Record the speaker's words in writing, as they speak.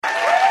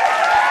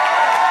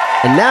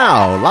And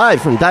now, live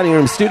from Dining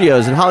Room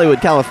Studios in Hollywood,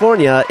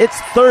 California, it's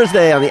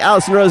Thursday on the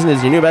Allison Rosen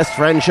is Your New Best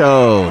Friend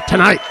show.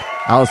 Tonight,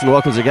 Allison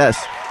welcomes her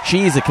guest.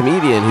 She's a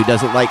comedian who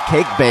doesn't like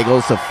cake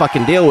bagels, so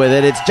fucking deal with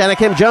it. It's Jenna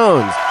Kim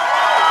Jones.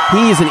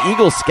 He's an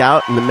Eagle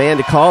Scout and the man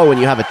to call when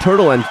you have a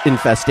turtle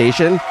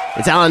infestation.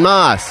 It's Alan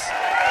Moss.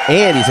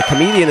 And he's a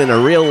comedian and a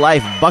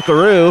real-life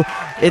buckaroo.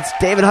 It's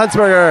David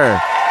Huntsberger.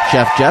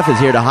 Chef Jeff is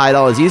here to hide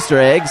all his Easter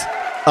eggs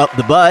up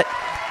the butt.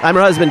 I'm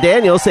her husband,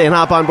 Daniel, saying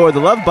hop on board the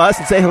Love Bus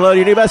and say hello to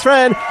your new best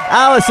friend,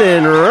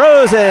 Allison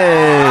Rosen.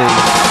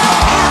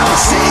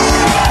 Allison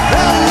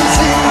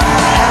Rosen.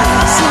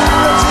 Allison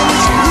Rosen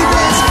is your new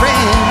best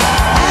friend.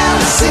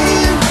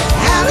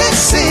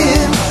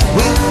 Allison,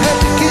 we'll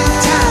have the good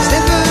times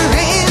never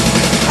end.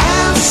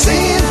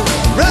 Allison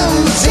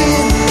Rosen,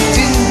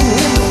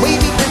 doing the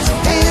wavy pencil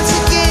dance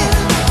again.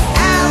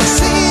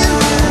 Allison,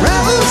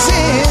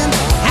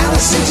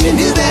 Allison's your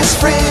new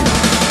best friend.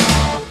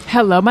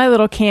 Hello, my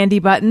little candy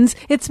buttons.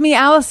 It's me,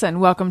 Allison.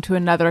 Welcome to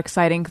another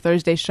exciting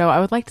Thursday show. I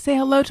would like to say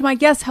hello to my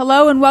guests.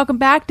 Hello and welcome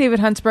back,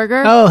 David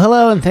Huntsberger. Oh,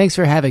 hello, and thanks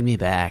for having me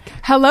back.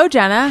 Hello,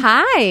 Jenna.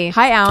 Hi.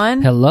 Hi,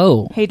 Alan.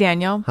 Hello. Hey,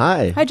 Daniel.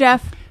 Hi. Hi,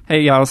 Jeff.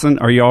 Hey, Allison,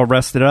 are you all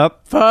rested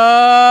up?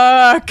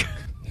 Fuck.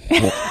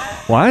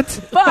 What?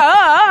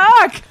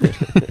 Fuck.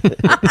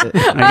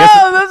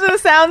 Oh, those are the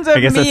sounds of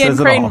me and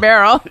Crate and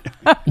Barrel.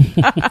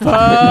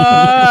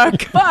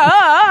 Fuck.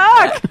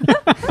 Fuck.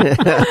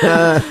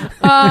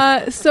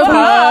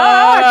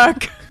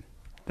 Fuck.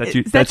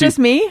 Is that just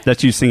me?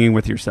 That's you singing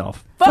with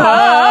yourself.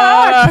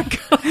 Fuck.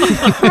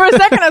 For a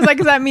second, I was like,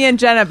 is that me and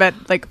Jenna? But,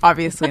 like,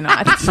 obviously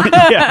not.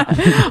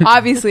 Yeah.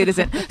 Obviously it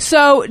isn't.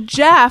 So,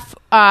 Jeff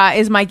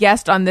is my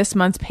guest on this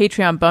month's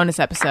Patreon bonus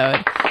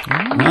episode.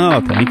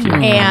 Oh, thank you.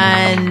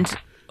 And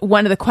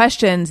one of the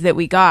questions that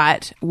we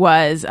got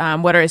was,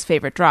 what are his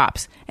favorite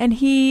drops? And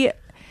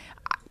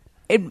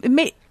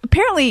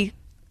apparently,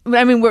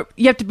 I mean,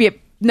 you have to be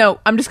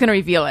no, I'm just going to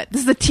reveal it.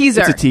 This is a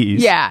teaser. It's a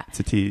tease. Yeah. It's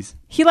a tease.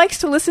 He likes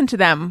to listen to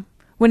them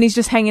when he's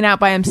just hanging out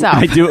by himself.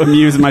 I do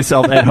amuse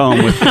myself at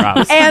home with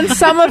drops. And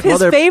some of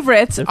his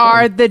favorites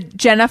are the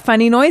Jenna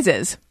funny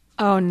noises.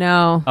 Oh,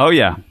 no. Oh,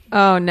 yeah.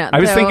 Oh, no.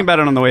 I was thinking about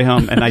it on the way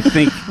home, and I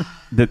think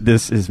that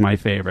this is my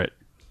favorite.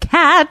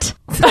 Cat.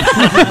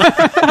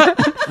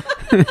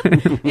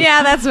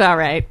 Yeah, that's about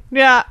right.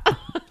 Yeah.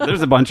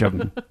 There's a bunch of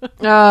them.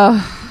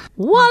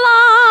 Voila!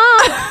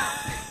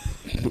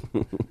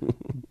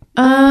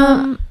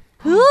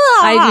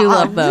 I do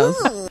love those.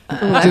 Do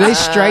they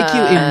strike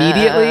you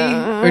immediately?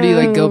 Or do you,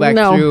 like, go back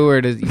No. through? Or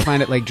do you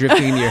find it, like,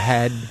 drifting into your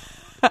head?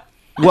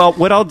 Well,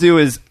 what I'll do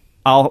is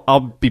I'll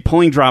be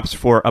pulling drops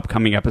for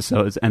upcoming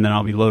episodes, and then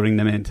I'll be loading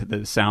them into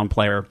the sound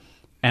player,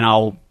 and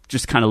I'll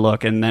just kind of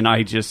look, and then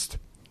I just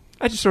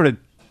sort of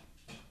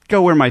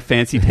go where my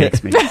fancy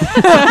takes me.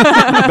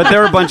 But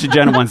there are a bunch of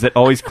Jenna ones that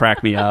always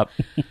crack me up,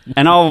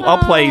 and I'll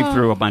play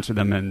through a bunch of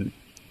them, and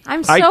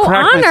I'm I so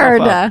crack myself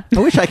honored. up. I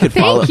wish I could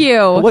follow. Thank you.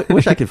 I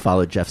wish I could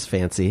follow Jeff's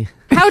fancy,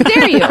 How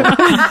dare you?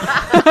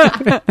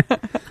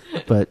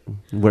 but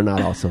we're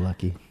not all so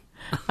lucky.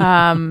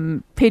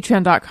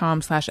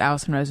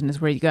 Patreon.com/Allison Rosen is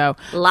where you go.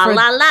 La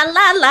la la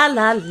la la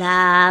la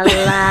la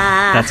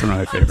la. That's one of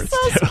my favorites. so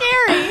too.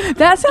 scary.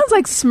 That sounds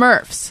like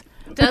Smurfs.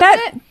 Does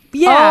that, it?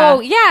 Yeah. Oh,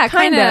 yeah, kind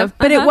kind of. of.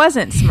 But it Uh-huh.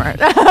 wasn't Smurfs.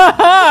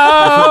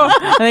 Oh,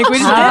 I think we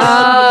just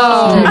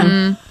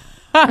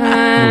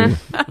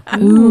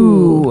did.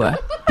 Ooh.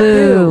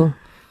 Boo.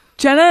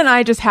 Jenna and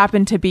I just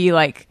happen to be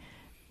like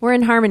We're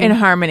in harmony. in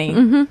harmony.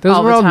 Those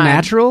all were the all time.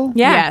 natural?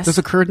 Yeah. Yes. Those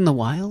occurred in the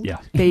wild? Yeah.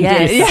 They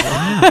Yes. did.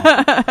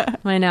 Yeah.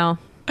 I know.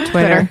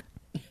 Twitter.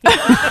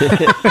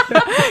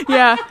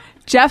 Yeah.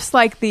 Jeff's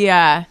like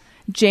the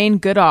Jane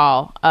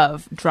Goodall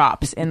of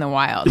drops in the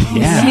wild. He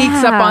Yeah.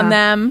 sneaks up on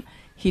them.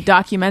 He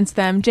documents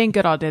them. Jane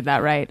Goodall did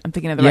that, right? I'm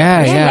thinking of the Yeah,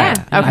 right person. yeah.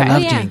 Yeah. Okay. I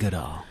love Yeah. Jane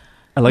Goodall.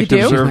 I like You to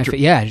do? She's observe.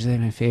 she's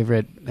my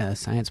favorite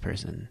science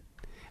person.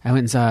 I went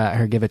and saw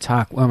her give a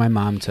talk. Well, my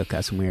mom took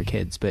us when we were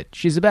kids, but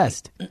she's the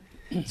best.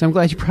 So I'm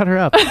glad you brought her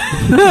up.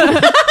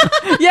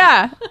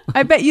 Yeah.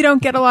 I bet you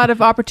don't get a lot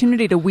of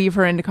opportunity to weave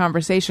her into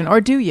conversation,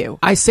 or do you?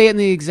 I say it in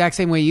the exact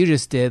same way you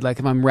just did. Like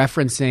if I'm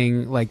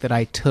referencing like that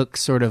I took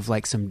sort of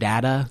like some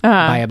data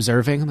by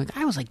observing, I'm like,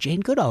 I was like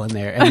Jane Goodall in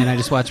there. And then I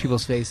just watch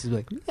people's faces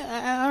like,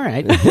 all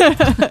right.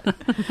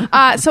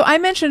 So I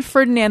mentioned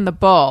Ferdinand the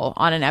Bull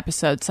on an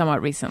episode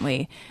somewhat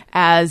recently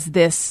as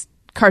this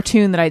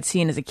cartoon that I'd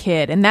seen as a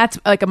kid. And that's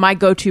like my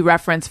go-to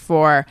reference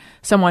for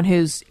someone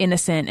who's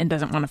innocent and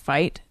doesn't want to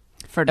fight.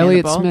 Ferdinand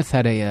Elliot the Bull. Smith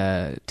had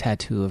a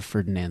tattoo of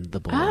Ferdinand the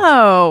Bull.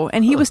 Oh,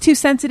 and he was too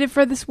sensitive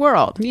for this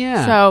world.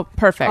 Yeah. So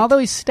perfect. Although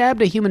he stabbed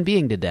a human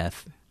being to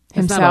death.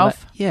 That's not all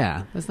Himself? that-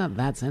 yeah, that's not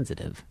that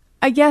sensitive.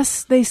 I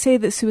guess they say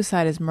that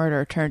suicide is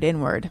murder turned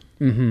inward.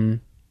 See,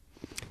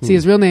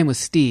 his real name was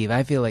Steve.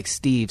 I feel like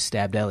Steve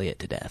stabbed Elliot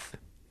to death.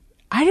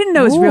 I didn't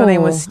know his real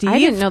name was Ooh, Steve. I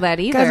didn't know that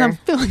either. Guys, I'm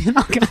filling in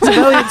all kinds of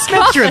Elliot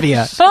Smith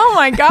trivia. Oh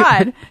my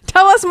God.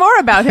 Tell us more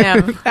about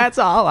him. That's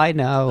all I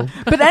know.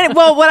 But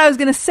well, what I was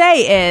going to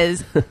say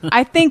is,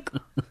 I think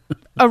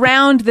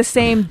around the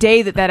same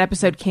day that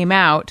episode came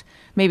out,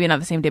 maybe not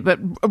the same day, but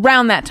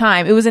around that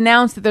time, it was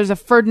announced that there's a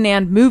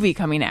Ferdinand movie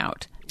coming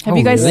out. Have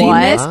you guys really? seen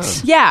What?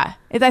 this? Yeah.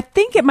 I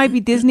think it might be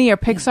Disney or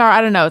Pixar. I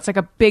don't know. It's like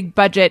a big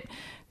budget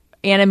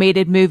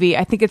animated movie.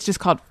 I think it's just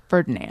called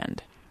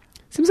Ferdinand.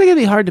 Seems like it'd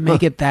be hard to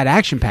make it that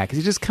action packed because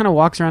he just kind of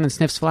walks around and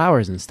sniffs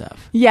flowers and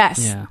stuff.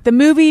 Yes. Yeah. The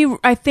movie,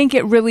 I think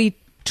it really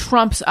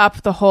trumps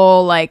up the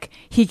whole, like,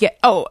 I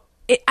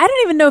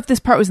don't even know if this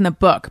part was in the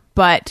book,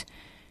 but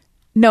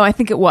no, I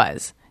think it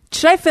was.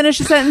 Should I finish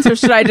the sentence or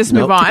should I just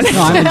move on? No,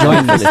 I'm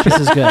enjoying this. This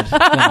is good.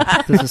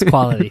 Yeah, this is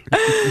quality.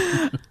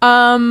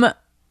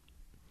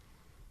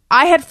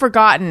 I had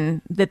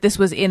forgotten that this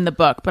was in the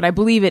book, but I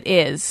believe it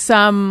is.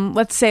 Some,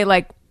 let's say,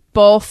 like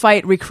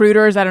bullfight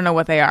recruiters, I don't know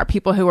what they are,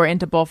 people who are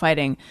into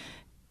bullfighting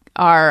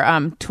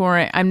are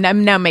touring. I'm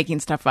now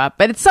making stuff up,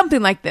 but it's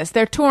something like this.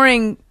 They're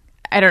touring,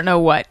 I don't know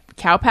what,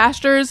 cow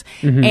pastures,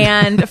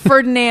 and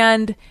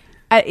Ferdinand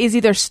is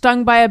either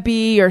stung by a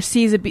bee or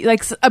sees a bee.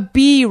 Like a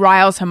bee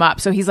riles him up,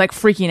 so he's like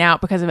freaking out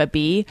because of a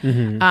bee.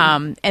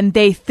 And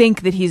they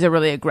think that he's a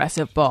really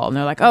aggressive bull, and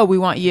they're like, "Oh, we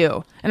want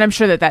you." And I'm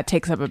sure that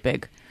takes up a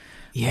big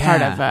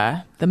part of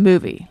the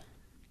movie.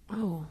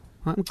 Well,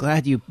 I'm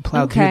glad you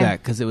plowed through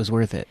that because it was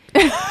worth it.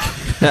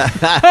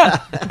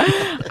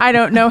 I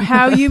don't know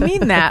how you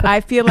mean that.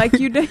 I feel like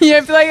you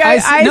feel like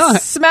I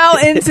smell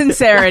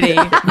insincerity.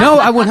 No,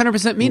 I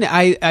 100% mean it.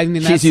 I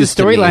mean, that's She's the used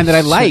to me. storyline that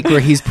I like, where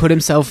he's put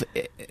himself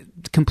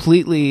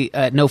completely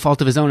no fault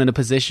of his own in a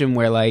position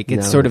where like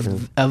it's sort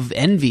of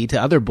envy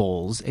to other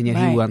bulls, and yet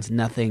Right. he wants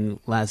nothing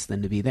less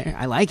than to be there.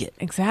 I like it.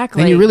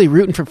 Exactly. And you're really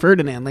rooting for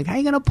Ferdinand. Like, how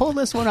you gonna pull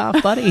this one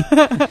off, buddy?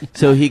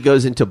 So he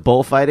goes into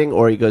bullfighting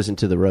or he goes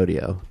into the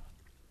rodeo?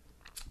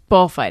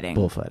 bullfighting.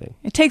 Bullfighting.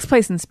 It takes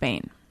place in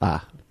Spain.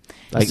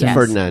 Like Yes.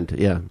 Ferdinand,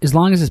 yeah. As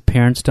long as his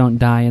parents don't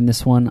die in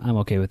this one, I'm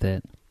okay with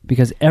it.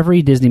 Because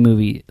every Disney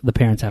movie, the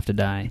parents have to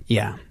die.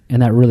 Yeah.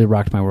 And that really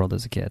rocked my world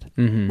as a kid.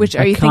 Which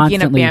are I you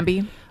thinking of constantly-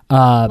 Bambi?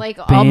 Like,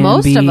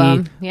 most of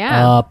them,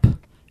 yeah. Up,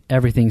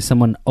 everything.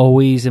 Someone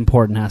always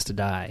important has to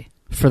die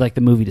for like the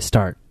movie to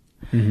start.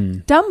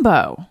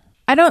 Dumbo.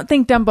 I don't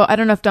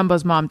know if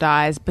Dumbo's mom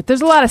dies, but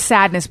there's a lot of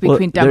sadness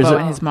between there's Dumbo a-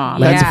 and his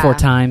mom. Lands Yeah. Before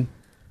Time.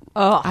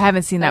 I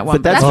haven't seen that one.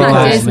 But that's That's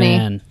not because Disney.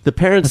 Man. the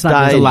parents That's not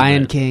died. The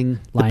Lion King.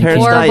 The Lion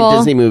parents King. died in Horrible.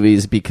 Disney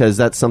movies because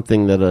that's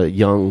something that a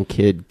young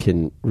kid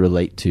can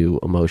relate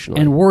to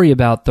emotionally. And worry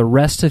about the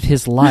rest of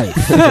his life.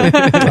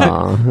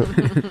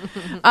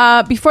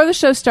 Before the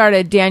show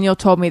started, Daniel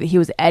told me that he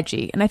was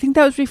edgy, and I think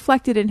that was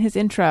reflected in his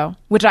intro,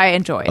 which I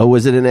enjoyed. Oh,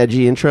 was it an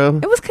edgy intro?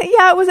 It was,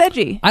 it was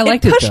edgy. I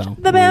liked it, pushed though.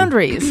 the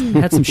boundaries. It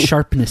Had some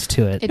sharpness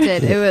to it. It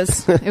did. It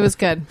was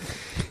good.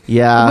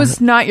 Yeah.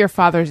 was not your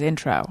father's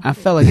intro. I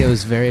felt like it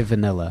was very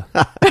vanilla.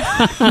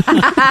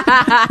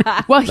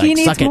 Well, he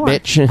needs Suck it, more.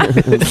 bitch.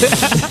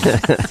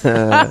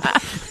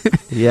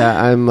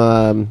 Yeah, I'm.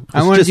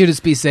 I wanted you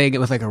to be saying it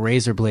with like a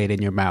razor blade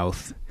in your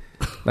mouth.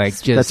 Like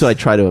just That's what I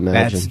try to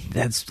imagine.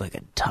 That's like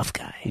a tough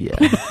guy. Yeah.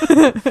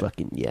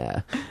 Fucking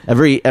yeah.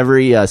 Every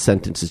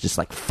sentence is just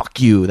like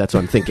fuck you. That's what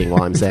I'm thinking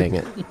while I'm saying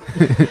it.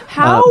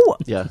 How?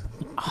 Yeah.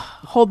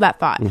 Hold that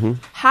thought.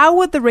 How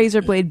would the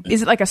razor blade?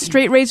 Is it like a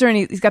straight razor, and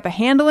he's got the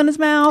handle in his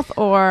mouth,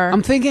 or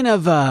I'm thinking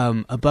of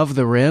Above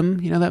the Rim.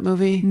 You know that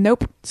movie?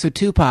 nope? So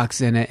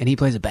Tupac's in it, and he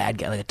plays a bad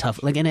guy,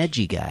 like an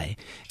edgy guy.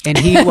 And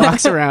he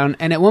walks around,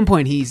 and at one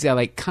point he's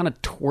like kind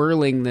of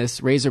twirling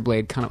this razor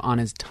blade kind of on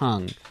his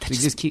tongue. So he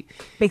just keep.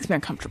 Makes me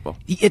uncomfortable.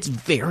 It's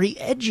very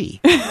edgy,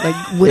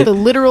 like with a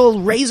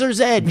literal razor's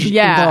edge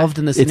involved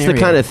in the It's scenario. the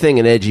kind of thing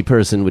an edgy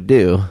person would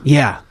do.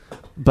 yeah.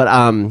 But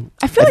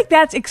I feel like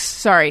that's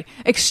extreme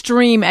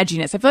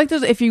edginess. I feel like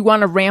if you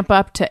want to ramp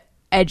up to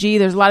edgy,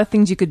 there's a lot of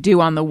things you could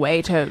do on the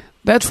way to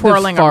That's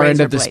twirling the far a razor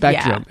end of the blade.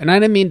 spectrum. And I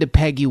didn't mean to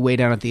peg you way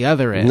down at the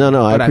other end.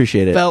 No, I but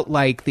appreciate it. Felt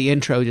like the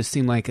intro just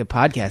seemed like a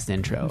podcast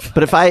intro.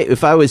 but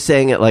if I was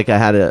saying it like I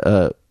had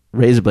a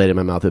razor blade in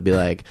my mouth, it'd be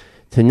like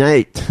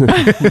tonight.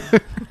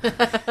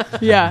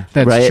 Yeah,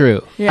 That's Right?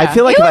 true. yeah. I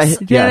feel like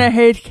Jenna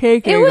hates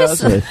cake. It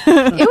was Okay.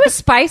 it was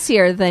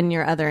spicier than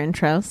your other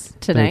intros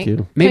tonight. Thank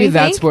you. Maybe Don't you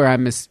that's think? where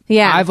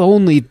Yeah. I've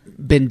only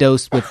been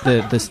dosed with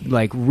this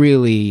like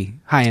really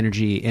high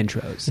energy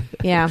intros.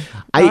 Yeah.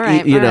 I All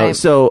right, you all know right.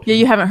 so Yeah,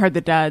 you haven't heard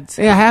the duds.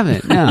 Yeah, I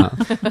haven't. No.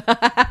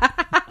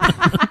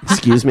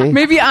 excuse me.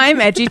 Maybe I'm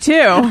edgy too.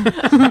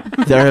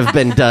 There have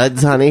been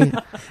duds, honey.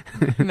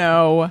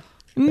 No.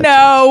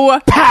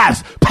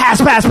 Pass.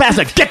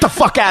 Like, get the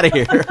fuck out of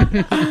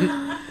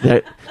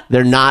here.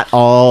 They're not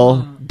all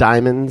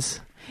diamonds.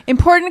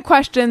 Important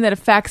question that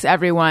affects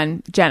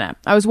everyone. Jenna,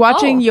 I was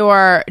watching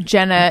your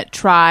Jenna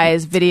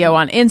Tries video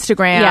on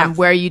Instagram Yeah.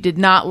 where you did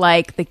not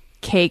like the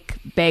cake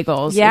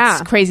bagels. Yeah.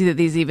 It's crazy that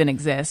these even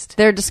exist.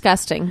 They're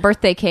disgusting.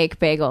 Birthday cake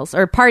bagels,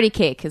 or party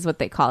cake is what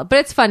they call it. But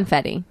it's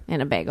funfetti in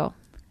a bagel.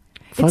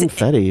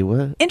 Funfetti,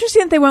 what?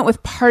 Interesting that they went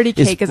with party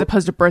Is- cake as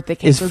opposed to birthday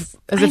cake. is- as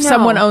if I know.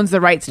 someone owns the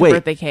rights to Wait.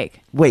 birthday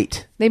cake.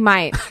 Wait. They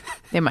might.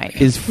 They might.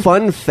 Is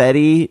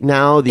Funfetti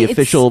now the It's-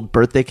 official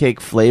birthday cake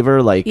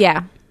flavor? Like,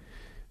 Yeah.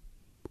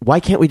 why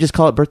can't we just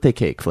call it birthday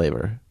cake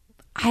flavor?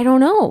 I don't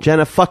know.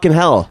 Jenna fucking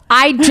hell.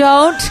 I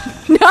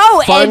don't know,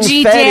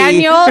 edgy Funfetti.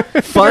 Daniel.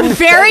 Fun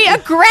Very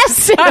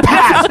aggressive.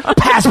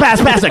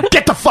 pass.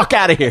 Get the fuck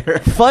out of here.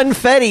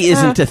 Funfetti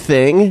isn't a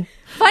thing.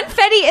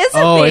 Funfetti is a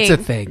thing. Oh, it's a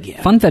thing.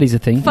 Yeah. Funfetti's a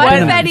thing. It's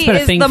Funfetti been a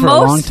is thing the for a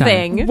long most time.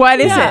 thing. What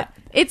is it?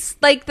 It's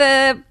like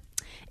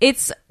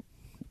it's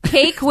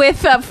cake with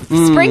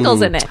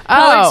sprinkles in it.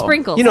 Colored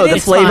sprinkles. You know the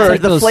is flavor, fun.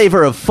 like the those-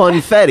 flavor of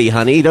funfetti,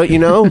 honey. Don't you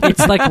know?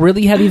 It's like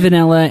really heavy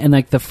vanilla, and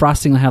like the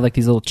frosting will have like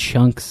these little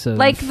chunks of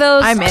like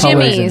those I'm into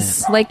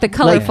Jimmy's, like the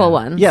colorful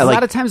ones. yeah, a like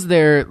lot of times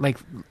they're like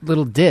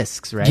little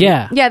discs, right?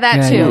 Yeah, Yeah,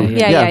 that too.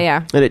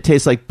 Yeah. And it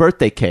tastes like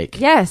birthday cake.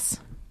 Yes.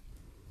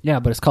 Yeah,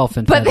 but it's called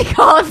Funfetti. But they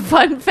call it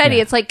funfetti.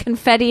 It's like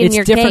confetti in It's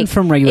your different cake.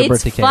 from regular it's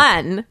birthday cake.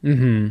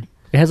 fun.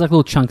 It has like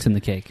little chunks in the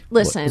cake.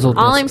 Listen, Those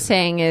little all discs. I'm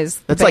saying is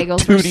the That's like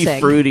bagels were Tutti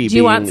sick. Frutti Do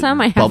you want being some?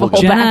 I have a bubble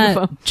whole bag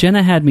of them.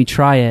 Jenna had me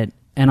try it,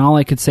 and all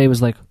I could say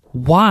was like,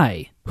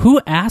 "Why? Who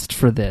asked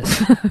for this?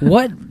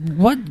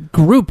 What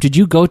group did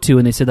you go to?"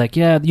 And they said like,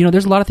 "Yeah,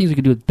 there's a lot of things we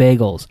could do with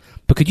bagels,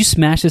 but could you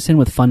smash this in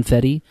with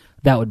funfetti?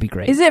 That would be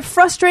great." Is it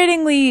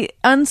frustratingly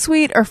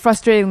unsweet or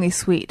frustratingly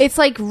sweet? It's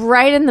like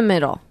right in the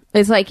middle.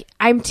 It's like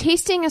I'm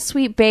tasting a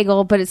sweet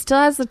bagel, but it still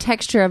has the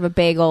texture of a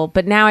bagel.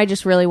 But now I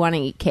just really want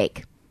to eat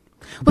cake.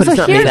 But so it's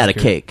not made here's- out of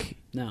cake.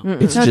 No.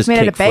 It's No, just made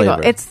out cake of bagel.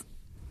 flavor.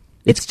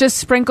 It's just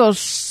sprinkles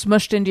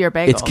smushed into your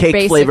bagel. It's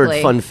cake flavored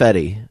basically.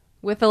 funfetti.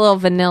 With a little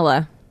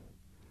vanilla.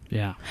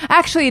 Yeah.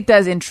 Actually, it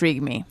does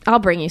intrigue me. I'll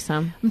bring you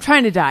some. I'm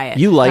trying to diet.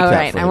 You like All that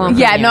right, I flavor. won't-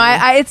 Yeah, no,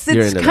 it's You're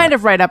it's into kind that.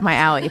 of right up my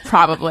alley,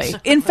 probably.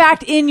 In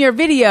fact, in your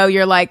video,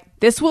 you're like,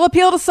 this will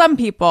appeal to some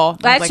people.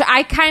 And I was That's like,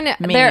 I kind of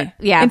me. there.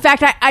 Yeah. In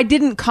fact, I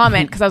didn't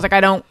comment because I was like, I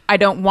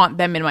don't want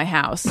them in my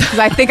house because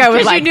I think I would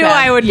 'Cause like. you knew them.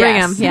 I would bring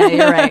Yes. them. Yeah,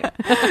 you're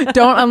right.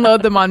 Don't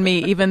unload them on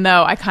me, even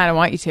though I kind of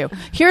want you to.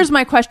 Here's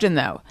my question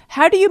though: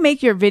 how do you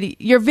make your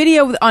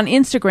video on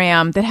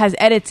Instagram that has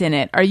edits in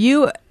it? Are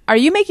you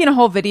making a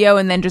whole video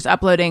and then just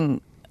uploading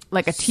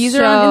like a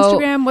teaser on So-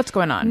 Instagram? What's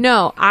going on?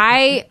 No,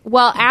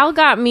 Al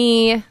got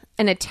me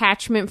an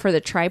attachment for the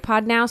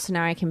tripod now, so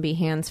now I can be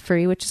hands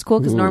free, which is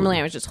cool because normally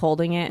I was just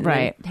holding it and then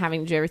Right.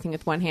 having to do everything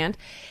with one hand.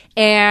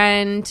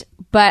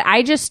 But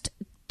I just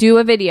do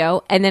a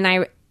video and then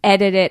I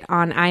edit it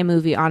on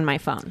iMovie on my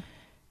phone.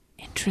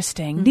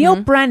 Interesting. Neil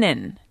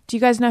Brennan. Do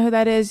you guys know who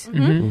that is?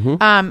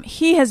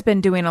 He has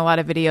been doing a lot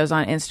of videos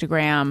on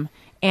Instagram,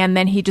 and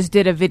then he just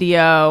did a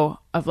video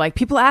of like,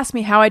 people ask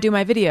me how I do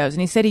my videos,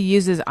 and he said he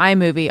uses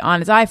iMovie on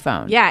his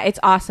iPhone. Yeah, it's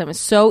awesome. It's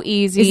so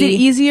easy. Is it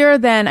easier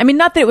than, I mean,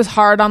 not that it was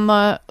hard on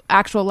the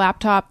actual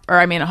laptop, or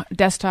I mean, a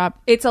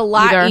desktop. It's a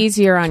lot either.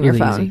 easier on your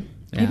really phone. easy.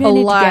 Yeah. Maybe A I need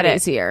to lot get it.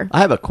 easier.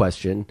 I have a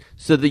question.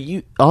 So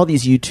all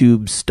these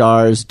YouTube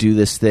stars do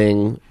this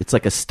thing. It's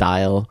like a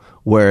style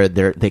where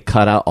they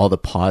cut out all the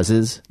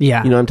pauses.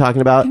 Yeah. You know what I'm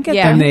talking about? I think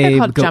Yeah. I And think they're they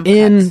called go jump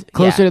in cuts.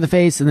 closer Yeah. to the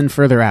face and then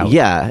further out.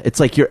 Yeah,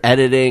 it's like you're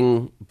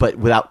editing, but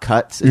without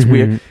cuts. It's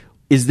weird.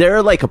 Is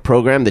there like a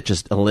program that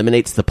just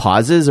eliminates the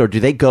pauses, or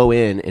do they go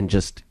in and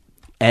just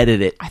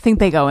edit it? I think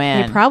they go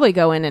in. You probably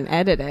go in and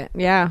edit it.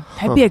 Yeah.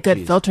 That'd be a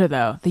good filter,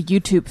 though. The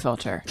YouTube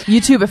filter.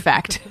 YouTube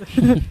effect.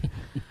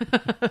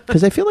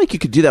 Because I feel like you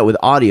could do that with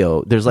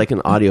audio. There's like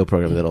an audio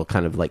program that'll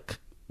kind of like.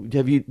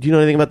 Do you know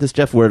anything about this,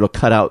 Jeff? Where it'll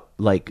cut out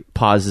like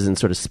pauses and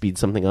sort of speed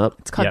something up.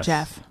 It's called Yes.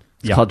 Jeff.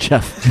 It's called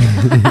Jeff.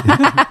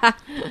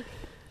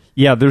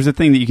 Yeah, there's a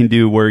thing that you can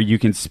do where you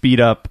can speed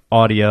up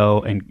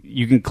audio and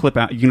you can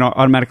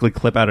automatically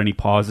clip out any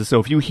pauses. So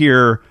if you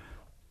hear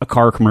a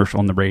car commercial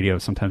on the radio,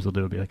 sometimes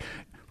they'll be like,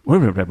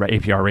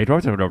 APR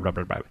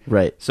radio.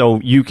 Right. So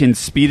you can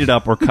speed it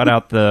up or cut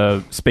out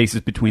the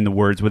spaces between the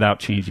words without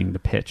changing the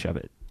pitch of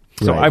it.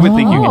 So Right. I would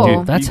think you can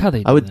do That's how they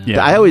do I would. that.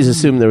 Yeah. I always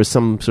assumed there was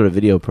some sort of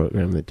video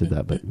program that did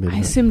that, but maybe I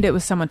not. assumed it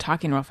was someone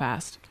talking real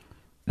fast.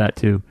 that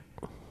too.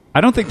 I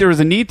don't think there was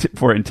a need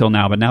for it until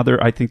now, but now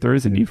I think there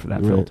is a need for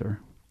that Right. filter.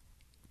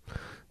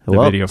 The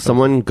Well, video filter.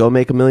 someone go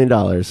make $1 million.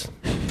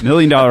 $1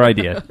 million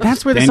idea.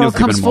 That's where this Daniel's all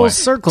comes giving full away.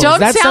 circle. Don't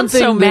That's sound so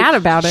something mad that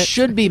about it.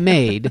 Should be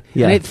made.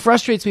 Yeah. And it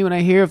frustrates me when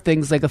I hear of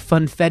things like a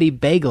funfetti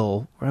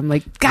bagel, where I'm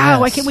like, God,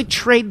 why Yes. can't we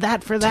trade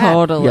that for that?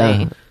 Totally.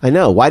 Yeah, I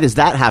know. Why does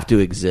that have to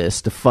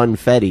exist? A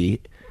funfetti.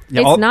 Yeah,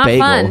 It's all- not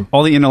bagel. fun.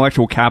 All the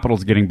intellectual capital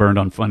is getting burned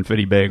on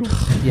Funfetti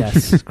bagels.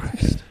 Yes.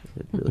 Christ,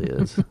 it really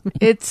is.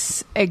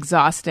 It's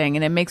exhausting,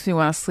 and it makes me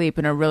want to sleep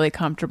in a really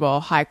comfortable,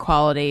 high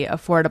quality,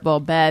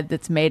 affordable bed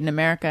that's made in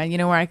America. You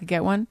know where I could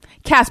get one?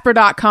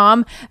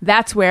 Casper.com.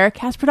 That's where.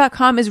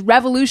 Casper.com is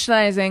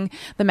revolutionizing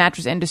the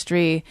mattress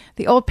industry.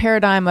 The old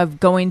paradigm of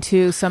going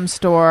to some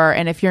store,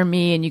 and if you're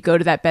me and you go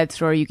to that bed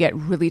store, you get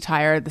really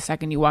tired the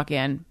second you walk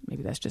in.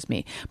 Maybe that's just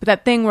me. But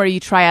that thing where you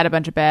try out a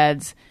bunch of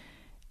beds,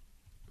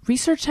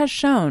 research has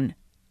shown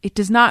it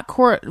does not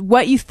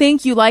what you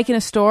think you like in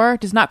a store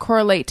does not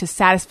correlate to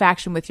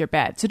satisfaction with your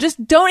bed. So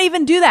just don't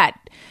even do that.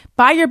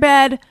 Buy your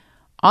bed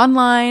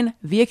online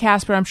via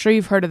Casper. I'm sure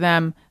you've heard of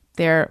them.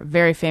 They're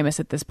very famous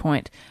at this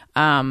point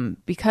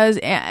because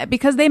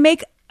they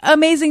make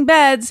amazing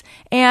beds,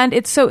 and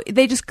it's so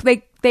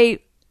they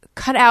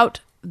cut out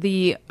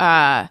the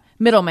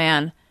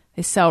middleman.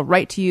 They sell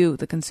right to you,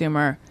 the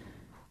consumer.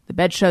 The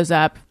bed shows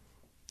up.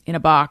 in a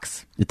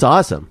box. It's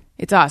awesome.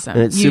 It's awesome.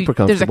 And it's super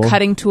There's a comfortable.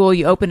 cutting tool.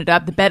 You open it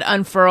up. The bed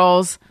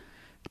unfurls.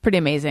 It's pretty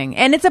amazing.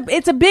 And it's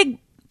a big.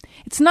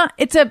 It's not.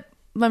 It's a.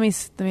 Let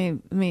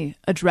me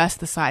address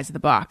the size of the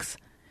box.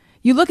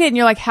 You look at it and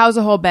you're like, how's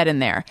a whole bed in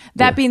there?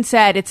 That being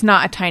said, it's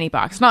not a tiny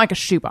box. It's not like a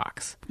shoe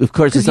box. Of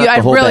course, it's 'Cause not the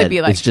I'd whole really bed.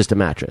 be like- It's just a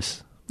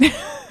mattress.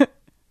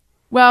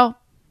 Well,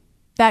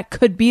 that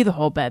could be the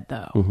whole bed,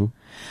 though.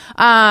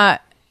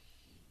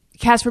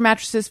 Casper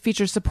mattresses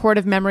feature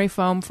supportive memory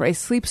foam for a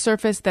sleep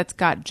surface that's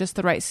got just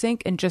the right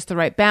sink and just the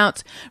right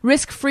bounce.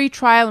 Risk-free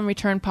trial and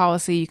return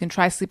policy. You can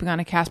try sleeping on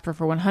a Casper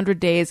for 100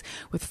 days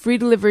with free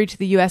delivery to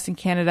the U.S. and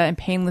Canada and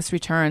painless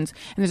returns.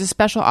 And there's a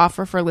special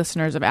offer for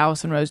listeners of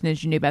Allison Rosen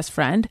is Your New Best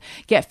Friend.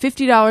 Get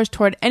 $50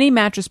 toward any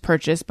mattress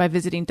purchase by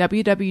visiting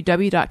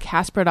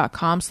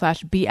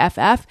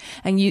www.casper.com/BFF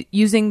and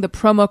using the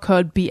promo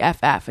code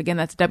BFF. Again,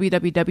 that's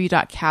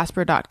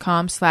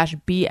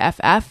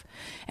www.casper.com/BFF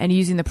and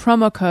using the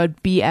promo code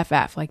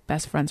BFF, like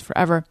Best Friends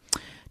Forever.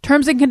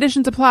 Terms and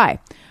conditions apply.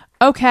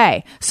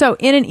 Okay, so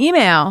in an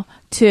email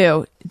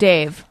to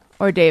Dave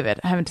or David,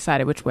 I haven't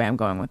decided which way I'm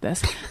going with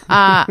this.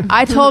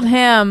 I told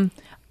him,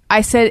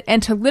 I said,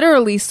 and to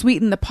literally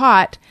sweeten the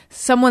pot,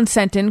 someone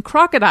sent in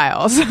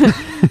crocodiles.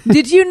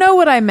 Did you know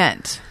what I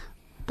meant?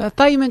 I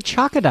thought you meant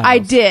crocodiles. I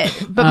did,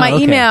 but my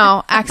okay.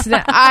 email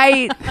accident.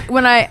 I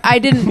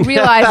didn't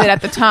realize it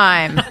at the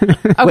time.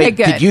 Okay, Wait,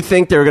 good. did you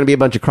think there were going to be a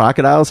bunch of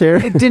crocodiles here?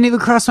 It didn't even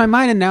cross my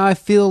mind, and now I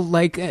feel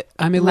like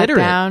I'm Let illiterate.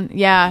 down?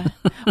 Yeah.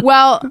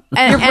 Well,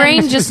 and, Your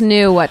brain just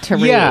knew what to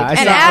read. Yeah, I And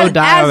saw as-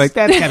 Odile, I'm as- like,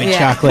 that's gotta be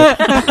Yeah. chocolate.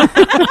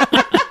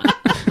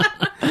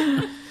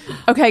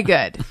 Okay,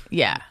 good.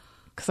 Yeah.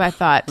 Because I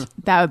thought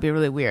that would be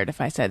really weird if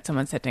I said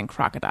someone sent in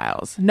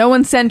crocodiles. No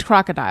one send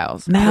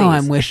crocodiles. Now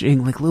please. I'm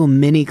wishing like little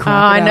mini Oh,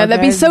 crocodiles. I know.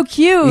 That'd be so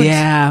cute.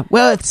 Yeah.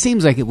 Well, it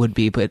seems like it would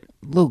be, but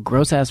little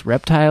gross ass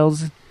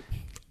reptiles,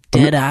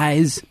 dead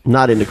eyes.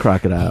 Not into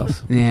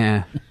crocodiles.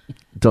 Yeah.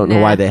 Don't know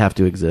Nah. why they have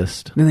to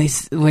exist. And they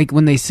like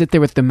when they sit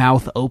there with the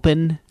mouth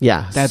open.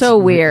 Yeah. That's So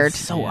weird.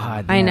 So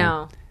odd. Mm-hmm. I yeah.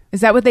 know. Is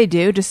that what they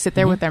do? Just sit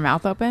there with their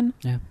mouth open?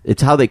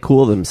 It's how they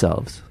cool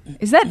themselves.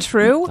 Is that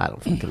true? I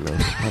don't fucking know.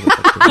 I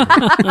don't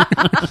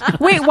fucking know.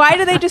 Wait, why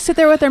do they just sit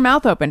there with their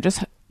mouth open?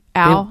 Just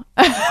Al?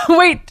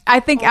 Wait, I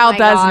think Al my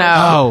does gosh.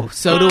 know. Oh,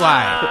 so do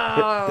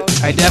I.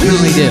 I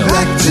definitely do.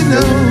 Like to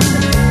know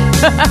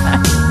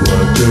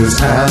what does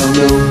Hal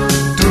know?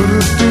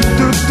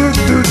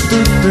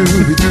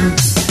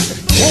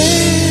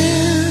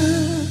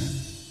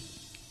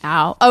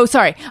 Al. Oh,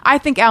 sorry. I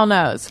think Al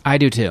knows. I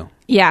do too.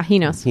 Yeah, he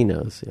knows. He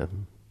knows, yeah.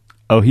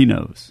 Oh, he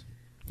knows.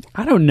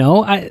 I don't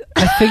know. I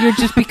figured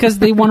just because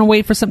they want to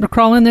wait for something to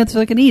crawl in there so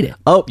they can eat it.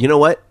 Oh, you know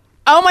what?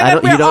 Oh my I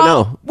God, don't- you don't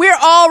know. We're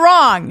all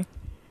wrong.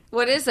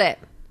 What is it?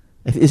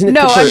 Isn't it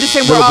No, just I'm for just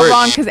saying we're little all birds?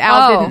 wrong because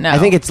Al Oh. didn't know. I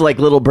think it's like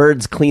little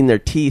birds clean their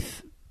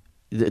teeth.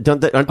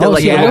 Aren't they Oh,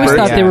 like see, I little always birds?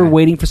 thought they Yeah. were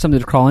waiting for something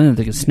to crawl in and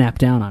they could snap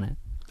down on it.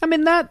 I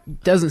mean,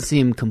 that doesn't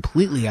seem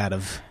completely out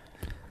of.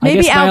 I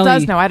maybe guess my Al does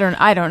only- know. I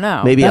don't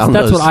know. Maybe Al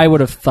That's knows. what I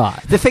would have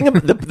thought. The thing,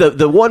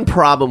 the one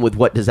problem with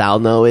what does Al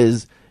know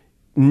is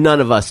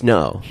none of us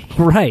know.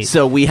 Right.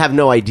 So we have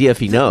no idea if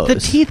he knows. The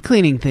teeth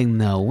cleaning thing,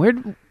 though.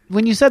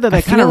 When you said that,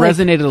 I that kind of feel like-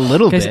 resonated a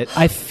little 'Cause bit.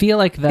 I feel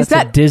like that's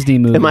that- a Disney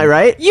movie. Am I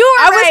right? You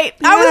are right.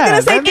 I was yeah, going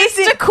to say that-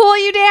 Disney. It's to cool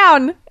you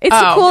down. It's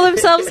to Oh. cool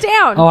themselves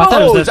down. Oh, I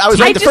thought it was I was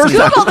I right the just first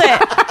time. Googled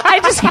it. I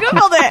just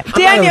Googled it.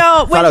 Daniel,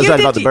 I when was you right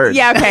did about the birds.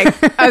 Yeah, okay.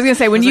 I was going to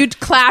say, when you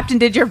clapped and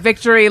did your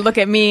victory, look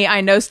at me, I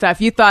know stuff.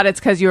 You thought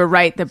it's because you were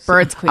right, the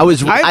birds clean. I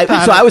was. I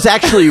thought So it- I was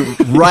actually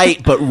right,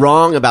 but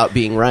wrong about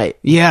being right.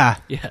 Yeah.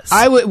 Yes.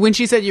 When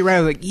she said you're right,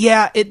 I was like,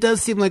 yeah, it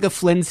does seem like a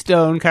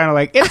Flintstone kind of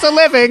like, it's a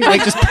living,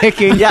 like just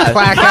picking Yeah,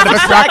 plaque out of a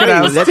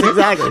crocodile. That's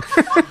exactly.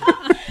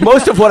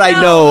 Most of what I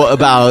know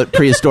about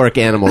prehistoric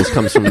animals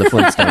comes from the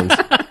Flintstones.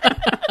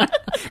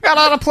 Got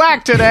on a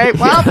plaque today.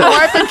 Well, the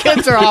wife and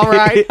kids are all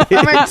right.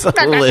 It's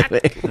a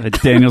living.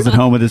 Daniel's at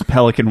home with his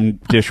Pelican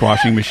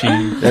dishwashing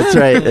machine. That's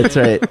right. That's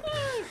right.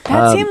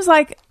 That seems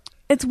like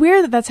it's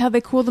weird that that's how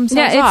they cool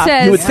themselves Yeah, it off.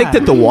 says- You would think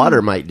that the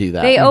water might do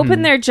that. They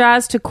open their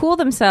jaws to cool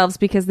themselves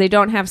because they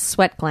don't have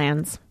sweat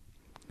glands.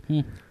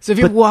 So if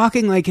you're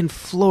walking like in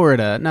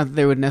Florida, not that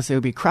there would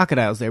necessarily be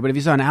crocodiles there, but if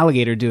you saw an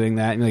alligator doing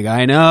that, you're like,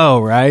 I know,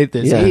 right?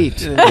 This Yeah.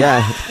 heat.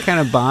 Yeah. Kind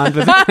of bond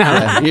with it.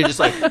 Yeah. You're just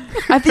like,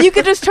 I think you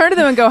could just turn to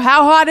them and go,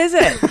 "How hot is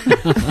it?"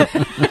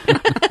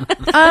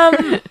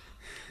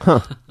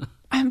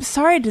 I'm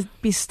sorry to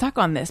be stuck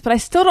on this, but I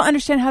still don't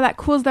understand how that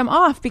cools them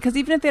off. Because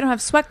even if they don't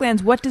have sweat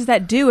glands, what does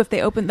that do if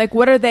they open? Like,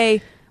 what are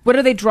they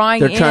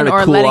drawing they're in trying to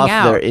or cool letting off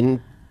out? their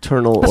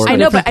internal I organs.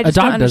 know, but I a just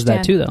dog don't does that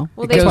understand. too, though.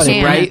 Well, It they goes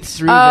can. right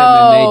through Oh, them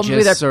and maybe they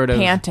they're just sort of...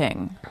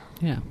 panting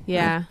Yeah.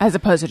 Yeah. as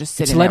opposed to just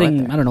It's sitting there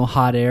letting, with I it. don't know,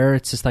 hot air.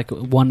 It's just like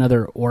one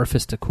other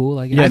orifice to cool,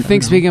 I guess. I don't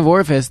think know. speaking of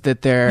orifice,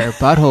 that their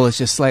butthole is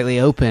just slightly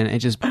open. It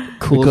just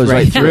cools goes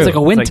right right through. It's like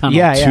a wind Like tunnel.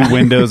 Yeah, Two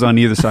windows on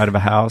either side of a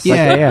house.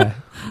 Yeah, yeah.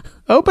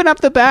 Open up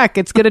the back.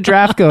 It's got a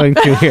draft going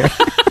through here.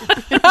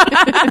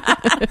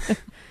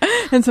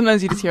 And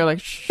sometimes you just hear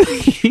like, shh.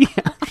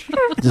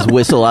 Just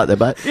whistle out their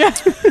butt. Yeah.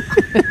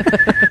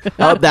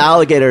 The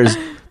alligators,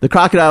 The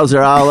crocodiles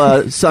are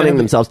all sunning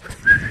themselves.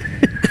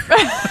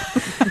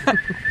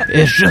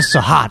 It's just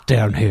so hot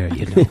down here,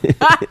 you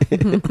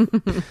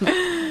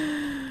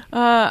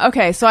know.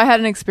 Okay, so I had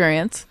an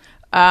experience.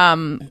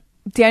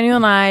 Daniel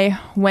and I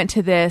went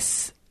to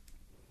this.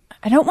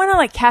 I don't want to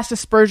like cast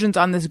aspersions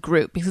on this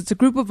group because it's a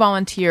group of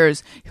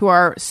volunteers who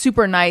are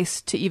super nice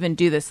to even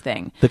do this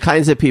thing. The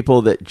kinds of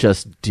people that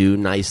just do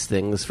nice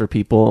things for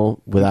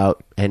people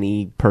without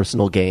any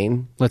personal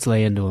gain. Let's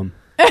lay into them.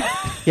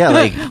 Yeah,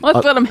 like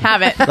Let's let them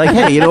have it. like,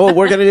 hey, you know what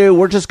we're gonna do?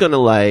 We're just gonna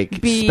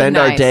like Be spend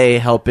our nice. day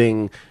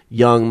helping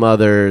young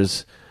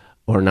mothers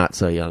or not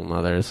so young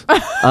mothers.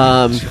 Not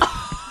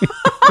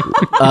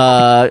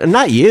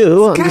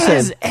you. I'm just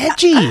saying.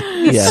 Edgy.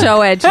 Yeah.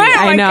 So edgy. Oh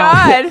I my know.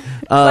 God.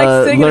 It's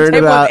like sitting at a learn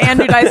table about- with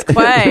Andrew Dice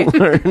Clay.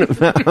 Learn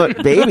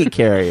about baby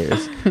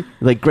carriers,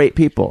 like great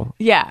people.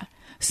 Yeah.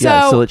 So,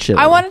 Yeah, so let's shit on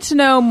I them. wanted to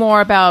know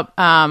more about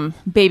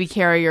baby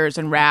carriers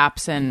and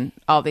wraps and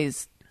all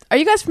these. Are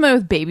you guys familiar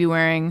with baby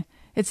wearing?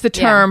 It's the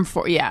term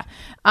for,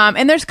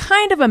 and there's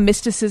kind of a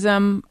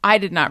mysticism. I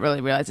did not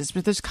really realize this,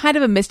 but there's kind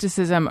of a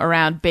mysticism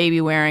around baby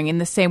wearing in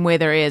the same way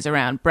there is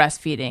around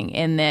breastfeeding,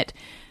 in that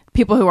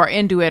people who are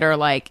into it are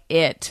like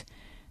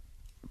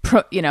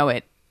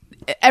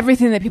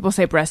everything that people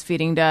say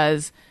breastfeeding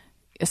does,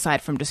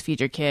 aside from just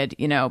feed your kid,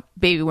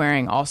 baby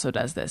wearing also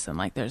does this. And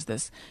like, there's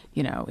this,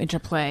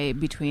 interplay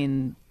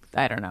between,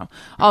 I don't know,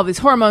 all these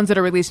hormones that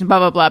are released and blah,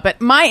 blah, blah.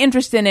 But my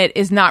interest in it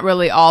is not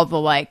really all the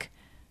like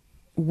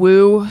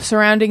woo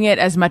surrounding it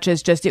as much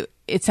as just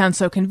it sounds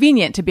so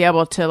convenient to be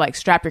able to like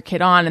strap your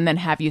kid on and then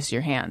have use of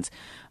your hands.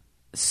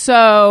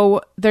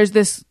 So there's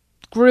this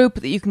group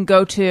that you can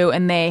go to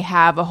and they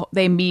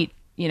meet,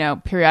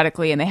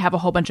 periodically, and they have a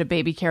whole bunch of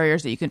baby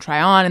carriers that you can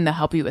try on and they'll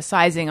help you with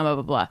sizing and blah,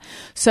 blah, blah.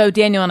 So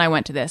Daniel and I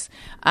went to this.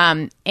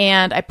 And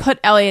I put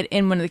Elliot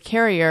in one of the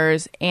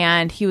carriers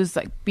and he was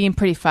like being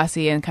pretty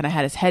fussy and kind of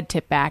had his head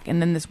tipped back.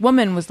 And then this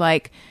woman was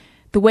like,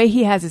 the way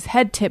he has his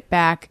head tipped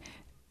back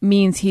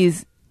means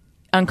he's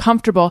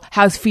uncomfortable.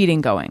 How's feeding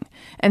going?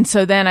 And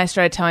so then I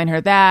started telling her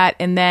that.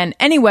 And then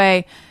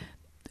anyway,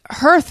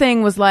 her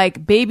thing was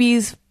like,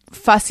 babies'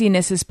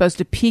 fussiness is supposed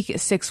to peak at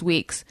 6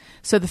 weeks.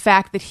 So the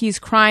fact that he's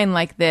crying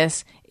like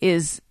this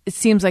it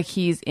seems like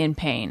he's in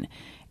pain.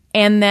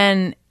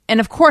 And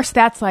of course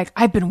that's like,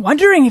 I've been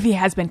wondering if he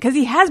has been, because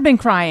he has been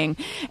crying.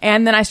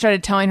 And then I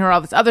started telling her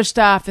all this other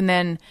stuff. And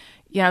then,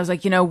 I was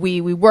like,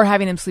 we were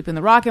having him sleep in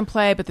the rock and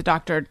play, but the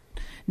doctor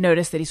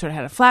noticed that he sort of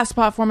had a flat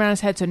spot forming on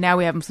his head. So now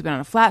we have him sleeping on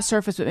a flat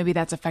surface, but maybe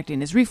that's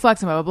affecting his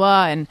reflux and blah,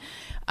 blah,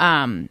 blah.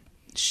 And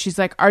she's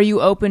like, are you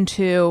open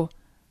to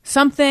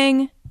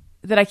something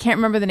that I can't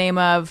remember the name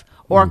of,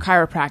 or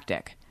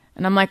chiropractic?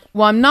 And I'm like,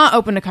 well, I'm not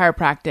open to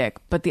chiropractic,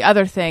 but the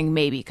other thing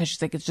maybe, because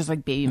she's like, it's just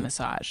like baby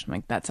massage. I'm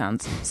like, that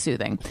sounds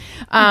soothing.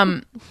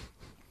 And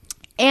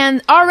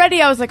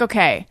already I was like,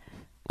 okay,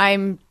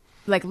 I'm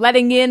like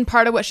letting in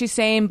part of what she's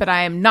saying, but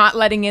I am not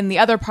letting in the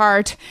other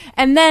part.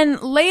 And then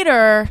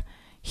later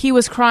he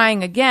was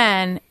crying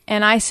again,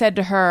 and I said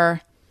to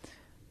her,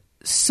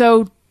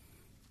 so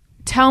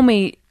tell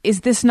me,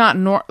 is this not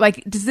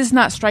does this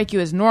not strike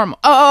you as normal?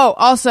 Oh,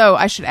 also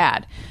I should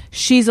add,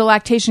 she's a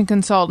lactation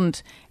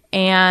consultant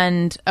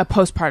and a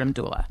postpartum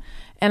doula.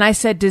 And I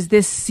said, does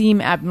this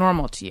seem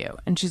abnormal to you?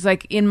 And she's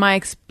like, in my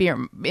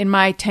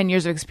 10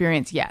 years of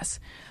experience, yes.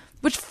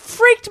 Which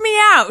freaked me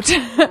out.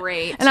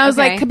 Great. And I was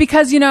Okay. like,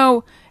 because,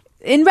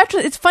 in retro,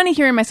 it's funny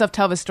hearing myself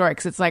tell this story,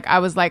 because it's like, I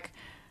was like,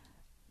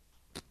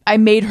 I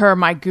made her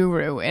my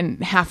guru in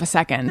half a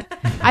second.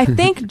 I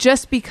think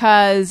just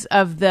because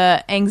of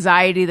the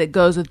anxiety that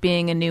goes with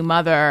being a new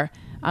mother,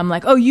 I'm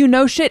like,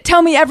 oh, shit.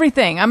 Tell me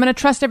everything. I'm going to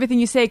trust everything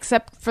you say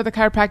except for the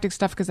chiropractic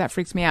stuff, because that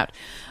freaks me out.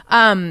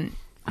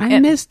 I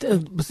missed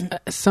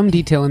some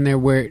detail in there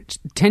where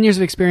 10 years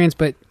of experience,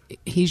 but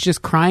he's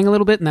just crying a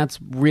little bit, and that's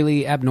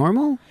really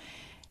abnormal?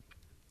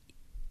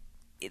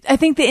 I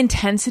think the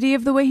intensity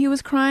of the way he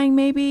was crying,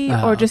 maybe,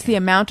 or just the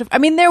amount of. I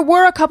mean, there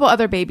were a couple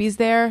other babies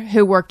there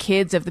who were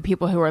kids of the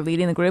people who were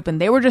leading the group, and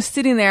they were just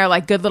sitting there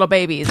like good little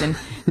babies. And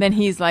then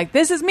he's like,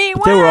 "This is me."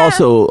 But they were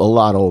also a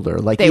lot older.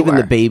 Like They even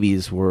were. the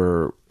babies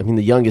were. I mean,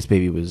 the youngest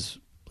baby was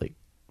like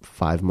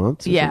 5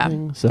 months. Or Yeah,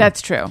 something. So.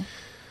 that's true.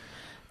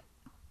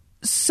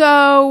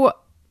 So,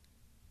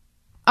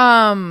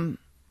 train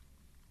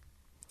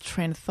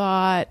of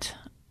thought.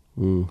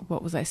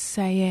 What was I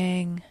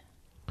saying?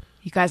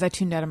 You guys, I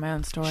tuned out of my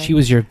own story. She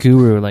was your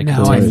guru, like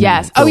No, the- I-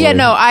 Yes. Oh yeah.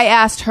 No, I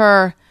asked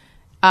her.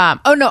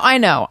 Oh no, I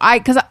know.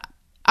 Because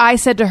I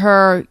said to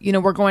her,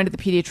 we're going to the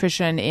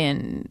pediatrician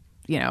in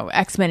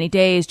X many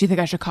days. Do you think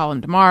I should call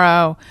him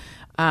tomorrow?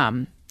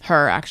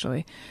 Her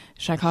actually.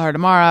 Should I call her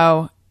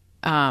tomorrow?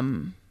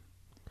 And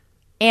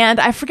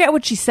I forget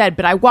what she said,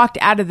 but I walked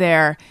out of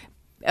there,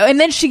 and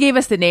then she gave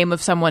us the name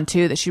of someone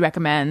too that she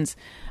recommends.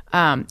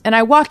 And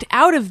I walked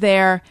out of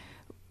there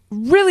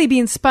really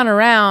being spun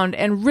around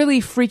and really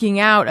freaking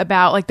out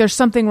about, like, there's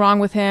something wrong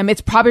with him. It's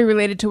probably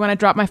related to when I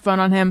dropped my phone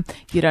on him.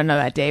 You don't know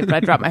that, Dave, but I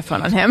dropped my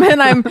phone on him,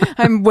 and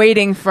I'm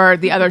waiting for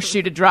the other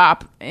shoe to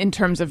drop in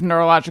terms of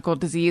neurological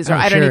disease, or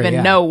I don't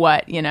even know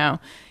what, you know.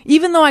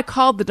 Even though I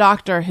called the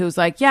doctor, who's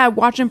like, yeah,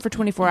 watch him for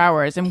 24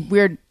 hours, and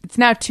it's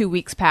now 2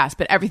 weeks past,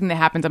 but everything that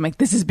happens, I'm like,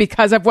 this is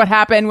because of what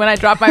happened when I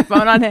dropped my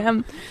phone on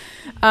him.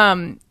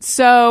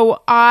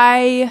 So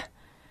I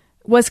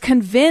was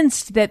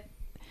convinced that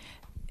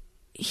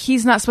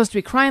he's not supposed to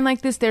be crying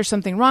like this. There's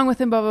something wrong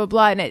with him, blah, blah,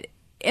 blah.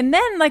 And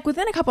then, like,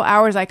 within a couple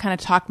hours, I kind of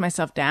talked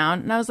myself down,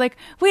 and I was like,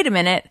 wait a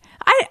minute.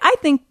 I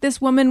think this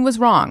woman was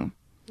wrong.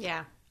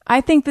 Yeah.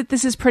 I think that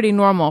this is pretty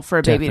normal for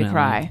a baby to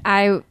Definitely.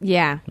 cry.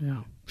 Yeah.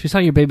 She saw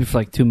your baby for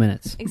like 2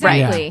 minutes.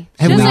 Exactly.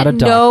 Yeah. She And not a doesn't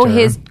know doctor.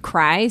 his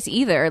cries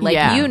either. Like,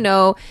 Yeah. you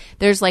know,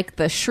 there's like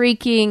the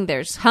shrieking,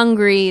 there's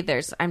hungry,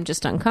 there's I'm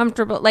just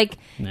uncomfortable. Like,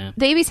 Yeah.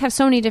 babies have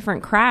so many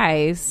different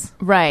cries.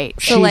 Right.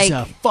 So, She's like,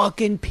 a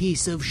fucking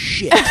piece of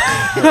shit.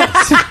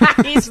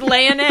 he's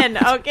laying in.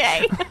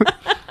 Okay.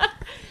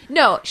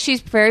 No, she's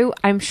very,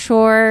 I'm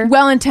sure,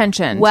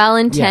 Well-intentioned.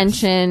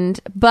 well-intentioned,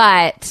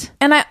 but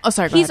And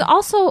sorry, go he's ahead.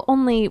 also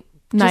only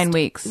 9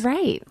 weeks.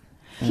 Right.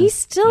 He's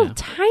still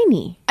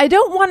tiny. I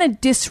don't want to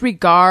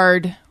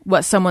disregard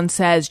what someone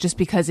says just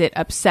because it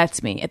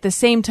upsets me. At the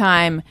same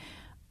time,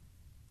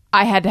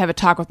 I had to have a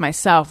talk with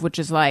myself, which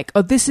is like,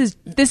 oh, this is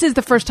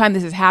the first time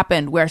this has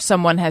happened where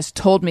someone has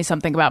told me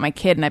something about my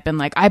kid, and I've been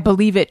like, I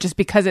believe it just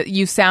because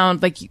you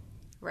sound like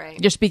Right.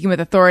 you're speaking with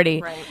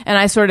authority. Right. And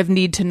I sort of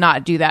need to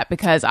not do that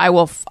because I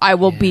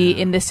will be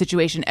in this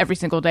situation every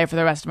single day for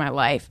the rest of my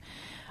life.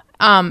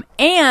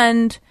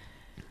 And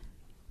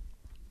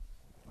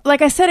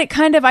like I said,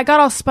 I got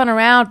all spun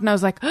around, and I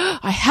was like,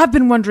 I have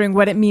been wondering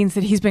what it means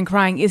that he's been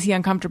crying. Is he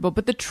uncomfortable?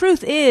 But the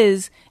truth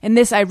is, and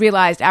this I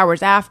realized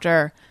hours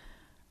after,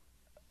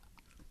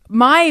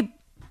 my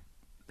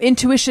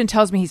intuition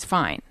tells me he's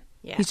fine.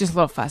 Yeah. He's just a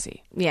little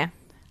fussy. Yeah.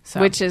 So,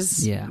 Which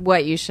is Yeah.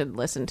 what you should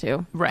listen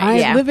to. right.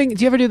 Yeah. Do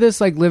you ever do this,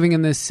 like living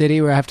in this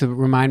city where I have to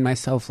remind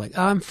myself, like,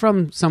 oh, I'm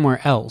from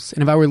somewhere else?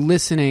 And if I were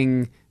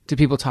listening to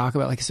people talk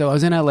about, like, so I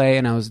was in LA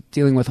and I was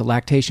dealing with a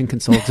lactation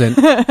consultant,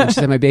 and she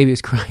said my baby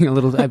is crying a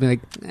little. I'd be like,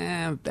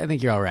 I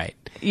think you're all right.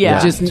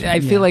 Yeah. I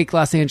feel like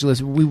Los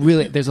Angeles,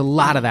 there's a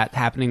lot of that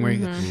happening where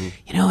you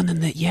know, and then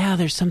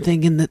there's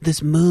something in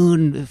this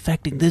moon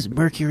affecting this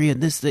Mercury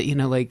and this, that, you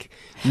know, like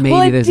maybe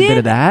Well, it there's a bit of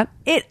did- that.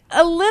 It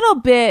a little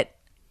bit.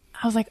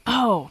 I was like,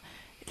 oh,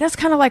 that's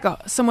kind of like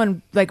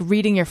someone like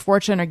reading your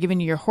fortune or giving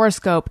you your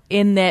horoscope.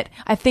 In that,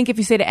 I think if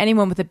you say to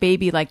anyone with a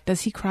baby, like,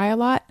 does he cry a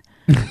lot?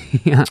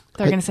 Yeah.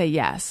 They're going to say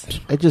yes.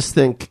 I just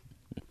think,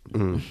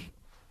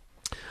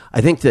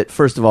 I think that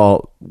first of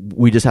all,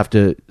 we just have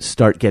to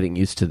start getting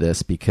used to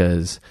this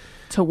because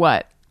To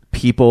what?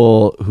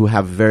 people who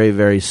have very,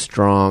 very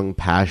strong,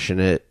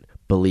 passionate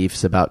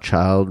beliefs about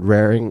child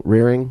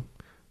raising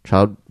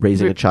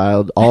a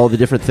child, all the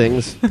different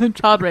things.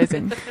 Child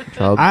raising.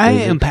 Child I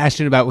raising. am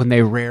passionate about when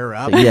they rear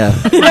up. Yeah.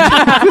 Isn't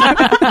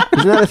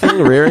that a thing,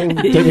 rearing?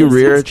 Don't you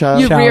rear a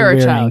child? You Child rear a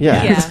rearing. child.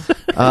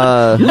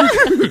 Yeah.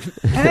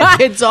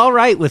 It's all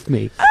right with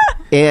me.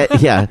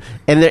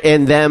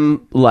 And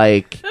them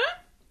like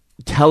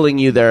telling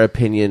you their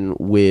opinion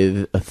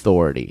with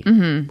authority.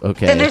 Mm-hmm.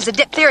 Okay. Then there's the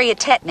diphtheria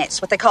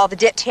tetanus, what they call the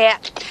dip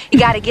tet. You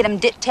got to get them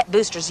dip tet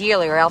boosters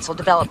yearly, or else they'll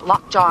develop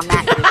lockjaw and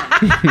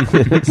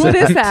that. What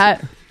is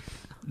that?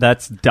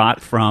 That's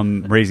Dot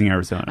from Raising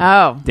Arizona.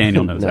 Oh.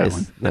 Daniel knows that Nice,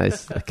 one.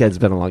 nice. That kid's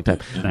been a long time.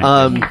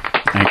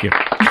 Thank you.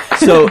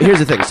 So here's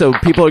the thing. So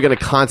people are going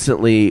to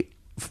constantly,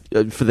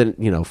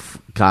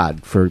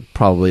 for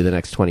probably the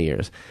next 20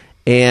 years.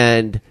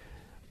 And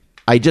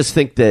I just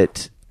think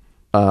that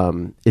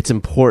it's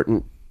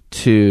important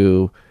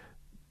to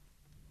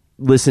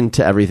listen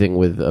to everything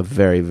with a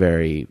very,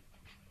 very,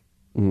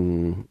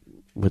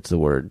 what's the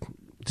word?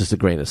 Just a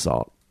grain of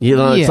salt. You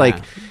know, it's like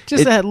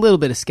just a little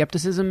bit of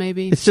skepticism,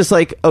 maybe. it's just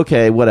like,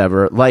 okay,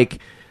 whatever. Like,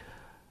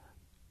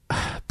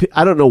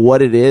 I don't know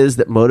what it is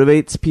that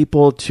motivates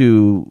people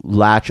to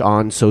latch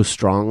on so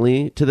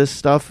strongly to this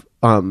stuff.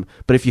 But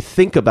if you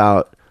think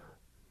about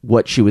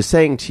what she was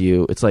saying to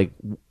you, it's like,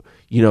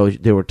 you know,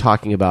 they were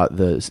talking about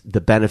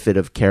the benefit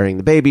of carrying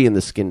the baby and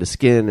the skin to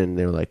skin, and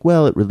they're like,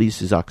 well, it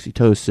releases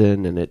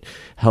oxytocin and it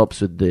helps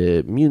with the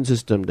immune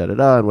system,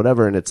 and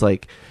whatever. And it's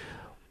like,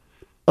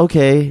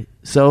 okay,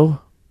 so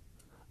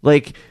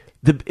like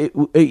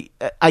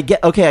I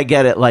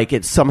get it. Like,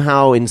 it's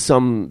somehow in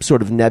some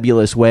sort of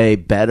nebulous way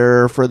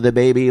better for the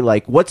baby.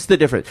 Like, what's the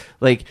difference?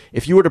 Like,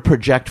 if you were to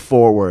project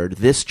forward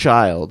this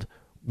child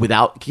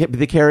without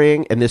the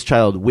carrying and this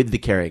child with the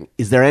carrying,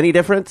 is there any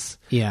difference?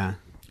 Yeah.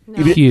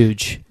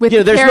 Huge. With You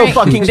know, the there's no carrying-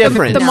 fucking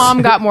difference. The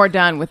mom got more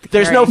done with the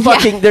There's no carrying.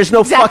 fucking there's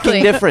no exactly.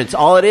 fucking difference.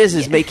 All it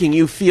is making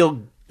you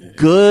feel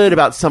good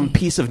about some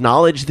piece of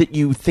knowledge that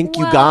you think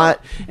you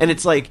got. And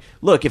it's like,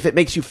 look, if it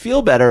makes you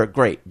feel better,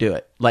 great, do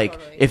it. Like,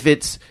 if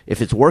it's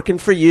working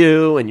for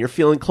you and you're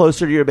feeling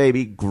closer to your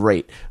baby,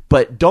 great.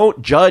 But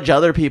don't judge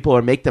other people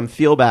or make them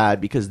feel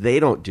bad because they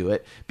don't do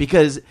it,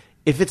 because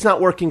if it's not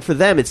working for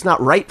them, it's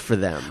not right for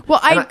them. Well,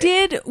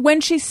 And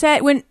when she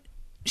said,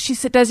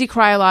 does he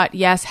cry a lot?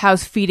 Yes.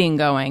 How's feeding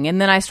going?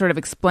 And then I sort of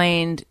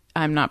explained,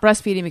 I'm not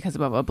breastfeeding because of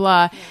blah, blah,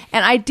 blah.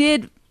 And I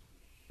did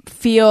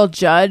feel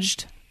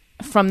judged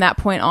from that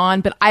point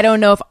on, but I don't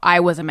know if I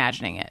was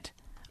imagining it.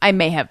 I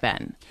may have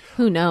been.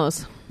 Who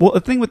knows? Well, the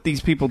thing with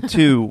these people,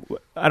 too,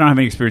 I don't have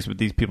any experience with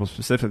these people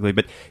specifically,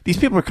 but these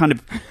people are kind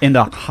of in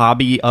the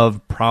hobby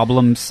of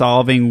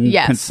problem-solving,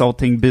 Yes.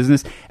 consulting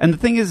business. And the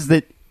thing is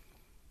that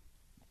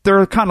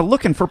they're kind of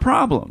looking for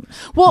problems.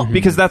 Well,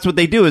 Because that's what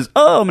they do is,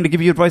 I'm going to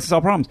give you advice to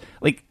solve problems.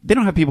 Like, they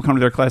don't have people come to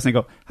their class and they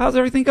go, how's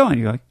everything going?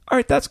 You're like, all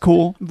right, that's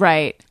cool.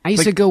 right. I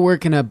used to go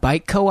work in a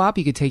bike co-op.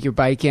 You could take your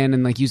bike in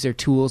and like use their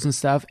tools and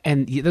stuff.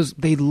 And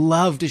they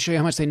love to show you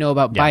how much they know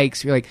about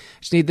bikes. You're like,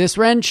 just need this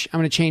wrench. I'm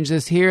going to change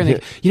this here. And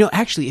they,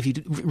 actually, if you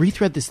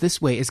rethread this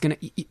way, it's going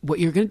to, what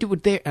you're going to do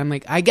with there. I'm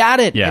like, I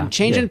got it. Yeah. I'm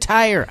changing a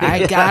tire.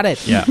 I got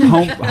it. Yeah,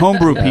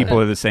 homebrew people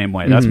are the same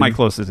way. That's my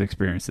closest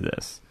experience to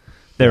this.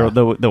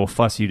 They'll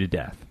fuss you to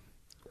death.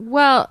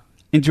 Well,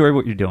 Enjoy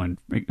what you're doing.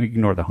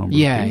 Ignore the homebrew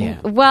Yeah, people. yeah.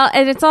 well,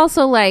 and it's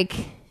also like,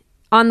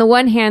 on the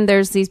one hand,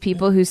 there's these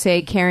people who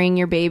say carrying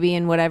your baby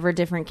in whatever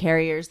different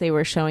carriers they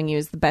were showing you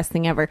is the best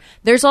thing ever.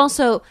 There's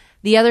also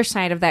the other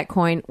side of that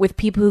coin with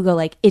people who go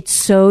like, it's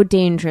so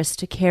dangerous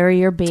to carry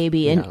your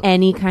baby in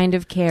any kind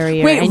of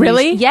carrier. Wait, And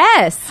really?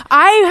 Yes.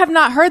 I have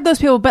not heard those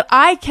people, but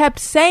I kept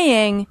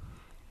saying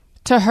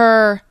to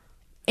her,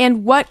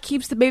 and what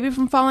keeps the baby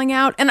from falling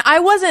out? And I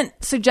wasn't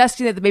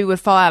suggesting that the baby would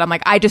fall out. I'm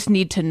like, I just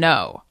need to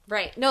know.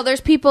 Right. No,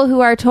 there's people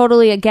who are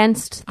totally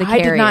against the I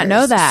carriers. did not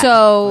know that.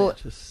 So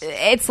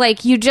it's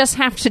like you just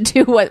have to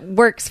do what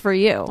works for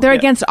you. They're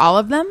against all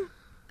of them?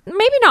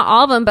 Maybe not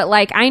all of them, but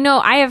like I know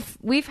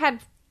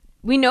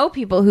we know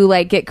people who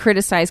like get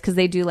criticized because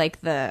they do like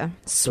the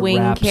swing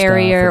wrap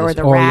carrier stuff or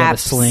the the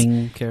wraps.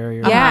 sling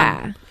carrier.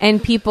 Yeah.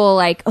 And people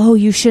like, oh,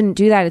 you shouldn't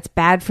do that. It's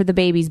bad for the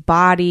baby's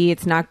body.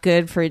 It's not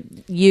good for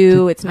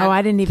you. It's not. Oh,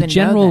 I didn't even The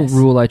general know this.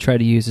 rule I try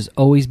to use is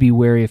always be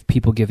wary of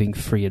people giving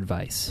free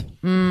advice.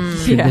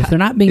 If they're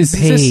not being Is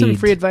paid, this some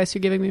free advice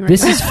you're giving me right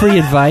this now? is free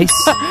advice.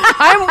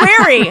 I'm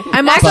wary.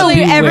 I'm Actually,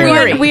 be everyone,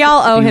 wary. we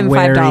all owe Be him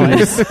wary.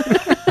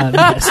 $5.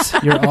 Yes,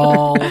 you're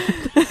all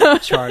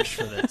charged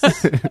for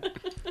this.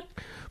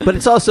 But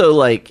it's also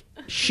like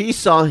she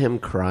saw him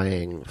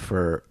crying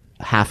for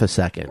half a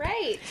second,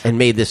 Right. and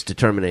made this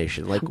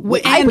determination. Like,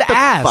 what, And what the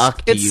ask.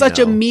 fuck do It's you such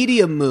know? a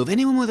medium move.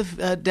 Anyone with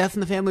a death in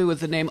the family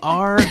with the name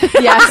R?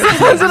 Yes.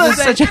 That's what I'm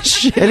saying. Such a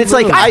shit And it's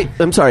like move.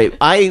 I'm sorry.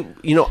 I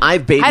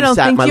babysat I don't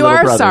think my you little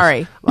are brothers.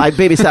 sorry. I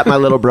babysat my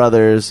little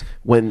brothers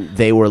when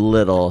they were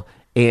little,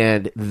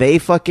 and they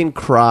fucking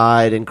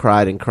cried and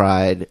cried and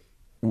cried.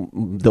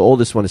 The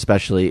oldest one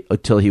especially,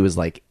 until he was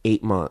like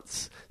 8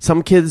 months.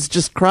 Some kids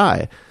just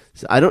cry.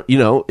 So I don't.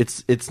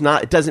 It's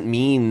not. It doesn't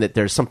mean that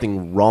there's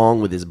something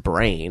wrong with his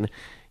brain.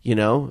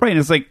 Right, and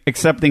it's like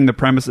accepting the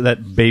premise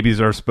that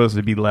babies are supposed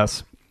to be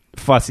less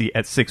fussy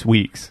at 6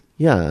 weeks.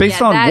 Yeah.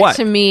 Based on that what?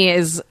 to me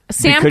is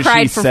Sam Because she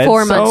cried for said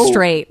 4 months so?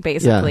 straight,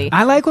 basically. Yeah.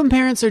 I like when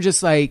parents are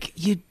just like,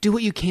 you do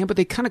what you can, but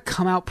they kind of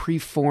come out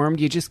preformed.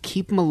 You just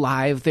keep them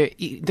alive.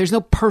 There's no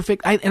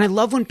perfect. And I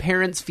love when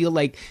parents feel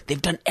like they've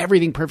done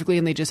everything perfectly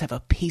and they just have a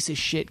piece of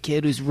shit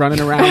kid who's running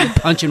around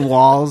punching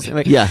walls.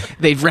 Like, Yeah.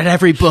 They've read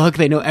every book.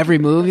 They know every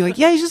move. You're like,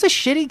 yeah, he's just a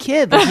shitty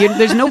kid. Like,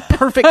 there's no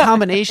perfect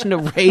combination to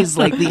raise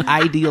like the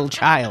ideal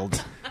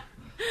child.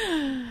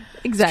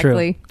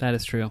 Exactly. True. That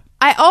is true.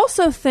 I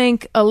also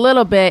think a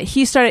little bit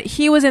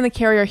he was in the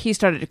carrier, he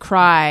started to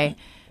cry,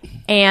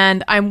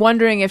 and I'm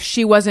wondering if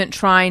she wasn't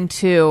trying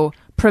to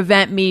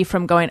prevent me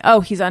from going,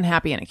 oh, he's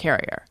unhappy in a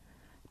carrier.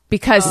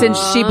 Because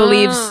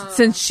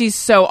since she's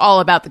so all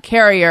about the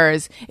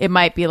carriers, it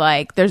might be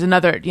like there's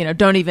another,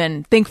 don't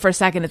even think for a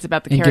second it's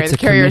about the And carrier. gets The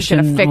a carrier is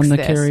going to commission fix on the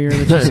this. carrier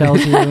that she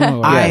sells you.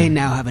 Or, I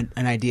now have an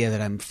idea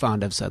that I'm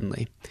fond of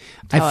suddenly.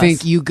 Tell I think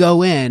us. you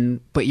go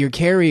in, but your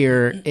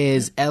carrier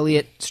is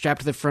Elliot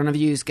strapped to the front of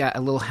you. He's got a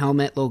little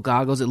helmet, little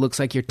goggles. It looks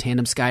like you're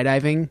tandem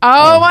skydiving.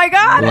 Oh my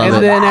God. Love And it.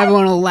 then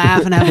everyone will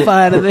laugh and have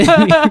fun. And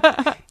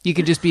then you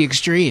could just be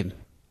extreme.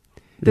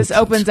 This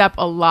opens up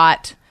a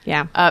lot.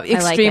 Yeah. I like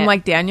Extreme it.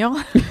 like Daniel.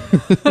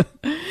 I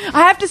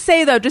have to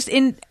say though, just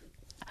in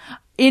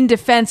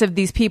defense of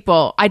these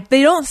people,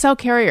 they don't sell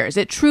carriers.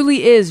 It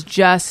truly is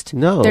just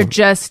No. They're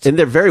just And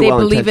they're very they well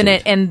believe in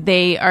it, intentioned. and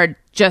they are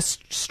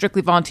just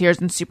strictly volunteers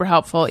and super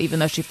helpful. Even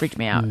though she freaked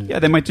me out. Yeah,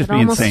 they might just be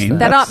Almost- insane.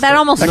 that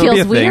almost that could be feels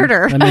a thing.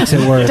 weirder. that makes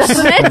it worse.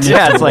 Doesn't it?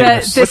 Yeah, it's like,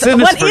 This- what's in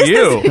this what for is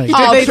you? this?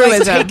 Do they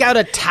like, take out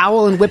a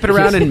towel and whip it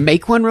around and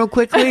make one real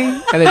quickly?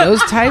 Are they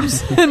those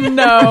types?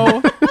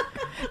 No.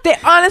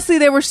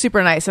 They were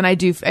super nice, and I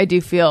do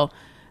feel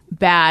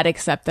bad,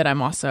 except that I'm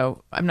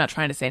not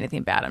trying to say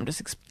anything bad. I'm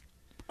just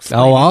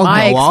Oh, I'll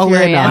my go all in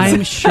on experience. it.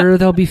 I'm sure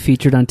they'll be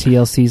featured on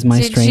TLC's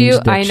My Did Strange you?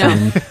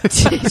 Addiction.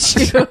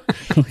 I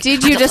know.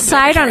 Did you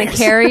decide on a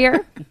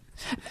carrier?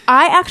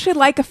 I actually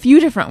like a few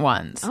different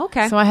ones.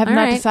 Okay. So I have All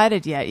not right.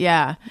 decided yet.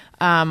 Yeah.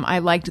 I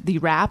liked the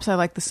wraps. I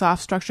like the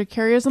soft structured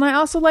carriers, and I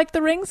also like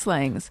the ring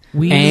slings.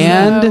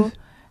 And So-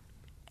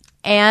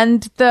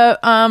 and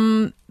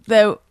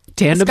the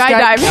Tandem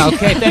skydiving.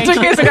 Okay, It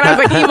took me a second. I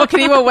was like, Evel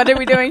Knievel, what are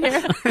we doing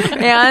here?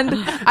 And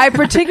I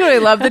particularly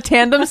love the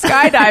tandem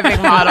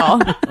skydiving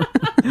model.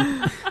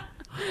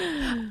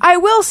 I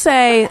will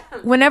say,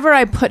 whenever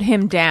I put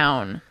him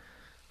down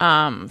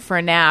for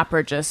a nap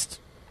or just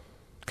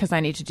because I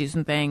need to do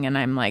something, and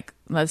I'm like,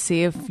 let's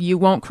see if you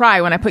won't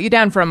cry when I put you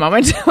down for a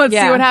moment. Let's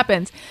see what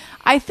happens.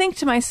 I think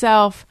to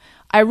myself,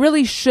 I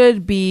really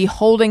should be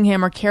holding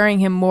him or carrying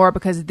him more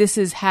because this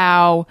is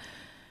how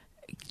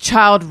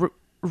child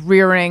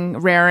rearing,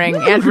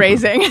 and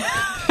raising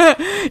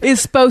is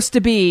supposed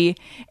to be.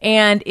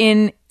 And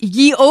in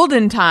ye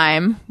olden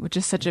time, which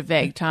is such a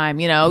vague time,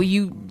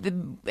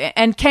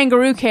 and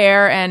kangaroo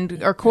care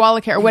or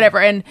koala care or whatever,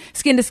 and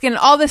skin to skin, and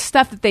all this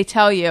stuff that they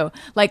tell you,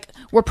 like,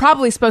 we're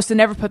probably supposed to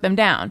never put them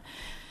down.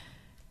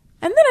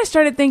 And then I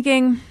started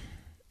thinking,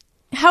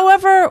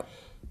 however,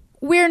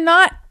 we're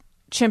not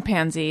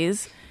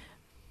chimpanzees,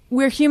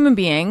 we're human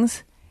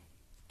beings,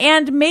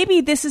 and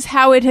maybe this is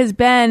how it has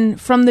been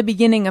from the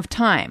beginning of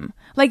time.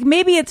 Like,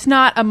 maybe it's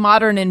not a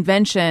modern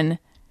invention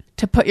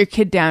to put your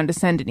kid down to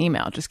send an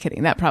email. Just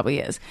kidding, that probably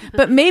is.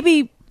 But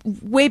maybe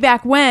way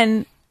back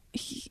when,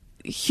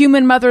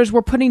 human mothers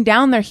were putting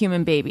down their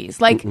human babies.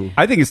 Like,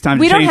 I think it's time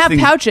to we change don't have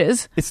things.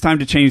 pouches. It's time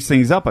to change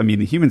things up. I mean,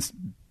 the human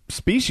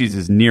species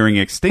is nearing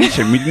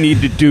extinction. We need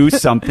to do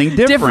something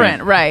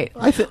different. Right.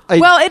 Well,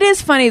 Well, it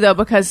is funny though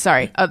because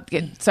sorry.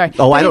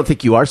 Oh, I don't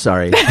think you are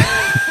sorry.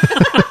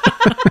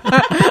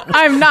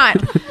 I'm not.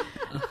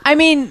 I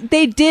mean,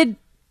 they did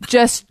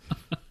just.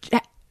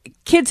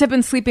 Kids have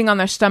been sleeping on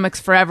their stomachs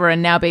forever,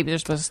 and now babies are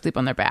supposed to sleep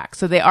on their backs.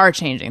 So they are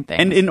changing things.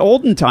 And in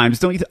olden times,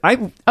 don't you?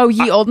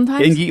 Ye olden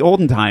times. In ye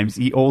olden times,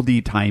 ye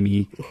oldie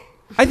timey.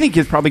 I think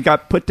kids probably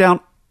got put down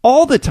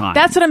all the time.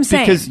 That's what I'm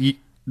saying. Because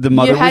the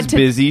mother had was to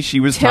busy, she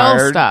was till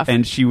tired, stuff.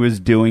 and she was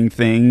doing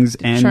things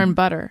and churn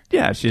butter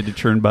Yeah, she had to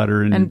churn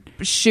butter and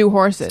shoe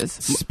horses.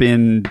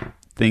 spin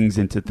things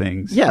into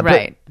things. Yeah,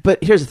 Right.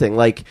 But here's the thing: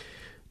 like,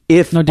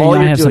 if No, all Daniel, I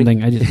you're have doing,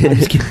 something. I'm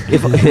just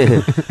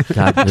kidding.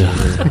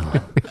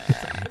 God,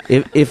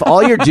 if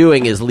all you're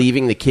doing is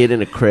leaving the kid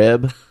in a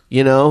crib,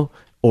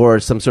 or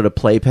some sort of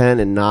playpen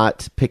and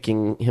not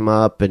picking him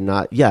up and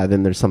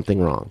then there's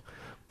something wrong.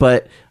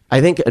 But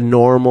I think a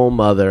normal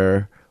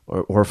mother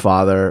or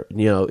father,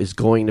 is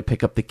going to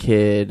pick up the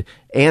kid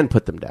and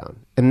put them down,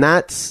 and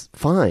that's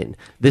fine.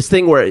 This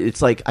thing where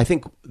it's like, I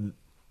think,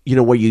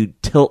 where you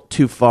tilt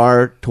too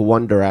far to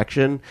one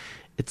direction.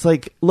 It's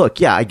like, look,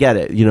 yeah, I get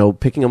it.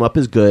 Picking him up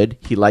is good.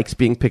 He likes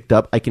being picked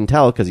up. I can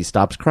tell because he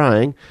stops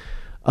crying.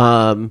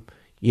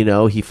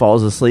 He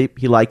falls asleep.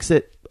 He likes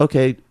it.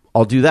 Okay,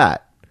 I'll do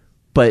that.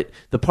 But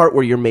the part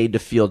where you're made to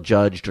feel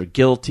judged or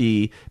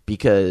guilty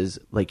because,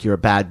 like, you're a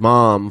bad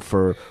mom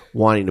for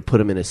wanting to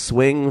put him in a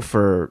swing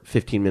for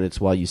 15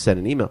 minutes while you send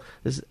an email,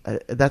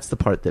 that's the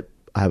part that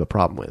I have a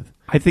problem with.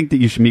 I think that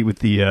you should meet with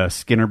the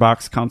Skinner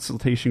Box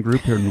consultation group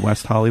here in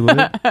West Hollywood.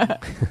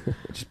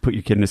 Just put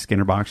your kid in a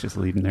Skinner Box, just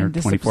leave him there And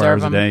just 24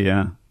 hours observe a day.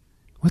 Yeah.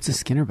 What's a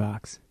Skinner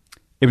box?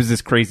 It was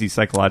this crazy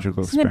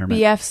psychological Isn't it experiment.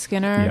 B.F.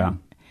 Skinner? Yeah.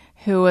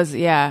 Who was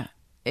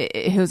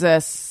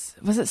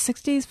was it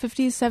 60s,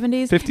 50s,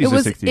 70s? 50s it or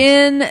was 60s.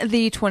 in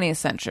the 20th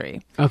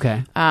century.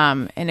 Okay.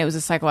 And it was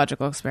a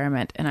psychological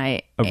experiment.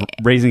 And Of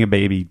raising a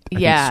baby, I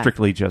Yeah. think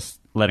strictly just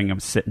letting him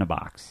sit in a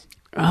box.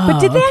 but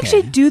did they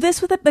actually do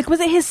this with it? Like, was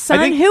it his son?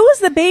 think- Who was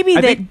the baby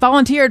I that think-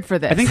 volunteered for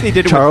this? I think they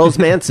did it Charles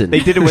Manson.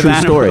 They did it with True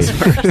story.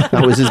 animals first.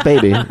 That was his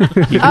baby.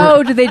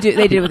 Oh, did they do?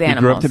 They did it with He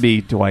animals. grew up to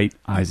be Dwight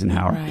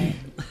Eisenhower. Right.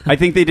 I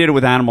think they did it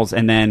with animals,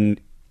 and then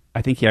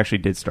I think he actually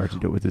did start to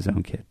do it with his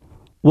own kid.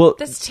 Well,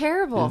 That's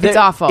terrible. It's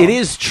awful. It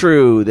is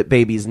true that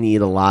babies need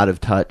a lot of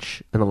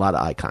touch and a lot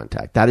of eye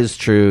contact. That is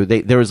true.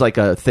 There was like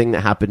a thing that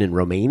happened in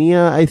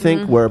Romania, I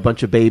think, where a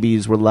bunch of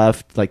babies were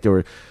left. Like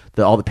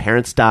all the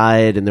parents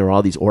died, and there were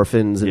all these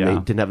orphans, and they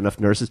didn't have enough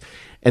nurses,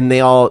 and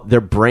their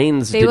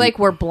brains. They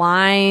were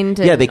blind.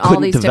 And they all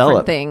couldn't these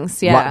develop different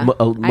things. Yeah, most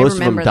of them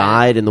remember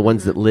died, that. and the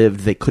ones that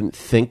lived, they couldn't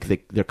think.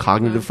 Their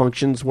cognitive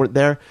functions weren't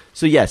there.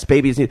 So yes,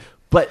 babies need.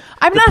 But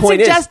I'm the not point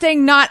is-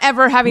 suggesting not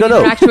ever having No.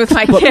 interaction with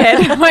my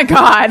kid. Oh my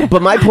God.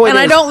 But my point and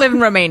I is- don't live in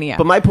Romania.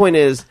 But my point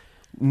is,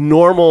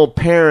 normal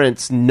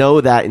parents know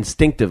that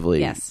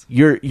instinctively. Yes.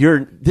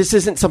 This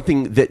isn't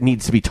something that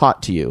needs to be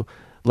taught to you.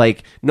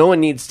 Like, no one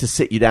needs to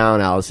sit you down,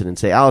 Allison, and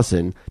say,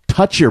 Allison,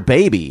 touch your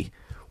baby.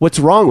 What's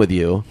wrong with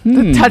you?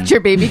 The Touch Your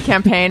Baby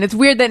campaign. It's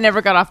weird that it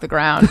never got off the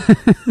ground.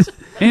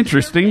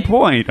 Interesting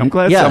point. I'm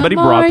glad Yeah. somebody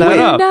The brought more that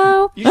you up.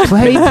 know.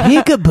 Play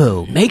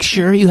peekaboo. Make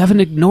sure you haven't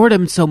ignored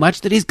him so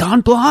much that he's gone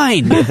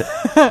blind. When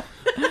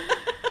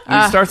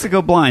he starts to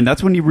go blind,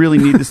 that's when you really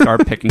need to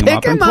start picking him Pick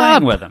up and him playing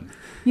up. with him.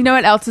 You know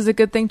what else is a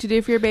good thing to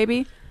do for your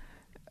baby?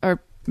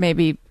 Or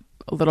maybe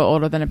a little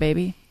older than a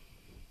baby?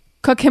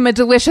 Cook him a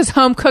delicious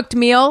home-cooked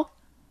meal.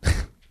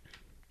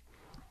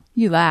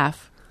 You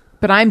laugh.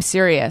 But I'm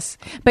serious.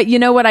 But you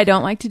know what I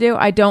don't like to do?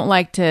 I don't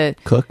like to...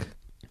 Cook?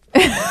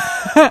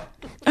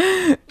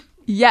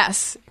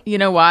 Yes. You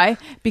know why?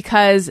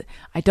 Because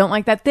I don't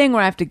like that thing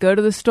where I have to go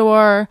to the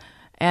store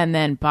and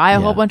then buy a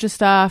whole bunch of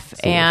stuff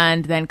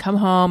and then come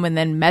home and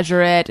then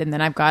measure it, and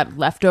then I've got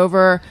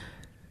leftover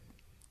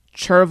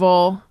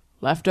chervil,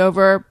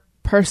 leftover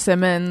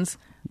persimmons,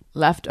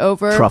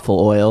 leftover Truffle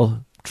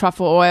oil,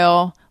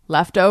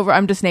 leftover.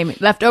 I'm just naming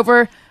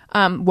leftover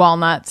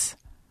walnuts,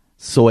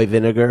 soy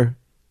vinegar.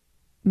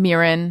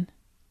 mirin.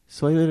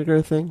 Soy vinegar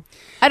a thing?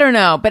 I don't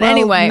know, but Well,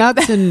 anyway,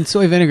 nuts and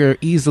soy vinegar are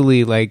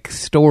easily like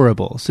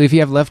storable. So if you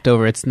have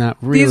leftover, it's not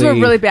really. these were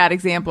really bad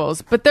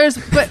examples. But there's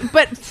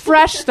but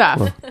fresh stuff,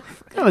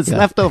 That was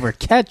leftover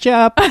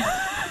ketchup.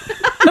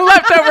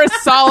 leftover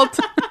salt.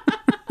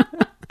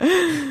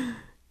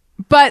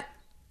 But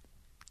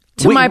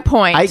to my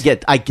point,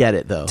 I get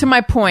it though. to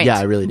my point, Yeah,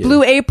 I really do.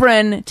 Blue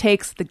Apron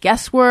takes the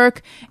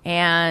guesswork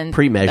and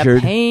Pre-measured.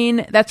 the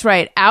pain. That's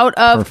right, out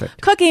of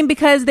Perfect. cooking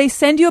because they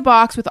send you a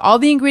box with all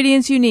the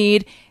ingredients you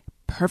need,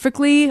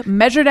 perfectly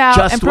measured out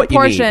Just and what you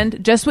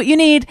proportioned, just what you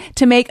need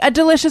to make a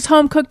delicious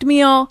home cooked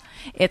meal.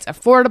 It's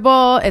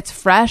affordable. It's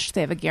fresh.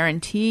 They have a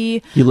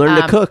guarantee. You learn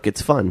to cook.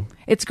 It's fun.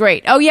 It's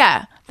great. Oh,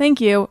 yeah. Thank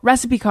you.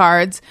 Recipe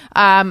cards.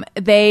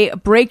 They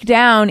break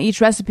down each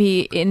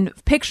recipe in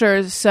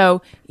pictures.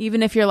 So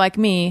even if you're like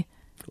me,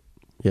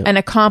 Yeah. an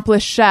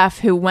accomplished chef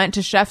who went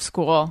to chef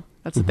school,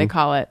 that's what they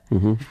call it,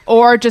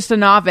 or just a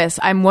novice,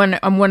 I'm one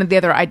or the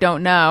other, I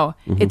don't know.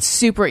 It's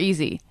super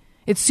easy.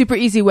 It's super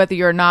easy whether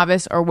you're a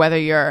novice or whether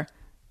you're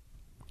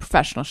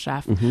professional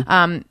chef.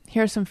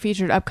 Here are some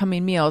featured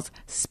upcoming meals: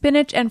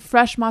 spinach and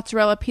fresh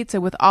mozzarella pizza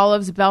with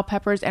olives, bell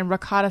peppers, and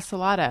ricotta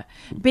salata;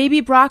 baby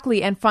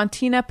broccoli and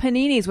fontina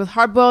paninis with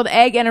hard-boiled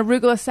egg and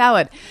arugula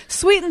salad;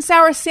 sweet and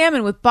sour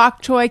salmon with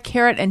bok choy,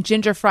 carrot, and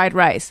ginger fried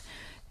rice.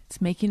 It's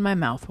making my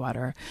mouth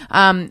water.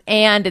 And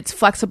it's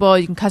flexible.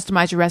 You can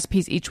customize your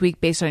recipes each week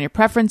based on your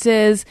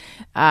preferences.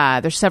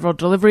 There's several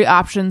delivery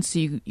options, so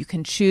you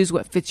can choose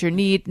what fits your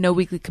need. No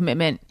weekly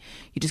commitment.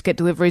 You just get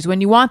deliveries when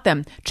you want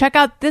them. Check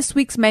out this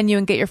week's menu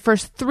and get your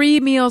first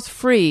 3 meals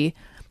free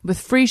with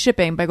free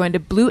shipping by going to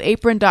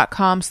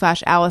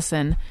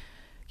blueapron.com/Allison.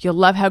 You'll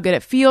love how good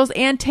it feels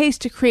and tastes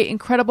to create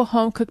incredible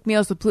home-cooked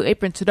meals with Blue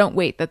Apron, so don't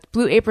wait. That's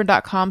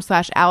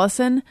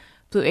blueapron.com/Allison.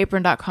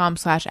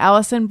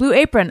 blueapron.com/Allison. Blue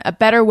Apron, a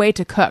better way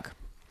to cook.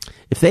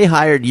 If they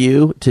hired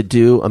you to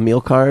do a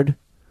meal card,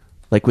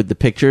 like with the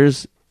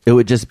pictures, it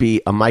would just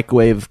be a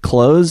microwave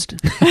closed,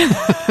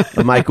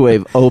 a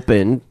microwave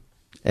open,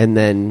 and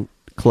then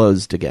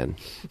closed again.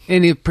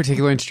 Any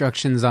particular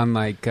instructions on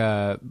like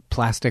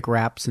plastic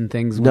wraps and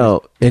things?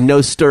 No, and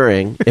no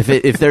stirring.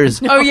 If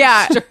there's Oh,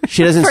 yeah.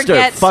 she doesn't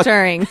Forget stir.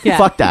 stirring. Yeah.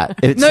 Fuck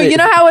that. No, you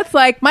know how it's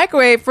like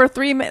microwave for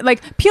 3 minutes,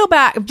 like peel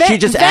back, She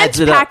just vent adds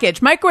it up.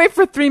 package, microwave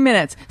for 3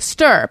 minutes,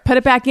 stir, put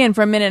it back in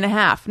for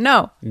 1.5 minutes.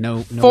 No.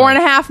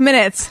 4.5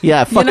 minutes.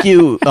 Yeah, fuck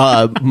you,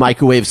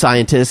 microwave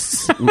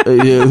scientists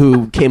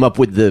who came up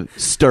with the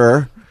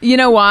stir. You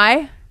know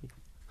why?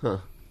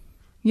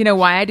 You know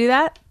why I do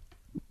that?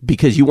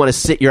 Because you want to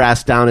sit your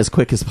ass down as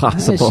quick as Yeah,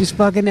 possible. she's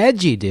fucking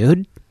edgy,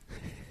 dude.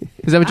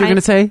 Is that what you're going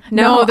to say?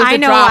 No, there's I a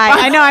know drop. why.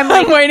 I know. I'm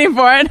like, waiting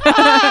for it.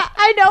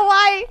 I know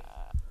why.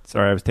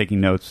 Sorry, I was taking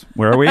notes.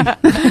 Where are we?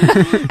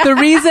 The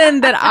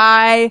reason that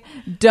I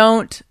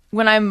don't,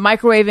 when I'm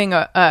microwaving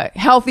a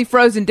healthy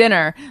frozen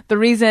dinner, the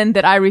reason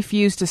that I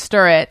refuse to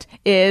stir it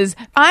is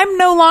I'm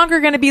no longer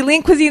going to be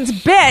Lean Cuisine's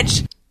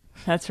bitch.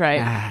 That's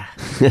right.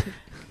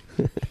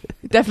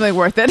 Definitely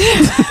worth it.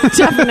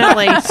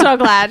 Definitely. So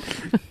glad.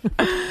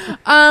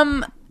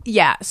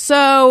 Yeah.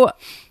 So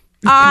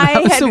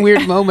That was a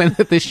weird moment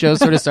that this show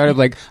sort of started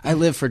like, I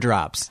live for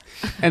drops.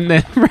 And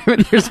then right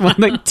when there's one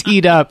like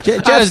teed up,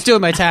 I was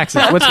doing my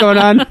taxes. What's going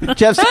on?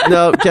 Jeff's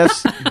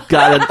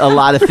got a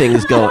lot of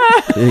things going.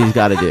 He's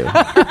got to do.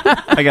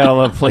 I got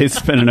all the plates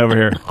spinning over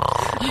here.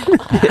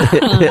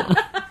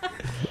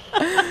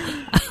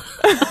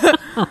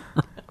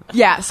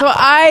 yeah. So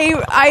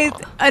I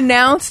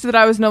announced that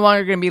I was no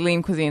longer going to be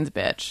Lean Cuisine's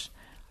bitch. I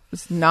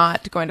was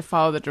not going to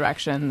follow the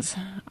directions.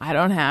 I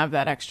don't have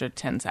that extra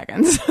 10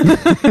 seconds.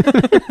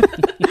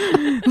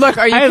 Look,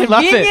 are you I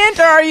love it. convenient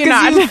or are you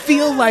 'Cause not? You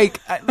feel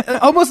like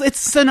almost it's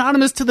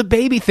synonymous to the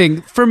baby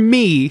thing for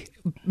me.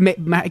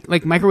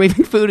 Like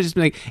microwaving food is just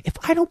like, if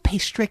I don't pay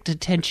strict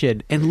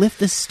attention and lift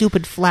this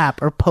stupid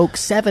flap or poke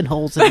 7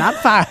 holes and not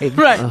 5,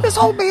 Right. this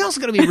whole meal's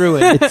gonna be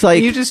ruined. It's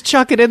like- you just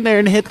chuck it in there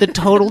and hit the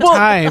total Well,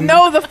 time.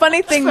 No, the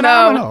funny thing though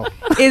phenomenal.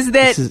 is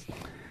that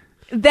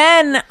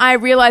then I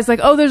realized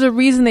like, oh, there's a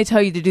reason they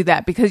tell you to do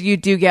that because you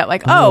do get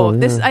like,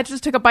 this I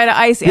just took a bite of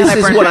ice and This I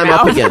is burned what my I'm mouth.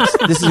 up against.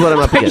 This is what I'm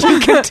up against. You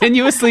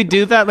continuously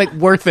do that, like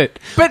worth it.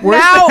 But worth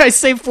now- it. I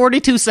saved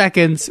 42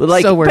 seconds. But,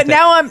 like- so worth But it.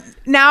 now I'm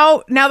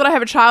now that I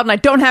have a child and I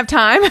don't have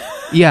time,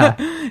 Yeah.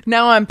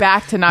 now I'm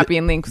back to not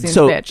being Lean Cuisine's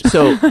So bitch.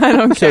 so I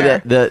don't so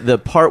care. the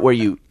part where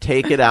you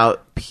take it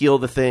out, peel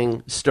the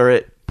thing, stir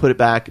it, put it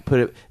back,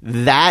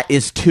 that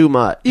is too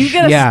much. You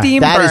get a Yeah, steam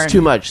That burn. is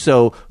too much.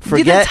 So Dude,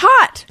 forget that's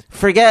hot.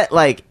 forget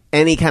like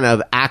any kind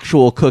of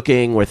actual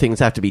cooking where things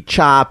have to be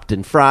chopped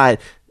and fried.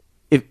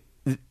 If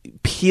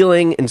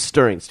peeling and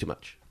stirring is too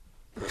much.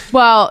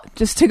 Well,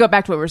 just to go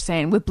back to what we're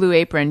saying, with Blue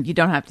Apron, you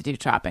don't have to do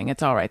chopping.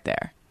 It's all right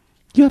there.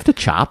 You have to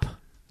chop.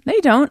 No,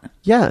 you don't.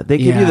 Yeah, they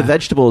give you Yeah. the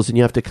vegetables and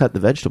you have to cut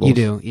the vegetables. You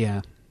do, yeah.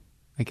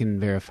 I can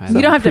verify You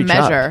that. don't have to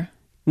pre-chopped. measure.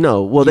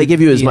 No, well, they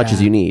give you as much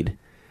as you need.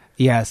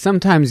 Yeah,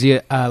 sometimes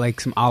you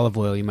like some olive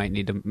oil you might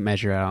need to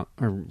measure out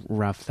or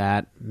rough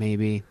that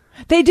maybe.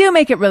 They do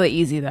make it really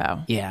easy,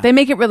 though. Yeah. They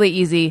make it really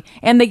easy,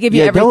 and they give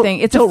you Yeah, everything.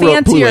 It's a don't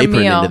rope Blue fancier Apron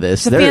meal. into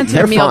this. It's a fancier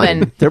they're meal fine.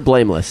 than... They're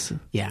blameless.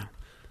 Yeah.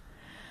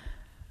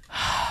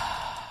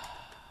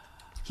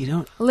 You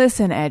don't.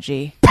 Listen,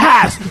 Edgy.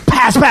 Pass.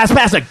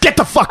 Get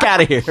the fuck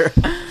out of here.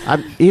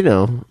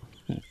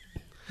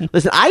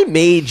 Listen, I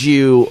made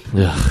you.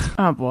 Ugh.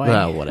 Oh, boy.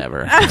 Oh,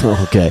 whatever.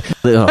 Okay.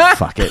 Oh,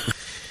 fuck it.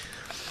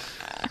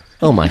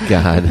 Oh, my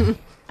God.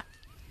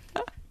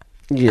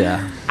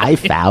 Yeah. I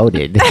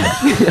fouted.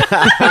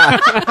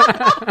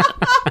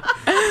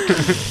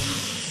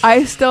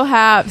 I still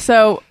have...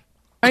 So,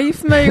 are you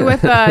familiar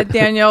with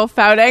Daniel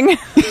Fouting?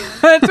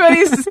 That's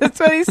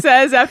what he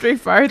says after he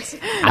farts.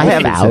 I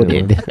have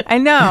outed. I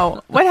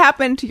know. What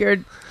happened to your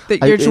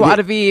joie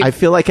de vivre? I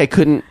feel like I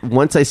couldn't.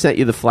 Once I sent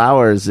you the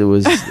flowers,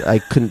 I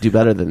couldn't do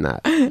better than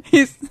that.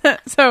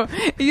 So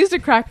it used to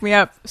crack me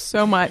up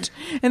so much.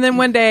 And then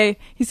one day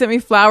he sent me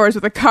flowers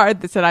with a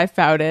card that said I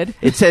fouted.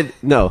 It said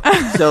no.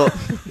 So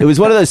it was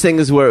one of those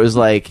things where it was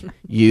like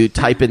you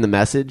type in the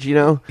message,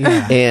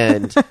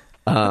 and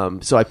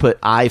so I put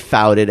I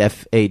fouted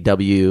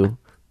FAWTED,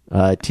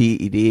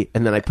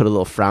 and then I put a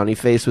little frowny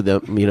face with the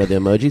the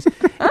emojis.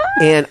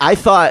 And I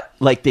thought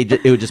like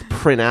it would just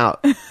print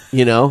out,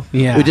 Yeah.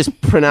 It would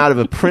just print out of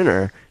a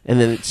printer, and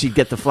then she'd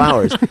get the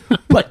flowers.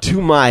 But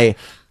to my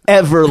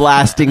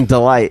everlasting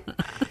delight,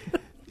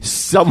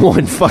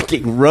 someone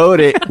fucking wrote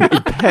it in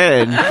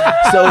pen.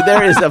 So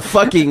there is a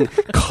fucking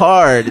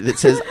card that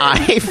says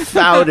I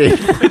fouted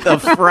with a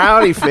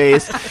frowny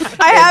face.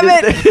 I have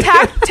it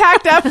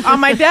tacked up on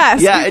my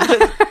desk. Yeah,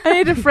 I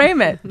need to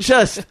frame it.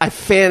 I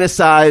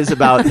fantasize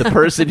about the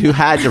person who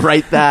had to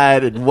write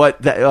that and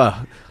what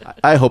that.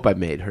 I hope I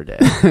made her day.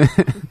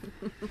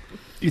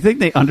 Do you think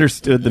they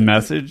understood the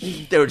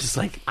message? They were just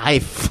like, I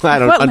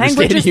don't What understand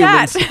language is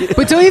humans. that?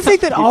 But don't you think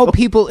that all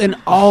people in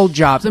all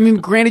jobs, I mean,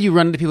 granted you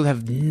run into people that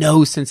have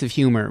no sense of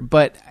humor,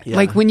 but Yeah.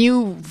 like when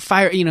you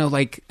fire,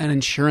 like an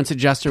insurance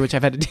adjuster, which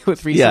I've had to deal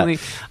with recently,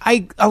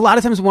 I a lot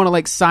of times want to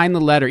like sign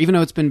the letter, even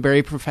though it's been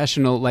very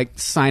professional, like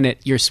sign it,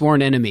 your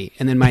sworn enemy,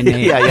 and then my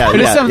name. Yeah, But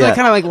it's something yeah. to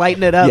kind of like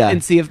lighten it up Yeah.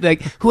 and see if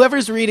like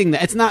whoever's reading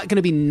that, it's not going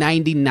to be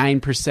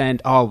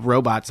 99% all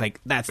robots,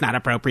 like that's not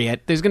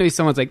appropriate. There's going to be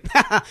someone's like,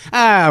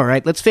 all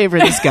right, let's favor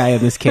this guy in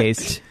this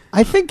case.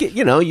 I think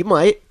you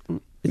might.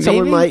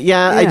 Someone Maybe? might.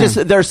 Yeah.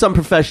 Yeah. There are some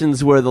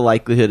professions where the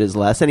likelihood is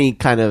less. Any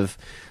kind of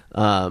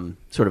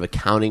sort of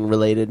accounting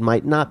related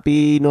might not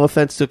be. No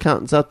offense to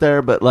accountants out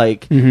there, but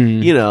like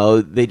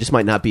they just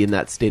might not be in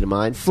that state of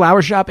mind.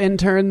 Flower shop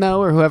intern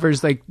though, or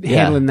whoever's like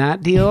handling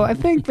that deal, I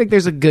think like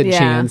there's a good Yeah.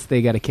 chance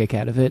they got a kick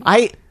out of it.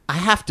 I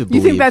have to You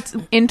believe. think that's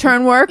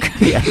intern work?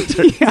 Yeah,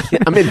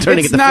 I'm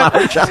interning It's at the not-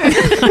 flower shop.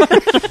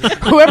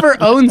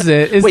 Whoever owns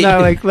it is Wait,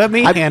 not like, let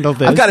me handle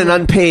this. I've got an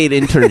unpaid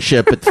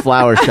internship at the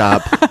flower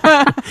shop.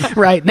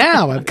 right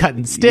now I'm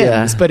cutting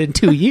stems, Yeah. but in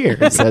 2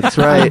 years That's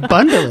right. I'm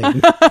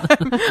bundling.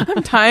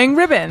 I'm tying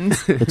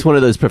ribbons. It's one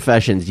of those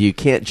professions. You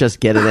can't just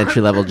get an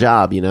entry level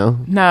job.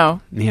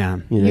 No. Yeah.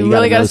 You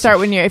really got know to start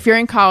some- if you're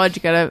in college,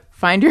 you got to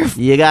find your...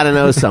 You got to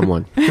know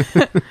someone.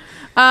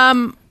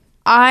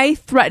 I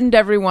threatened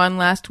everyone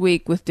last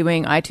week with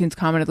doing iTunes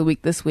Comment of the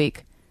Week this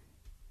week,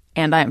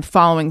 and I am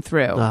following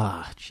through.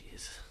 Ah,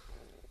 jeez.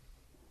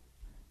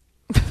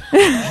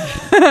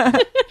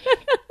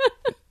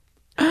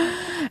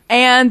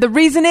 And the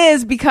reason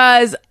is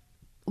because,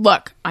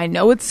 look, I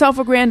know it's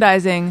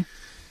self-aggrandizing.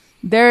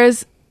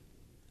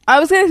 I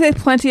was going to say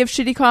plenty of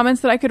shitty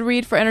comments that I could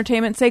read for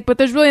entertainment's sake, but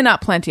there's really not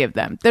plenty of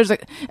them.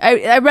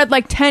 I read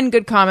like 10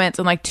 good comments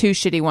and like 2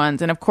 shitty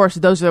ones, and of course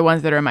those are the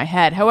ones that are in my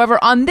head. However,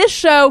 on this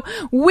show,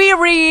 we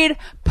read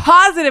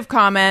positive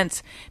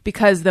comments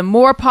because the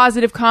more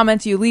positive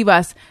comments you leave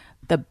us,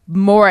 the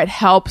more it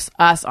helps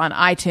us on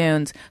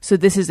iTunes. So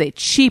this is a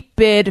cheap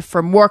bid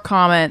for more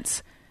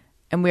comments,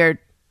 and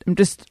I'm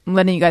just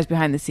letting you guys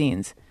behind the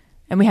scenes.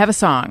 And we have a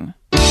song.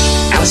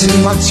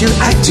 Allison wants your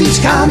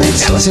iTunes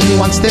comments. Allison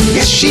wants them,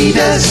 yes she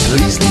does.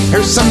 Please leave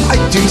her some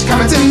iTunes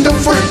comments and don't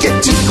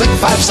forget to click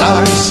 5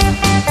 stars.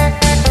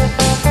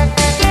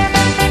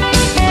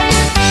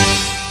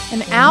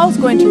 And Al's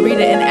going to read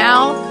it. And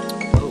Al,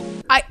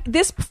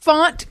 this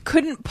font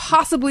couldn't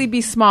possibly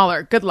be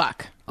smaller. Good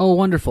luck. Oh,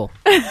 wonderful.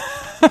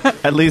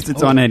 At least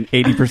it's on an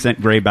 80%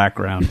 gray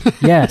background.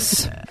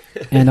 Yes.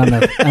 And on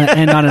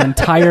an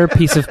entire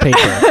piece of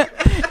paper.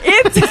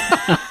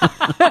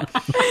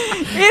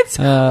 It's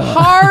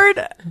hard.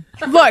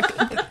 Look,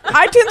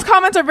 iTunes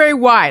comments are very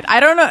wide. I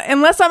don't know,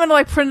 unless I'm going to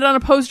like print it on a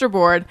poster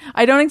board,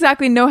 I don't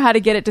exactly know how to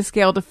get it to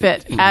scale to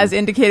fit as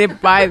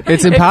indicated by...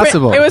 It's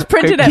impossible. It was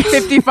printed at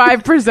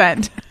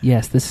 55%.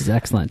 Yes, this is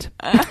excellent.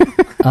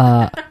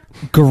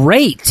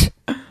 Great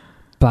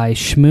by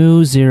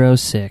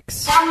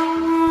Shmoo06.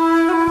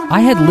 I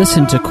had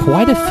listened to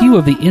quite a few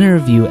of the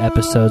interview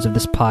episodes of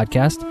this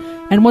podcast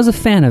and was a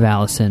fan of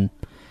Allison.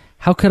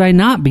 How could I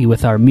not be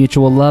with our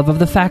mutual love of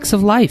the facts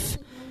of life?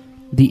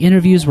 The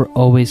interviews were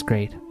always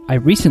great. I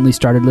recently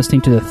started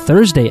listening to the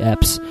Thursday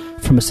eps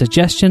from a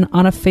suggestion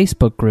on a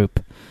Facebook group.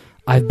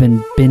 I've been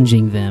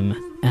binging them,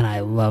 and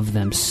I love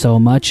them so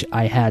much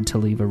I had to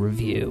leave a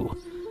review.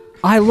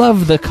 I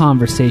love the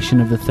conversation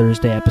of the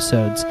Thursday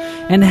episodes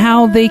and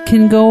how they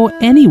can go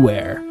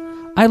anywhere.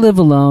 I live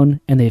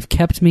alone, and they've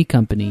kept me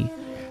company.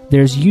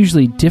 There's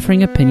usually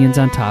differing opinions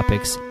on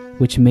topics,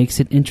 which makes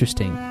it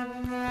interesting.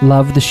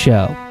 Love the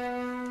show.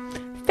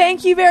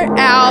 Thank you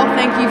Al.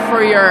 Thank you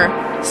for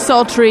your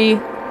sultry,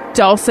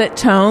 dulcet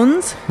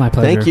tones. My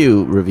pleasure. Thank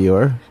you,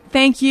 reviewer.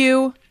 Thank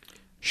you.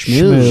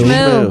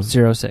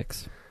 Shmoo.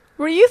 06.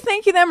 Were you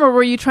thanking them, or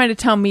were you trying to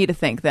tell me to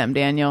thank them,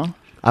 Daniel?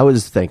 I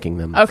was thanking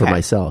them for Okay.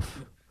 myself.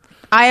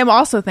 I am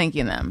also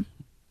thanking them.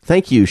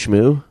 Thank you,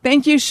 Shmoo.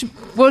 Thank you.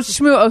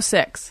 Shmoo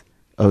 06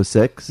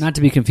 06. Not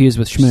to be confused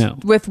with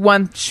Shmoo. with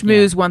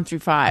Shmoos 1 through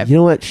 5. You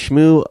know what?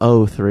 Shmoo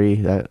 03.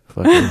 That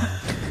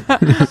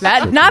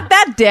fucking. Not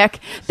that dick.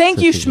 Thank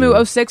you, Such a Shmoo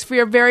genius. 06 for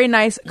your very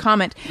nice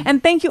comment.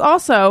 And thank you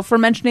also for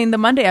mentioning the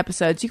Monday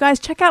episodes. You guys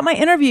check out my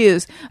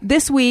interviews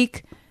this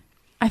week.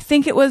 I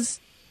think it was,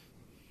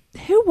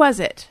 who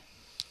was it?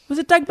 Was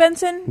it Doug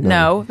Benson?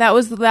 No, that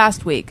was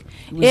last week.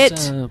 It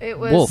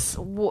was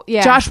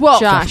yeah, Josh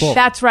Wolf. Josh.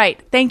 That's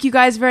right. Thank you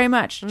guys very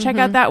much. Check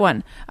out that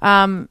one.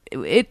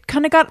 It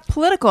kind of got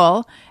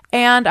political,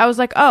 and I was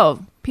like, oh,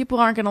 people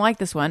aren't going to like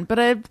this one. But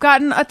I've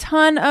gotten a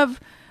ton of...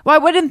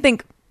 Well, I didn't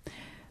think...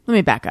 Let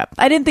me back up.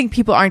 I didn't think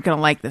people aren't going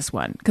to like this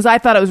one, because I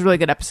thought it was a really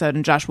good episode,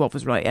 and Josh Wolf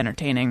was really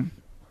entertaining.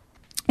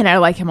 And I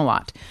like him a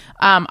lot.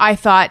 I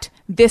thought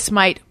this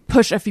might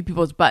push a few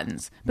people's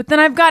buttons. But then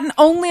I've gotten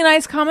only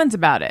nice comments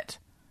about it.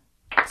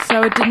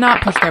 So it did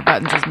not push their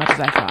buttons as much as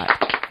I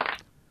thought.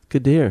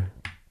 Good to hear.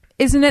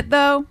 Isn't it,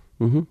 though?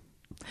 Mm-hmm.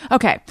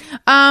 Okay.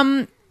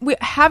 We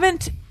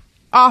haven't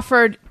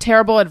offered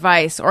terrible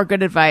advice or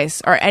good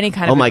advice or any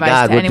kind of Oh my advice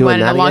God, to we're anyone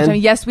doing in a that long again?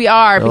 time. Yes, we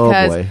are, Oh,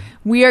 because boy.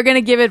 we are going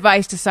to give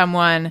advice to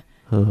someone.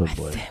 Oh,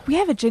 boy. We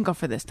have a jingle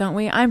for this, don't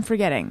we? I'm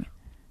forgetting.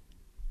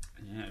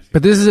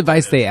 But this is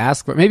advice they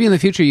ask for. Maybe in the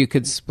future you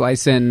could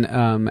splice in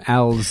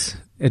Al's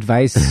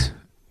advice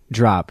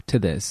drop to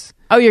this.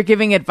 Oh, you're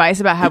giving advice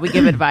about how we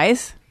give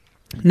advice?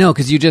 No,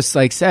 because you just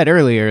said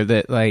earlier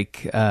that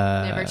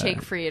Never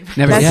take free advice.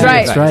 never That's take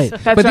right. advice. Right.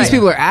 That's But right. these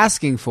people are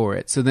asking for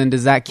it. So then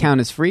does that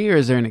count as free, or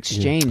is there an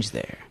exchange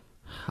there?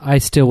 I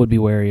still would be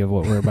wary of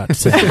what we're about to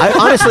say. I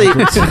honestly,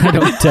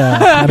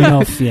 I don't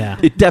know if, yeah.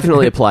 it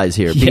definitely applies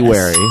here. Be Yes.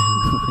 wary.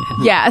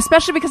 Yeah,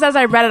 especially because as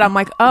I read it, I'm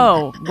like,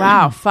 oh,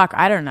 wow, fuck,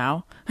 I don't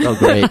know. Oh,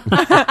 great.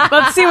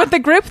 Let's see what the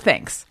group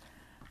thinks.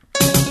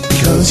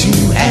 Because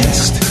you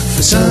asked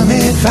for some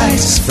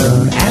advice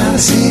from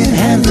Allison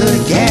and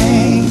the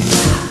gang.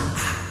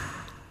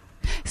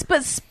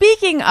 But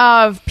speaking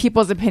of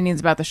people's opinions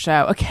about the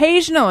show,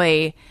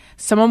 occasionally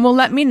someone will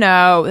let me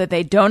know that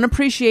they don't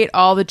appreciate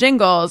all the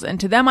jingles, and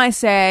to them I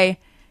say,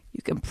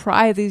 you can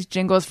pry these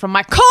jingles from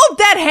my cold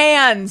dead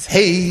hands.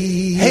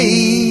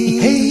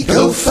 Hey,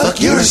 go fuck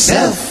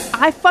yourself.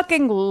 I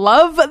fucking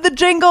love the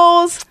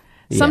jingles.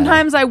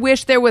 Sometimes I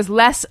wish there was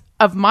less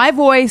of my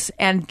voice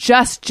and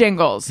just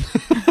jingles.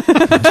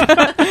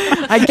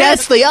 I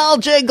guess the All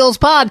Jingles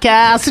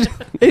podcast.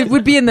 it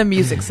would be in the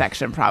music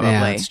section, probably. Yeah,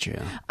 that's true.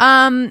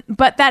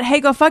 But that "Hey,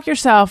 go fuck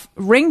yourself"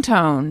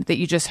 ringtone that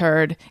you just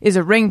heard is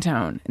a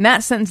ringtone. And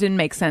that sentence didn't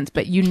make sense,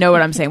 but you know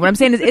what I'm saying. What I'm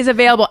saying is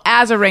available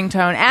as a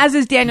ringtone, as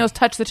is Daniel's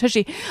Touch the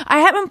Tushy. I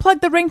haven't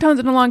plugged the ringtones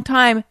in a long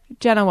time.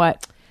 Jenna,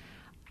 what?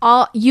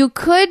 You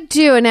could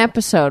do an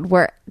episode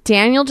where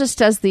Daniel just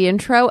does the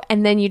intro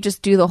and then you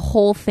just do the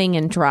whole thing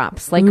in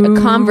drops, like a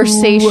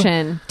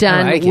conversation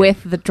done I like it.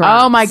 with the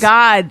drops. Oh my God,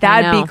 I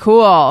that'd know. be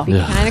cool. Be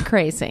kind of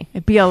crazy.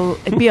 It'd be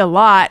a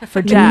lot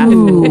for Jeff.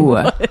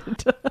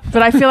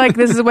 But I feel like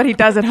this is what he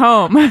does at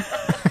home. I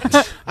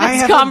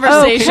have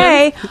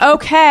Conversation.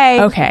 Okay.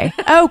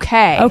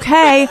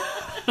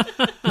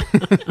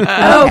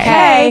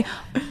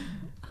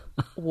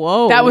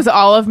 Whoa. That was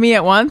all of me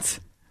at once.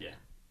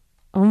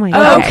 Oh my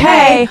god.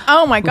 Okay.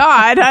 Oh my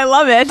God, I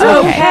love it.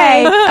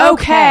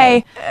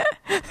 Okay.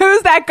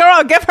 Who's that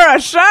girl? Give her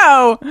a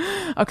show.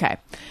 Okay.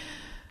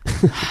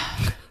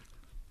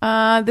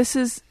 This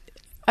is,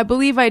 I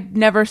believe I'd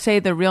never say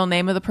the real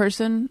name of the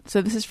person.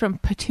 So this is from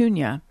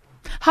Petunia.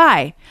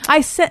 Hi. I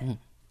sent,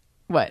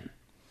 what?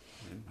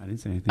 I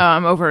didn't say anything. Oh,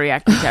 I'm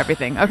overreacting to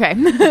everything. Okay.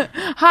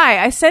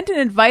 Hi, I sent an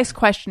advice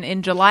question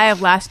in July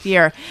of last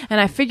year, and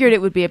I figured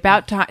it would be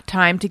about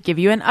time to give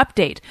you an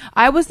update.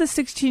 I was the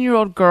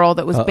 16-year-old girl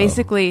that was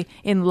basically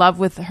in love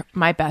with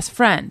my best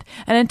friend,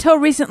 and until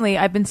recently,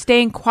 I've been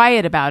staying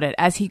quiet about it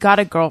as he got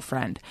a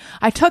girlfriend.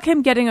 I took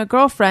him getting a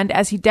girlfriend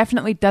as he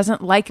definitely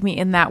doesn't like me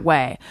in that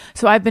way,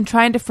 so I've been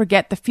trying to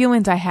forget the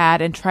feelings I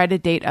had and try to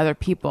date other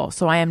people,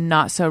 so I am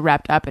not so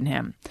wrapped up in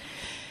him.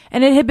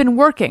 And it had been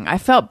working. I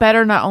felt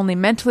better not only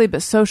mentally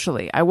but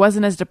socially. I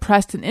wasn't as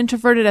depressed and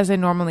introverted as I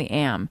normally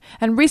am.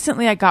 And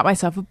recently I got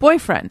myself a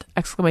boyfriend! !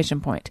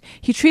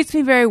 He treats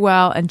me very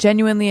well and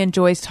genuinely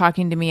enjoys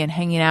talking to me and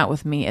hanging out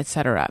with me,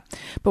 etc.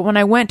 But when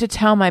I went to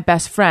tell my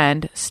best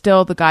friend,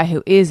 still the guy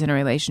who is in a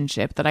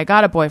relationship, that I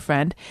got a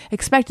boyfriend,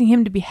 expecting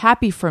him to be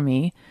happy for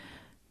me,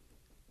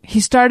 he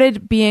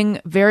started being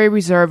very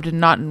reserved and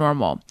not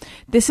normal.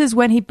 This is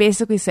when he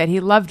basically said he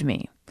loved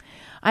me.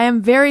 I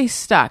am very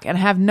stuck and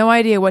have no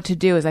idea what to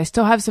do, as I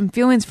still have some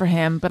feelings for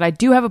him, but I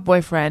do have a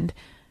boyfriend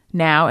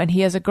now and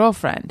he has a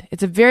girlfriend.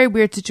 It's a very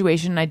weird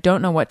situation and I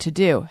don't know what to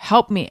do.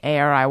 Help me,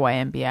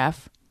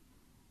 ARIYMBF.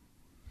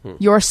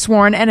 Your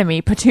sworn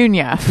enemy,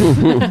 Petunia. What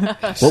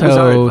was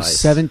our So advice?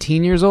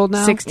 17 years old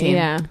now? 16.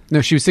 Yeah, No,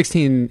 she was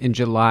 16 in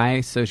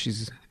July, so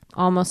she's...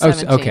 almost Oh,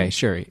 17. okay,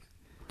 sure. Do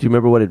you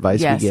remember what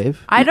advice Yes. we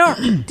gave? I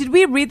don't. Did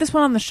we read this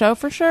one on the show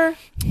for sure?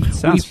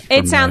 Sounds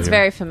It sounds familiar.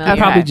 very I familiar.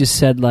 Okay. probably just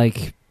said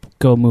like,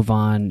 go move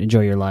on,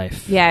 enjoy your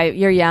life. Yeah,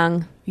 you're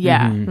young.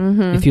 Yeah.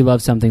 If you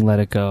love something, let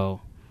it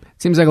go.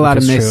 Seems like a lot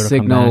of If it's missed true,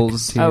 it'll come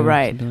signals. back. Oh,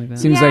 right. Something like that.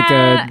 Seems yeah, like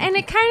a... and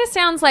it kind of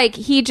sounds like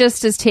he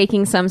just is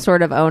taking some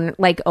sort of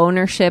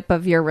ownership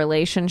of your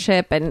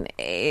relationship, and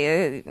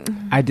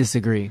I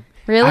disagree.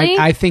 Really?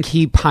 I think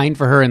he pined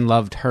for her and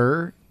loved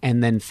her,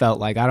 and then felt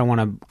like, I don't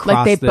want to cross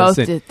Like they this. both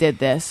and- did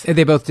this.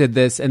 They both did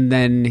this, and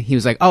then he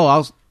was like,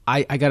 "Oh,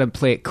 I got to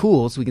play it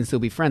cool so we can still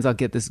be friends. I'll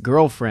get this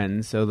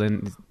girlfriend." So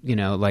then,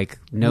 like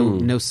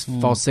no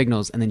false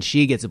signals, and then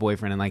she gets a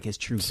boyfriend, and like his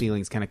true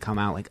feelings kind of come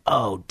out. Like,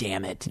 oh,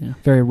 damn it! Yeah.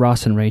 Very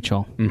Ross and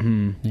Rachel.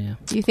 Mm-hmm. Yeah.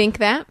 do you think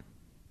that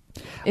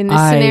in this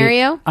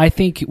scenario? I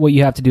think what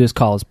you have to do is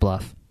call his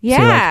bluff. Say,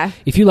 Yeah. like,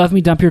 if you love me,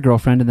 dump your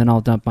girlfriend, and then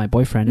I'll dump my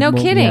boyfriend. No and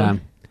we'll- kidding. Yeah.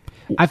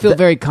 I feel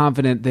very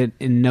confident that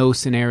in no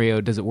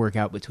scenario does it work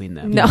out between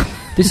them. No,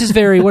 This is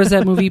very. What is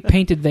that movie?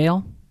 Painted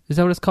Veil. Is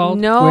that what it's called?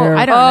 no, Where,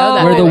 I don't know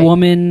that Where the movie.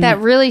 woman. that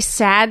really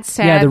sad,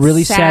 yeah, the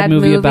really sad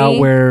movie about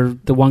where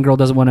the one girl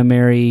doesn't want to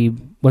marry.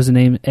 What's the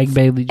name? Egg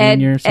Bailey Jr.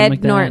 Ed- or something Ed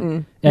like that.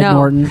 Norton. Ed No.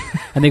 Norton,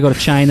 and they go to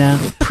China.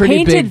 Pretty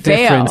Painted big Veil.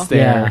 difference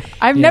there. Yeah.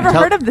 I've Yeah. never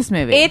Tell- heard of this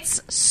movie.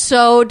 It's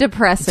so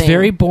depressing. It's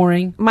very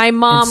boring. My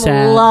mom and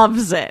sad.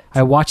 loves it.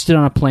 I watched it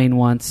on a plane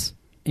once,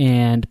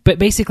 but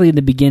basically in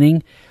the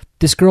beginning,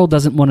 this girl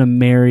doesn't want to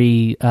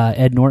marry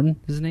Ed Norton.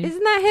 Is his name?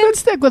 Isn't that him? Let's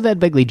stick with Ed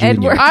Begley Jr.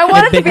 Edward. I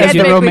wanted to be Ed Ed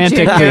Begley Begley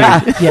romantic Jr.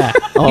 lead. Yeah,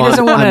 Oh, he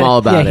doesn't want to. I'm all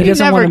about yeah, it. he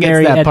doesn't He want never to gets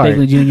marry that Ed part.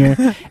 Begley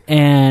Jr.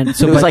 And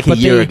so, It was like a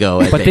year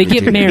ago. but they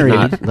get married,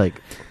 Not,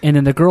 like, and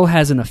then the girl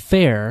has an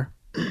affair,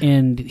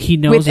 and he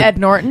knows With it- Ed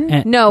Norton?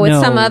 and- No, with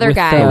some other with,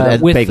 guy. With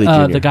Ed with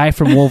Begley Jr. the guy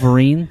from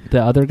Wolverine,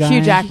 the other guy,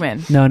 Hugh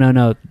Jackman.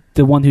 No,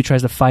 the one who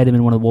tries to fight him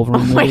in one of the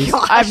Wolverine movies.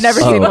 I've never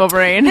seen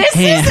Wolverine. This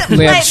Hand- is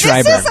Liev like,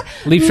 Schreiber. This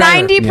Liev is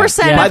Schreiber.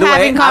 90% Yeah. By of the way,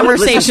 having I would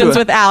listen to conversations a-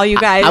 with Al. You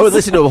guys, I would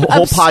listen to a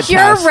whole obscure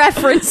podcast.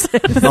 references.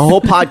 The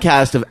whole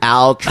podcast of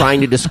Al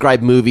trying to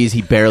describe movies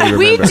he barely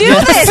We remembers. do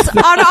this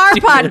on our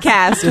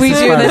podcast. We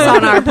do this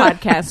on our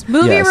podcast.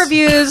 Movie Yes.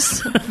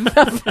 reviews,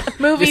 of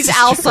movies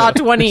Al saw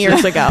 20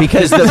 years ago.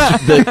 Because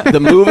the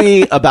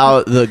movie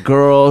about the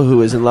girl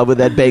who is in love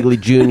with Ed Begley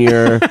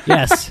Jr.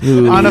 Yes.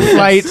 who on a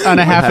flight on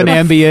a half an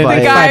ambient The at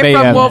The 5 guy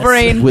a.m. from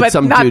Wolverine, With but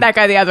some not dude- that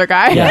guy, the other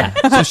guy. Yeah.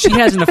 So she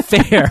has an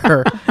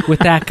affair with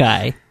that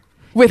guy.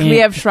 With And-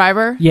 Liev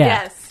Schreiber. Yeah.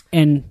 Yes.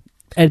 And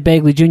Ed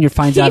Begley Jr.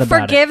 finds He out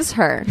about it. forgives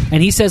her.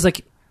 And he says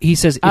it's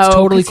Oh,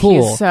 totally 'cause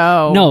he's cool.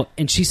 so- No,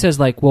 and she says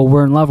like, well,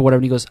 we're in love or whatever.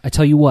 And he goes, I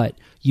tell you what,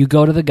 you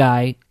go to the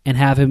guy and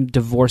have him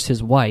divorce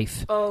his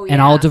wife, Oh, and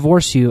yeah. I'll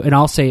divorce you, and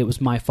I'll say it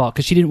was my fault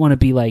because she didn't want to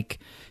be like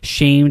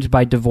shamed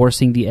by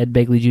divorcing the Ed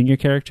Begley Jr.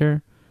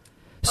 character.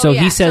 So Oh,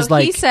 yeah. he says So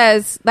he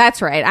says, that's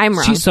right, I'm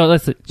wrong. she's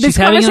This she's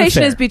having an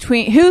conversation affair. is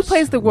between who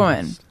plays the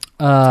woman?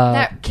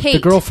 That Kate. the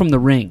girl from The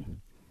Ring.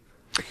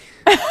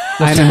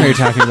 I know who you're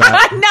talking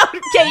about. no,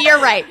 okay, you're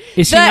right.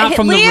 Is she not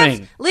from The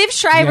Ring? Liev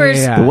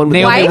Schreiber's The one with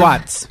Naomi wife?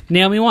 Watts.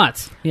 Naomi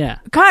Watts. Yeah,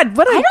 God,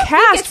 what I a don't think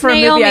cast it's for a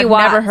Naomi movie I've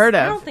Watts. never heard I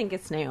of. don't think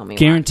it's Naomi Watts.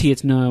 guarantee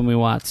it's Naomi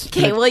Watts.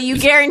 Okay, well, you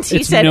guarantee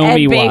It's said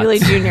Naomi Ed Begley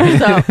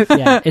Watts. Jr. So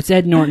Yeah, it's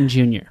Ed Norton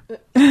Jr.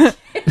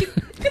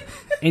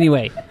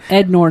 Anyway,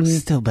 Ed Norton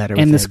Still better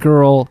and with this Ed.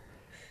 girl,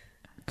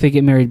 they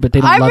get married, but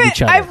they don't love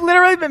each other. I've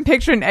literally been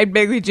picturing Ed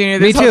Begley Jr.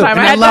 Me this whole too, time.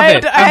 and I love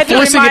it. I had I'm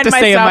forcing remind it to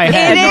stay in myself my it's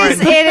head. Ed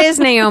Norton. it is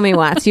Naomi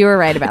Watts. You were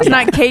right about It's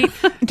that. not Kate,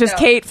 just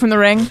Kate from The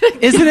Ring.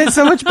 Isn't it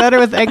so much better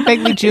with Ed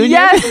Begley Jr.?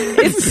 Yes,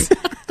 it's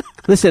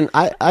Listen,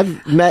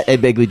 I've met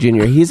Ed Begley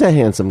Jr. He's a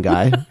handsome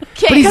guy. But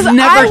he's 'Cause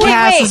never I would-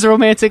 cast wait. as a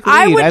romantic lead.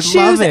 I would love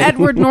choose it.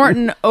 Edward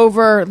Norton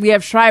over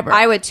Liev Schreiber.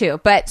 I would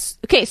too. But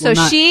okay, so Well,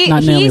 not- she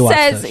not Naomi he Watts,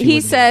 says though. She he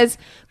wouldn't. says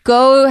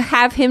go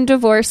have him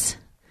divorce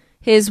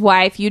his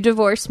wife. You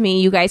divorce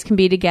me. You guys can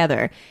be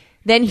together.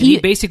 Then he he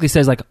basically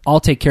says like, "I'll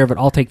take care of it.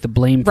 I'll take the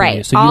blame for right.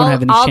 you, so you don't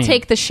have any I'll shame."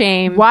 take the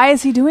shame. Why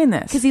is he doing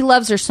this? Because he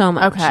loves her so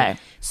much. Okay.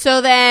 So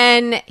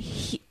then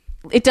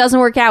it doesn't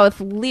work out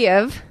with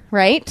Liev,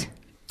 right?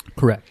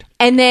 Correct.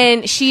 And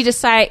then she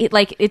decides,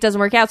 like, it doesn't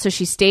work out, so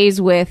she stays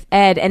with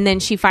Ed, and then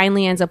she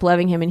finally ends up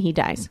loving him, and he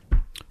dies.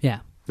 Yeah.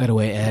 That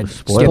away, Ed.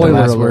 Spoiler Get the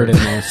last alert. word in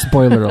there.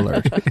 Spoiler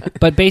alert.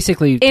 But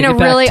basically, to In a get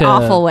back really to-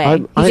 awful way.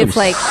 I'm He gets,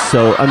 like,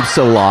 I'm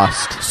so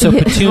lost. So a lot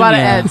of Petunia,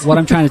 Eds. what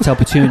I'm trying to tell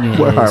Petunia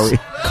Where are is we?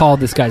 call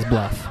this guy's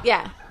bluff.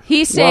 yeah.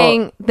 He's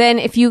saying, then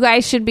if you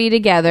guys should be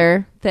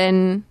together,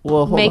 then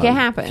Well, hold make it on.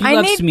 happen. He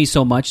loves me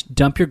so much.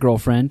 Dump your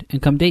girlfriend and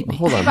come date me.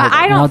 Hold on. But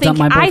I And I'll don't dump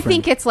think. my I boyfriend.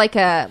 think it's like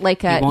a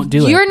won't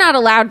do you're it. not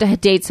allowed to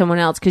date someone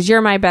else because you're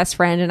my best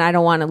friend and I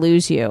don't want to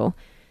lose you.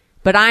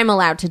 but I'm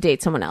allowed to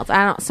date someone else.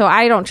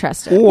 I don't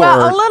trust it. Or,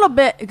 Well, a little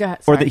bit. Go ahead,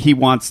 or sorry. that he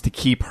wants to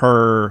keep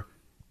her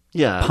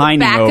Yeah. pining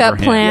Backup over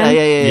him. plan.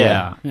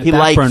 Yeah. Yeah, He back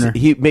liked burner.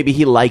 maybe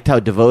he liked how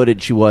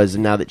devoted she was,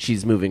 and now that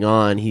she's moving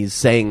on, he's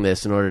saying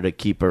this in order to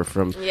keep her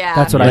from. Yeah,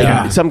 That's what Like,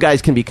 I got. some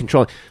guys can be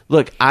controlling.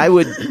 Look, I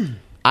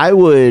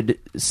would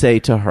say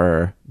to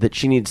her that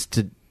she needs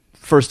to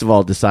first of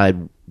all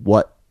decide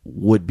what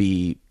would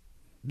be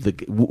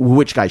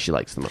which guy she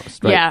likes the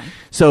most. Right? Yeah.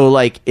 So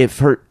like, if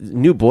her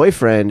new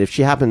boyfriend, if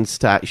she happens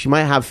to, she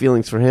might have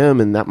feelings for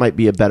him, and that might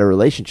be a better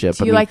relationship.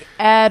 Do you like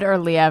Ed or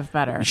Liev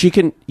better? She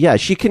can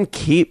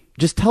keep,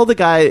 just tell the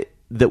guy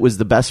that was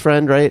the best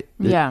friend, right?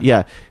 Yeah.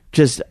 Yeah.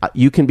 Just,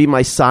 you can be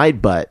my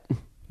side butt,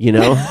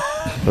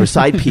 or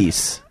side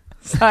piece,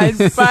 Side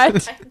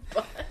butt.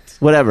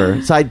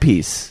 whatever, side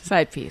piece.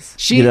 Side piece.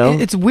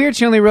 It's weird.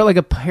 She only wrote like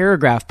a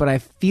paragraph, but I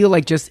feel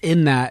like just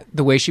in that,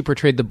 the way she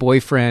portrayed the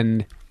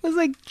boyfriend was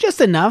like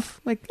just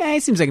enough. Like, he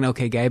seems like an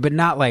okay guy, but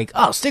not like,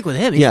 oh, stick with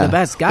him. He's the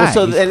best guy. Well,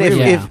 so He's and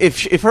clearly-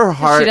 if her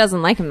heart, she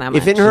doesn't like him that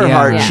much. if in her Yeah.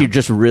 heart Yeah. she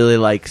just really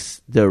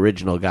likes the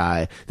original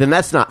guy, then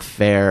that's not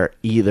fair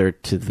either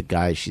to the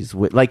guy she's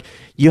with. Like,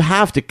 you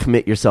have to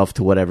commit yourself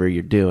to whatever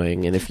you're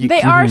doing, and if you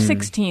They are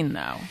 16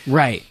 though.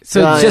 right.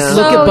 So Yeah. just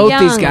look So at both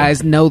young. these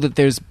guys. Know that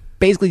there's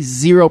basically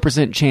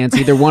 0% chance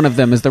either one of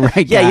them is the right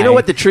guy. yeah, you know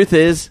what the truth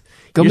is.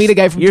 Go meet a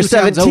guy from you're 2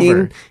 towns 17.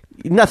 over.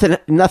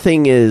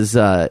 Nothing is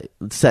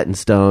set in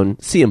stone.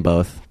 See them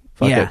both.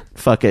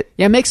 Fuck it.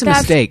 Yeah, make some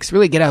That's- mistakes.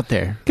 Really get out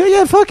there.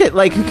 Yeah, fuck it.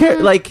 Like, who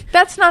cares? Like,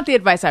 That's not the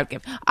advice I would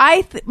give.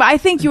 I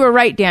think you were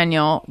right,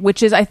 Daniel,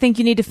 which is I think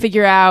you need to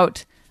figure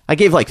out I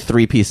gave like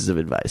 3 pieces of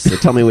advice. So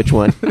tell me which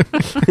one.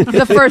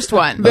 the first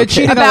one. The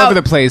cheating all About- over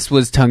the place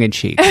was tongue in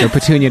cheek. So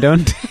Petunia,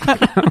 don't.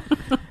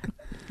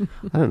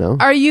 I don't know.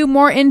 Are you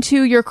more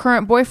into your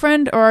current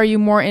boyfriend or are you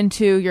more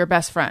into your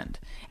best friend?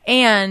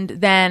 And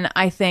then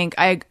I think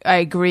I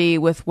agree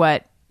with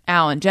what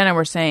Al and Jenna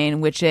were saying,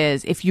 which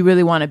is if you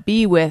really want to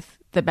be with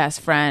the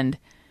best friend,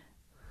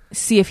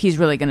 see if he's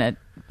really going to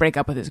break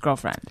up with his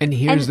girlfriend. And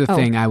here's And- the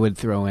thing I would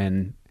throw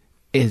in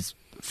is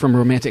from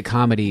romantic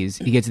comedies,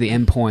 you get to the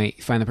end point,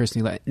 you find the person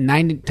you like.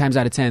 9 times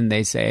out of 10,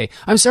 they say,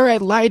 I'm sorry I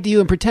lied to you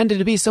and pretended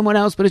to be someone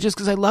else, but it's just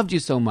because I loved you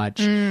so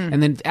much.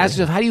 And then ask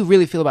yourself, how do you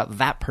really feel about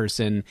that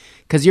person?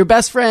 Because your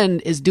best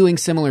friend is doing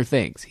similar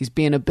things. He's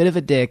being a bit of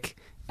a dick.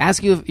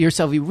 Ask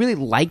yourself if you really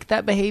like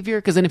that behavior.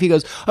 Because then if he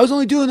goes, I was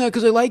only doing that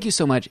because I like you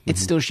so much,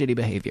 it's still shitty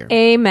behavior.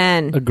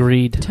 Amen.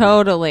 Agreed.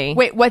 Totally.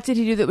 Wait, what did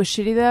he do that was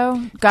shitty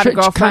though? Got a Kind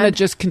girlfriend? of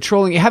just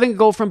controlling, having a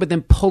girlfriend, but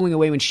then pulling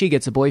away when she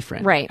gets a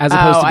boyfriend. Right. As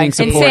opposed Oh, to I being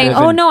see. And supportive. saying,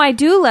 "Oh no, I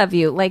do love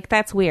you." Like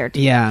that's weird.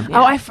 Yeah.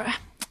 Oh,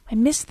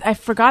 I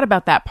forgot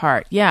about that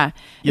part. Yeah.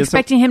 Yeah, so-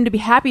 Expecting him to be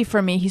happy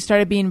for me, he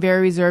started being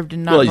very reserved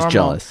and not Well, he's normal.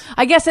 jealous.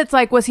 I guess it's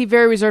like, was he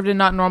very reserved and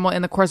not normal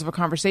in the course of a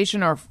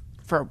conversation or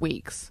for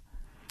weeks?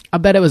 I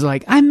bet it was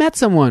like, I met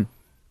someone.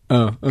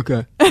 Oh,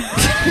 okay. Well,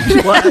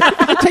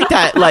 take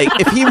that. Like,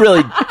 if he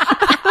really,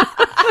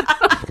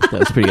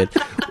 that's pretty good.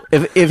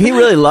 If he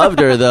really loved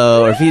her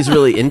though, or if he's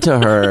really into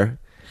her,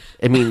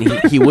 I mean,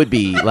 he would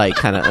be like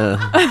kind of.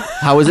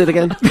 How was it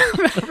again? But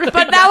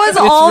that was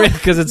all. weird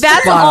 'cause it's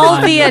That's spot all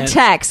on, via man.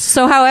 text.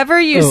 So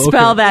however you Oh, okay.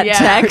 spell that Yeah.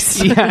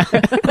 text,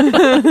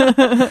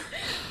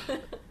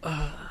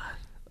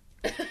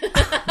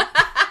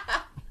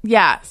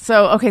 Yeah.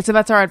 So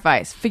that's our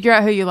advice. Figure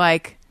out who you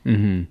like,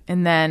 and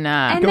then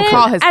and go then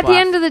call his at bluff. the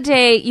end of the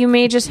day, you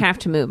may just have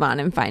to move on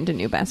and find a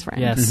new best friend.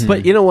 Yes.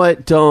 But you know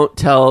what? Don't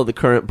tell the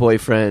current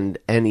boyfriend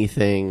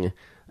anything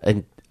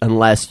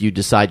unless you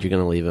decide you're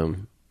going to leave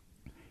him.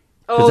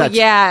 Oh that's-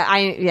 yeah,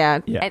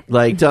 Yeah. And-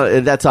 Like,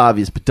 that's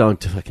obvious, but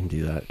don't fucking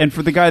do that. And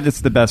for the guy that's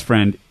the best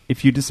friend,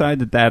 if you decide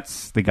that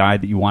that's the guy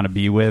that you want to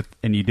be with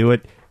and you do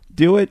it,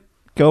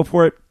 go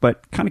for it,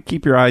 but kind of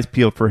keep your eyes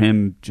peeled for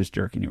him just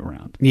jerking you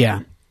around.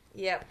 Yeah.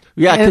 Yep.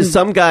 Yeah, because And-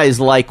 some guys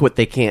like what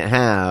they can't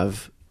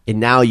have,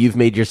 and now you've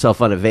made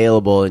yourself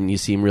unavailable and you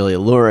seem really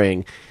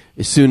alluring.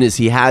 As soon as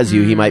he has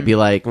you, he might be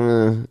like,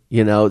 some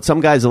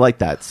guys are like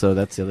that, so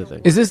that's the other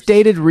thing. Is this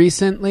dated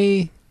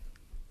recently?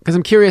 Because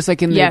I'm curious,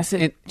 like in yes,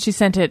 the... she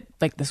sent it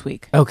like this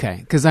week. Okay,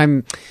 because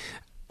I'm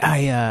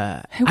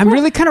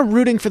really kind of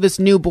rooting for this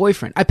new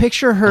boyfriend. I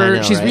picture her, I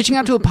know, she's right? reaching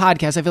out to a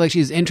podcast. I feel like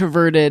she's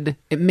introverted.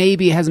 It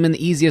maybe hasn't been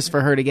the easiest for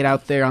her to get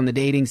out there on the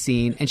dating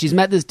scene. And she's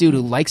met this dude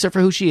who likes her for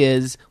who she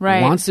is,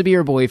 Right. wants to be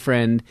her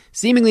boyfriend,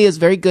 seemingly is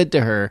very good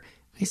to her.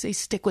 I say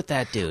stick with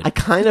that dude. I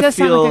kind He of does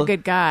feel sound like a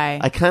good guy.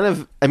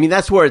 I mean,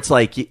 that's where it's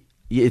like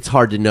it's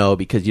hard to know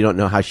because you don't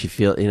know how she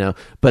feels,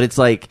 But it's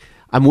like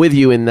I'm with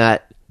you in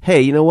that.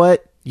 Hey, you know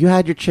what? You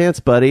had your chance,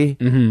 buddy.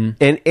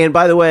 Mm-hmm. And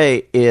by the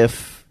way,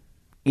 if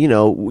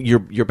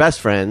you're best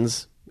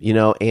friends,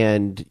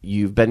 and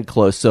you've been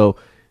close, so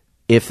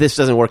if this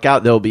doesn't work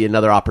out, there'll be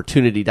another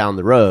opportunity down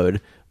the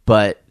road.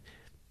 But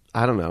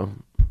I don't know.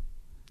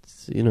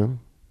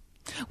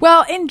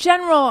 Well, in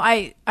general,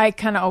 I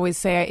kind of always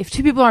say if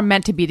two people are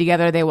meant to be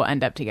together, they will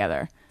end up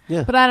together.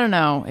 Yeah. But I don't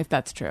know if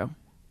that's true.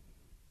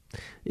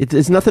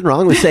 There's nothing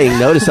wrong with saying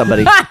no to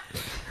somebody.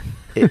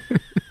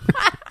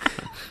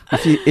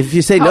 If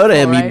you say no to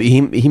him, Helpful,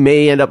 right? he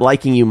may end up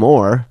liking you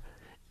more.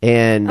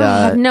 And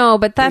no,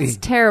 but that's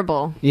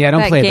terrible. Yeah,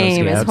 don't that play those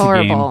game. games. Is That's a game.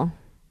 horrible.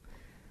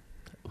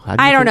 how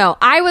do you I don't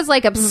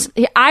think-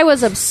 know. I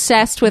was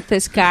obsessed with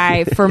this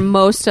guy for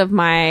most of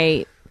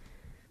my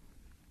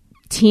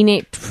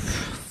teenage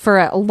for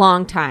a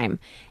long time.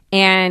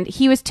 And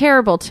he was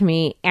terrible to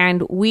me.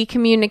 And we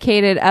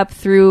communicated up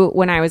through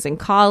when I was in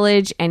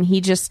college. And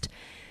he just,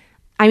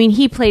 I mean,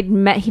 he played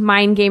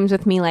mind games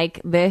with me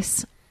like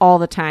this all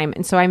the time.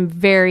 And so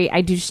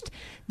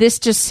this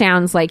just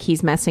sounds like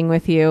he's messing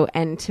with you.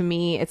 And to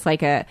me, it's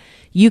like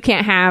you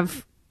can't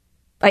have,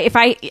 I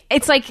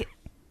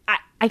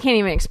can't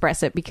even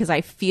express it because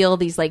I feel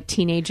these like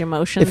teenage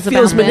emotions. It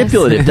feels about this.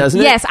 manipulative, doesn't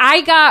it?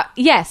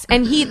 Yes.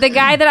 And the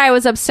guy that I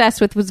was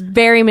obsessed with was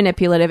very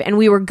manipulative, and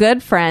we were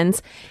good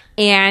friends.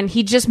 And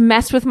he just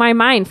messed with my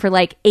mind for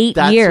like 8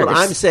 That's years. what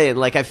I'm saying.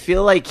 Like, I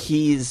feel like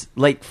he's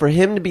like, for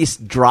him to be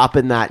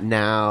dropping that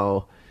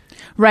now.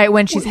 Right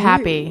when she's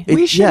happy.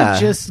 We should yeah. have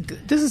just.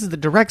 This is the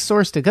direct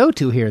source to go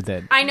to here.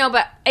 Then I know,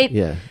 but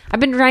Yeah. I've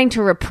been trying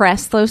to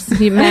repress those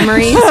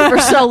memories for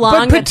so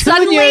long, but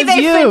suddenly Petunia is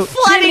they've you. been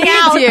flooding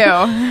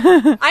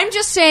out. You. I'm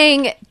just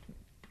saying,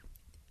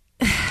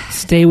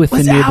 Stay with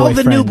was the new Al boyfriend.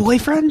 the new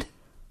boyfriend?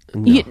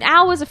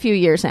 Al was a few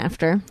years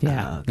after.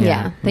 Yeah.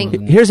 Yeah,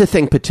 Here's the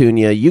thing,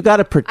 Petunia. You got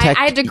to protect.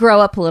 I had to grow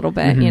up a little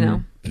bit, you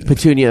know.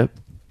 Petunia,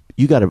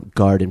 you got to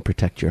guard and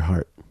protect your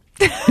heart.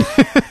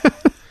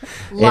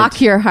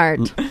 Lock your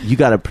heart. You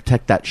got to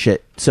protect that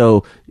shit.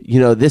 So,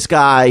 this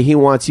guy, he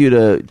wants you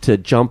to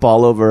jump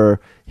all over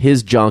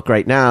his junk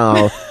right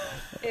now.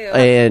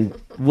 And,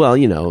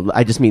 well,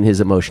 I just mean his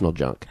emotional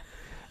junk.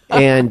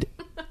 And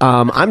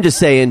I'm just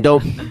saying,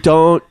 don't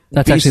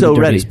That's be actually so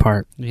the ready. dirtiest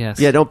part. Yes.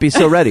 Yeah, don't be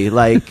so ready.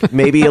 Like,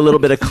 maybe a little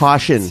bit of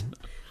caution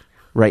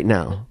right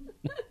now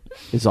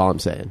is all I'm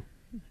saying.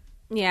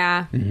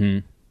 Yeah.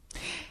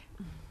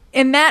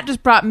 And that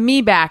just brought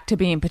me back to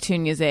being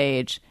Petunia's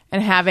age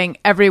and having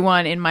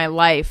everyone in my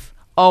life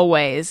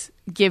always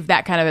give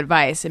that kind of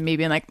advice and me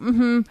being like,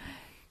 no,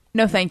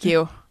 thank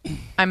you.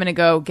 I'm going to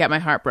go get my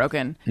heart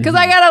broken because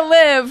I got to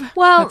live.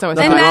 Well, That's always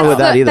and fun. wrong with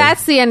that either.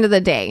 that's the end of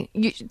the day.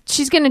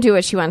 She's going to do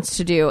what she wants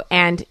to do,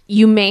 and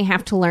you may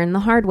have to learn the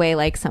hard way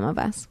like some of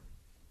us.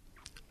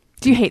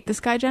 Do you hate this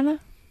guy, Jenna?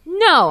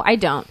 No, I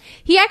don't.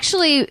 He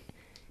actually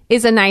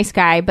is a nice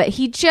guy, but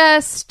he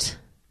just...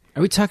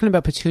 Are we talking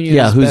about Petunia's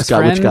Yeah, who's best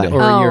got which friend guy?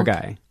 or your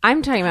guy?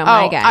 I'm talking about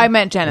my guy. I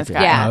meant Jenna's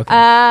guy. Yeah. okay.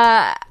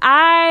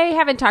 I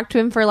haven't talked to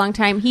him for a long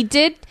time. He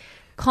did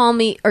call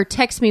me or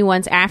text me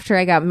once after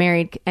I got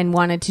married and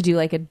wanted to do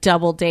like a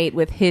double date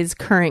with his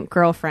current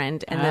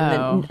girlfriend and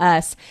then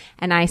us.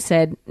 And I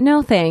said,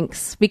 no,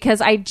 thanks.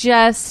 Because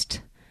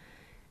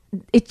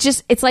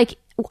it's like,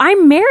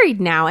 I'm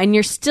married now and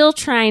you're still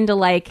trying to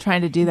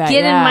do that.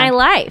 get yeah. in my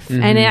life.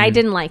 And I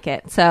didn't like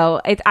it.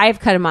 So I've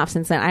cut him off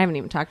since then. I haven't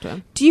even talked to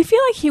him. Do you feel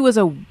like he was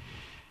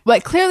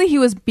clearly he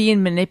was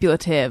being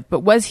manipulative,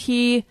 but was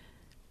he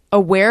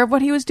aware of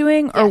what he was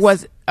doing or Yes.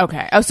 was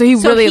okay? Oh, so he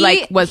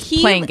was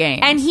he- playing games.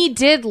 and he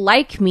did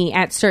like me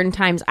at certain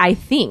times. I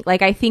think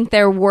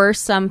there were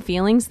some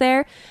feelings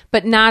there,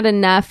 but not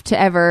enough to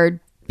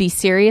ever be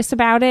serious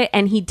about it.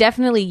 And he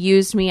definitely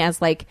used me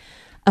as like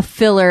a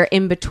filler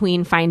in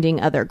between finding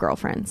other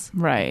girlfriends.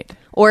 right.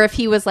 Or if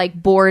he was like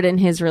bored in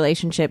his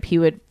relationship, he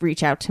would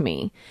reach out to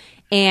me.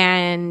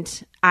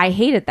 And I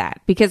hated that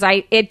because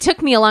it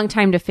took me a long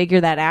time to figure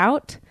that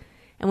out.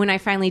 And when I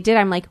finally did,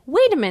 I'm like,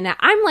 wait a minute,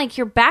 I'm like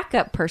your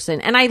backup person.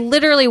 And I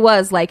literally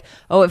was like,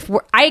 oh,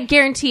 I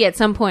guarantee at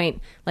some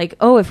point, like,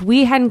 oh, if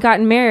we hadn't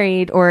gotten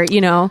married or,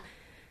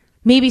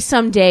 maybe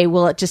someday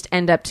we'll just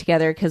end up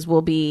together because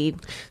we'll be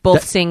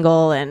both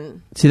single.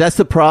 And See, that's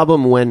the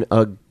problem when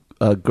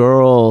a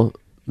girl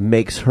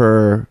makes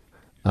her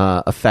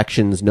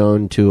affections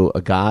known to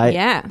a guy.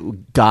 Yeah.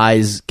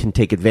 Guys can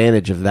take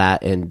advantage of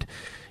that, and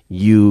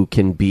you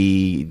can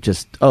be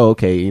just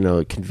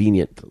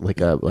convenient,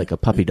 like a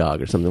puppy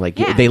dog or something. Like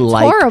Yeah, they it's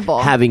like horrible.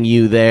 having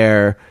you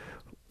there.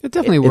 It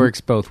definitely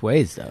works both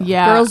ways, though.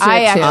 Yeah, Girls do I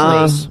it too.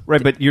 actually.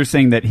 Right, but you're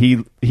saying that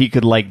he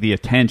could like the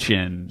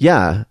attention,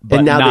 Yeah, but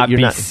and now not that you're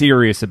be not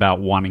serious about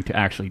wanting to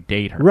actually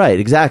date her. right,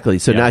 exactly.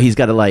 So Yeah. now he's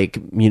got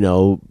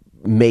to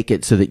make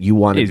it so that you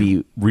want to He's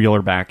be. reel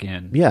her back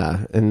in.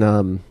 Yeah, and I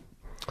don't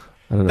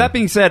know. That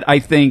being said, I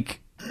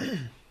think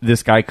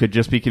this guy could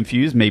just be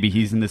confused. Maybe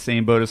he's in the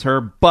same boat as her,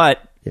 but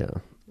Yeah.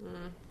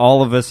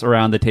 all of us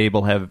around the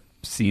table have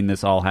seen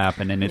this all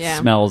happen, and it Yeah.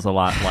 smells a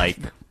lot like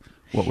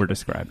what we're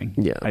describing.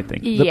 Yeah. I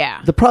think.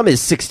 Yeah. The problem is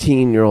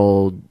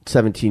 16-year-old,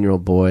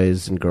 17-year-old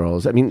boys and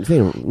girls. I mean,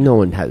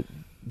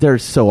 they're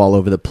so all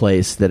over the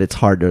place that it's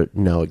hard to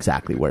know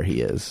exactly where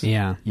he is.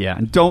 Yeah. Yeah,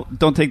 and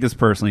don't take this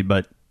personally,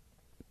 but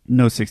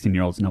no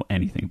 16-year-olds know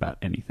anything about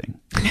anything.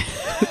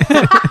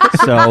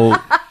 So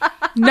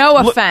No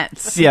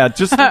offense. yeah,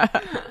 just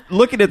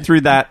look at it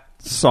through that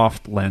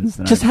soft lens.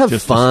 That Just I have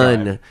just fun.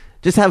 described.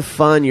 Just have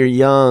fun. You're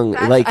young.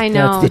 I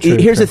know. That's the truth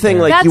Here's the right thing.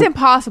 there. Like That's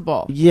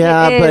impossible.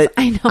 Yeah, It is.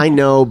 but I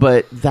know.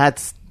 but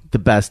that's the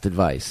best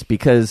advice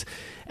because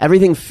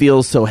everything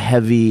feels so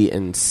heavy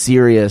and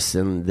serious,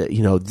 and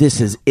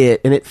this is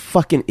it, and it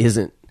fucking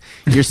isn't.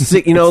 You're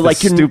sick. You know,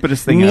 It's the like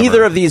stupidest thing Neither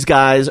ever. of these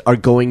guys are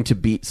going to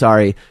be.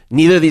 Sorry,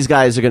 neither of these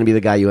guys are going to be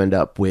the guy you end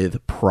up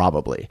with,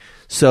 probably.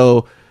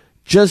 So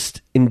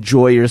just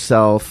enjoy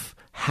yourself,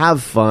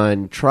 have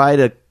fun, try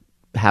to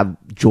have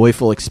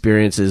joyful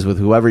experiences with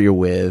whoever you're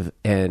with,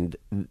 and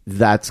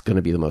that's going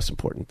to be the most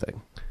important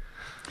thing.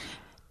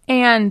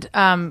 And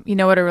you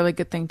know what a really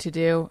good thing to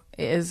do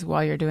is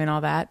while you're doing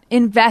all that?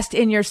 Invest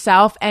in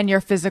yourself and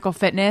your physical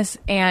fitness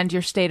and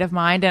your state of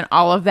mind and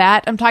all of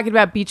that. I'm talking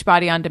about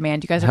Beachbody On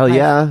Demand. You guys are Hell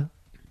yeah,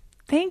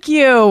 Thank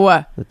you.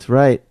 that's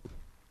right.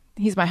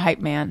 He's my hype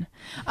man.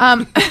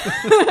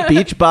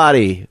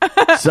 Beachbody,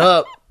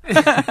 sup?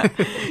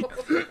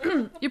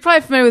 You're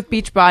probably familiar with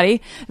Beachbody.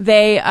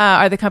 They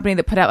are the company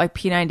that put out like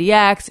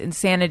P90X,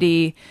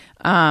 Insanity,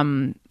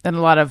 and a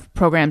lot of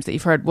programs that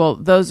you've heard. Well,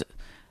 those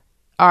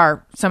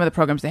are some of the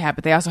programs they have,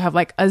 but they also have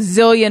like a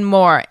zillion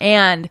more.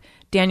 And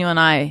Daniel and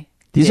I,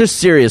 These are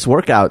serious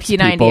workouts.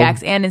 P90X people.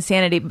 and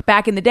Insanity.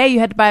 Back in the day, you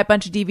had to buy a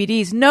bunch of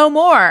DVDs. No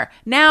more.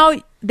 Now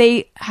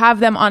they have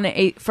them on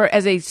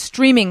as a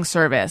streaming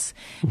service,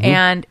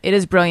 and it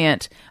is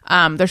brilliant.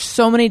 There's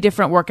so many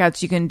different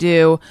workouts you can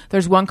do.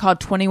 There's one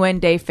called 21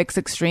 Day Fix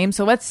Extreme.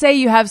 So let's say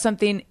you have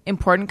something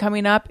important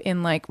coming up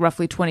in like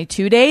roughly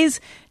 22 days.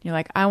 You're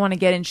like, I want to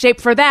get in shape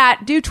for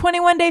that. Do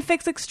 21 Day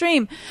Fix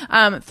Extreme.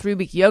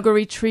 3-week yoga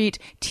retreat,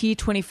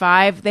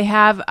 T25. They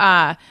have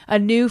a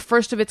new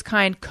first of its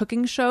kind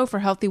cooking show for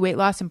healthy weight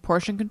loss and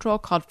portion control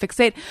called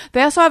Fixate.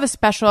 They also have a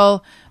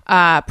special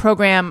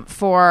program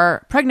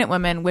for pregnant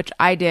women, which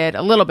I did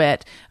a little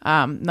bit,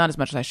 not as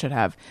much as I should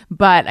have,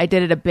 but I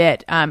did it a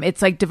bit.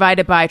 It's like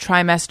divided by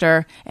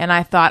trimester, and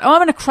I thought, I'm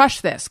going to crush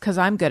this because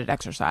I'm good at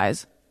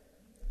exercise.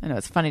 I know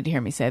it's funny to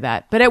hear me say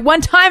that, but at one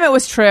time it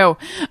was true,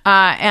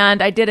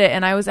 and I did it,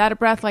 and I was out of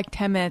breath like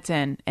 10 minutes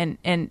in,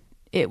 and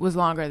it was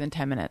longer than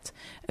 10 minutes.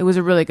 It was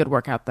a really good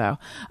workout, though.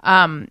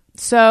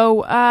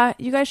 So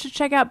you guys should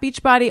check out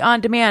Beachbody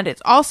On Demand.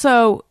 It's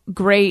also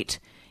great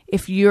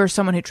if you're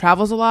someone who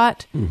travels a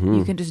lot.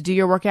 You can just do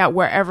your workout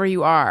wherever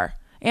you are.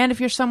 And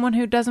if you're someone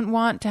who doesn't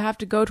want to have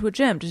to go to a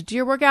gym, just do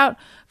your workout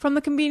from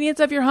the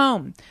convenience of your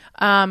home.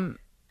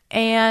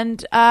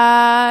 And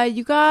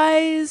you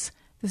guys,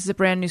 this is a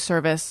brand new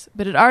service,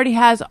 but it already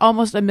has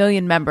almost 1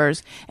 million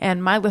members.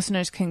 And my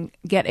listeners can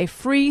get a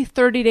free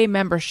 30-day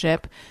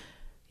membership.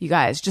 You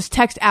guys, just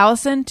text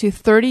Allison to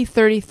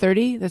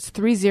 303030. That's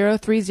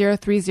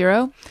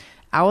 303030.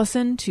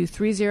 Allison to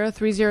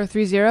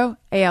 303030,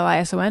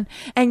 ALISON,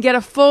 and get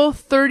a full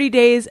 30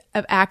 days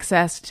of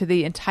access to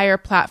the entire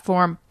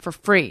platform for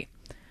free.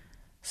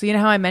 So you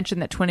know how I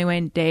mentioned that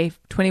 21 day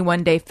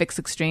Fix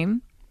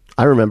Extreme?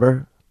 I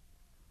remember.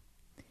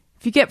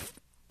 If you get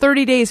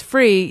 30 days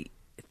free,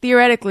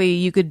 theoretically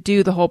you could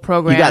do the whole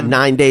program. You got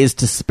 9 days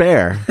to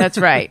spare. That's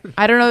right.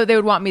 I don't know that they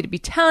would want me to be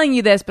telling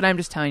you this, but I'm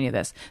just telling you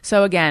this.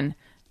 So again,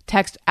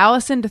 text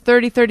Allison to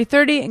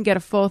 303030 and get a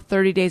full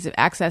 30 days of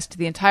access to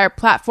the entire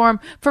platform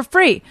for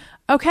free.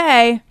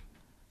 Okay.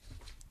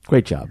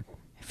 Great job.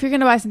 If you're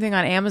going to buy something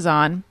on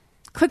Amazon,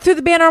 click through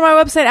the banner on my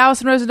website,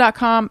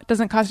 AllisonRosen.com. It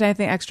doesn't cost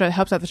anything extra. It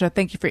helps out the show.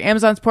 Thank you for your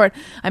Amazon support.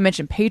 I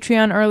mentioned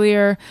Patreon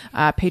earlier.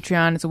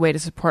 Patreon is a way to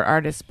support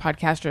artists,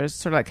 podcasters,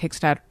 sort of like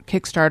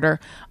Kickstarter.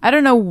 I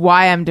don't know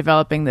why I'm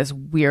developing this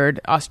weird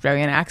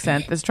Australian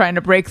accent that's trying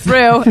to break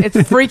through. It's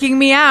freaking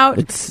me out.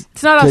 It's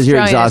not 'cause you're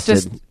Australian. It's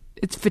exhausted. just,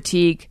 it's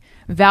fatigue.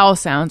 Vowel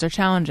sounds are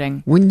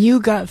challenging. When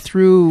you got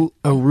through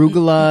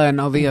arugula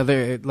and all the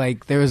other,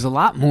 like, there was a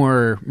lot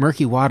more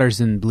murky waters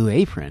in Blue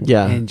Apron.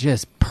 Yeah. And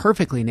just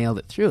perfectly nailed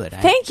it through it.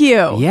 Thank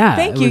you. Yeah,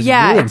 Thank it you. was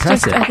Yeah. really It's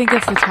just, impressive. I think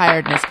it's the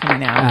tiredness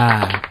coming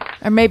out.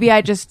 Or maybe I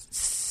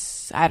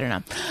don't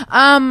know.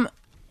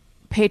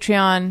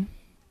 Patreon,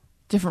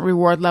 different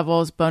reward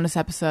levels, bonus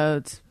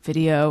episodes,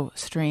 video,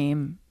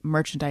 stream,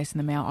 merchandise in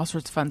the mail, all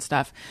sorts of fun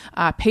stuff.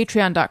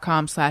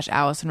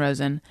 Patreon.com/Allison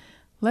Rosen.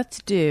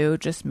 Let's do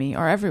just me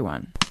or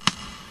everyone.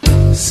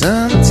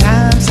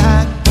 Sometimes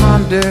I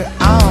ponder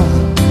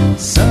on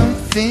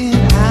something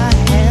I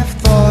have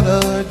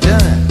thought or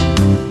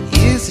done.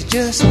 Is it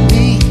just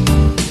me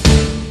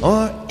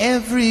or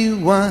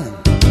everyone?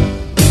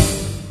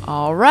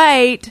 All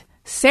right.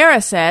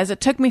 Sarah says, it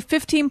took me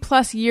 15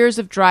 plus years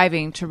of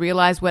driving to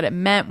realize what it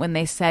meant when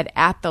they said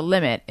at the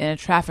limit in a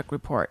traffic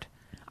report.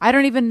 I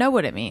don't even know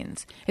what it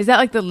means. Is that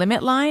like the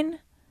limit line?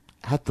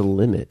 At the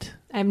limit.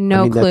 I have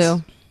no that's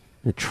clue.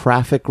 The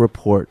traffic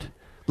report.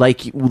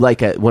 Like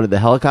one of the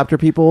helicopter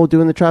people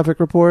doing the traffic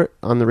report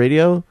on the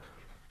radio?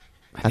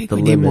 I think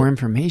we need more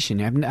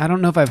information. I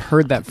don't know if I've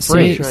heard that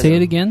phrase. Say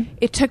it again.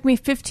 It took me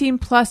 15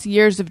 plus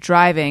years of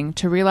driving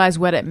to realize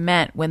what it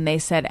meant when they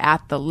said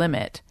at the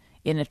limit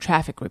in a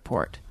traffic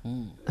report.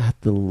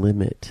 At the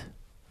limit.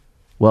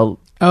 Well,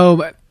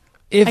 but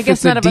if I guess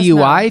it's a none of us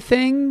DUI know.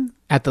 thing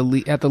at the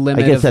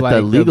limit I guess of at like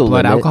the legal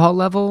blood limit. alcohol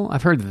level,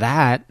 I've heard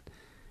that.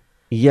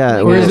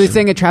 yeah. Or is they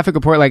saying a traffic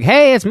report like,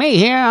 "Hey, it's me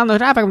here on the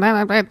traffic."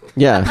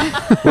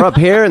 Yeah. We're up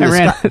here in the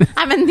sky.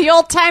 I'm in the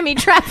old timey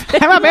traffic.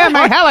 I'm up here in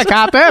my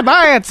helicopter,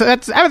 boy.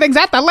 It's everything's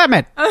at the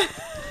limit.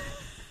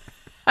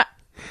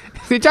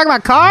 You talking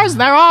about cars?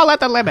 They're all at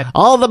the limit.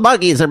 All the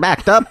buggies are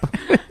backed up.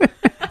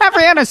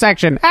 the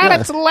intersection at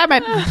its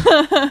limit.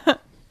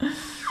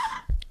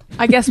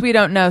 I guess we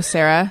don't know,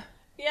 Sarah.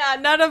 Yeah,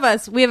 none of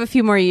us. We have a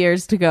few more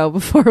years to go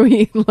before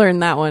we learn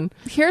that one.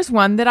 Here's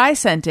one that I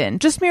sent in.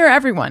 Just mirror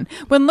everyone.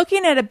 When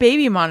looking at a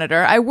baby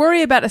monitor, I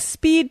worry about a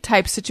speed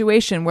type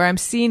situation where I'm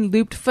seeing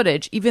looped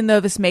footage, even though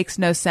this makes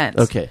no sense.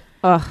 Okay.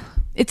 Ugh.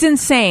 It's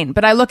insane,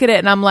 but I look at it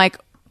and I'm like,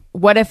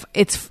 what if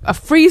it's a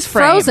freeze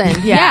frame?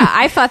 Frozen. Yeah,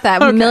 I thought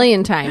that a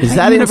million times. Is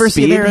that in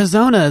University Speed? of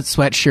Arizona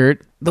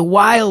sweatshirt, the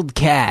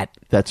Wildcat.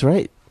 That's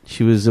right.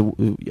 She was at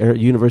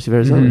University of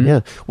Arizona. Yeah.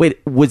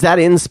 Wait, was that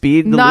in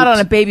Speed? the Not looped-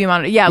 on a baby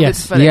monitor. Yeah, Yes.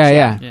 looped footage.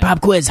 Yeah. Pop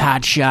quiz,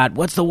 hot shot.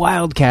 What's the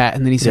Wildcat?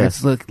 And then he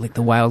starts look like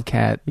the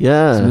Wildcat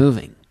Yeah. is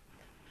moving.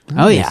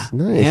 Oh yeah,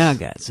 nice. yeah,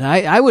 guys.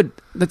 I would.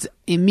 That's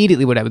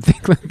immediately what I would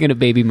think. Like in a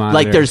baby monitor.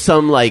 Like there's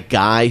some like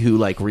guy who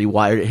like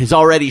rewired, has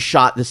already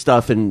shot the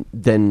stuff and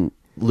then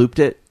looped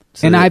it.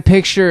 So and that- I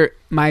picture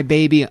my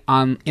baby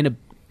in a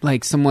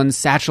like someone's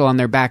satchel on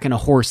their back and a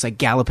horse like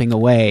galloping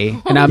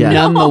away, and I'm Yeah.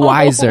 none the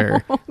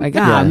wiser. Like,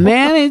 Yeah.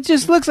 man, it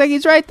just looks like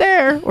he's right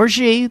there, or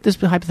she, this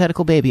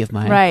hypothetical baby of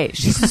mine. Right.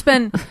 She's just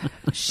been.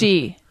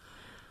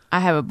 I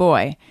have a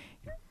boy.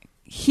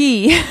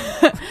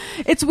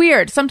 It's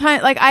weird.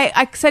 Sometimes, like,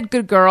 I said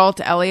good girl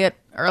to Elliot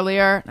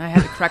earlier. And I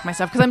had to correct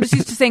myself because I'm just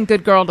used to saying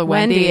good girl to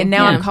Wendy. Wendy, And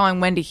now yeah. I'm calling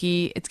Wendy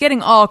he. It's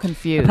getting all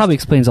confused. It probably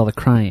explains all the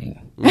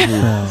crying.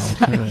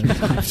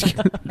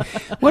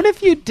 What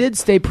if you did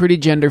stay pretty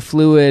gender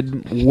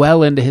fluid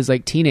well into his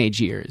like teenage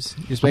years?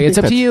 Just like, I it's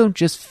think up to that's- you.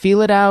 Just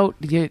feel it out.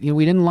 We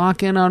didn't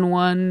lock in on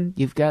one.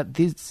 You've got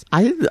these.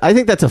 I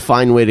think that's a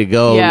fine way to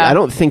go. Yeah. I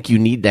don't think you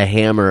need to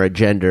hammer a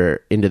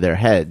gender into their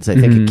heads. I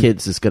think a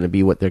kid's just going to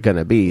be what they're going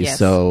to be. Yes.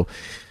 So,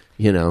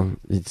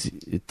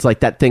 it's like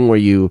that thing where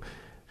you.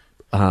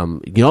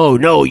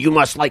 No, you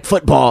must like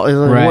football. And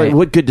like, Right.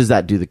 what good does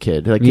that do the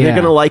kid? Like Yeah. they're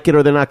going to like it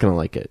or they're not going to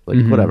like it.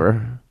 Like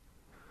whatever.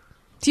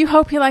 Do you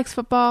hope he likes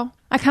football?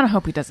 I kind of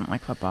hope he doesn't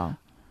like football.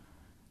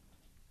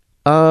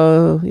 Yeah,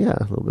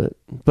 a little bit,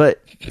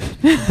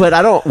 but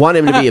I don't want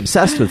him to be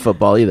obsessed with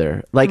football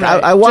either. Like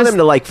Right. I want Just- him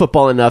to like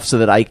football enough so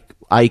that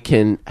I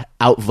can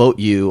outvote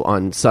you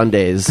on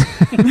Sundays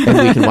and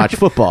we can watch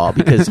football,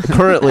 because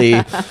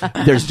currently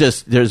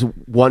there's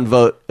one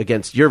vote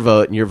against your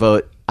vote and your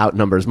vote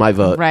outnumbers my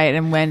vote. Right,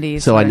 and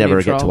Wendy's. So I sort of never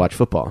neutral. get to watch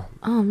football.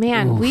 Oh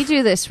man, we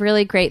do this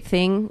really great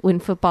thing when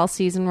football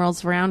season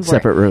rolls around. where-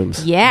 Separate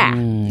rooms. Yeah.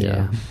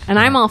 Yeah. And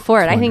I'm all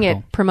for it. I think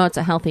wonderful. it promotes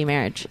a healthy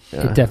marriage.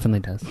 It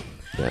definitely does.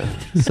 Yeah.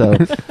 So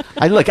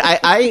I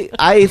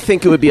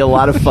think it would be a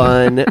lot of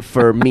fun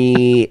for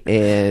me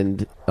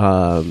and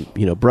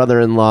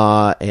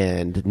brother-in-law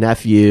and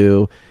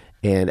nephew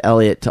and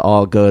Elliot to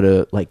all go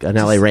to like an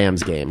LA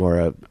Rams game or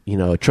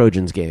a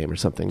Trojans game or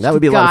something. That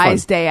would be a lot of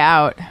Guys' fun. day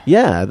out.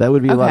 Yeah, that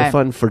would be a lot Okay. of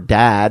fun for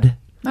Dad.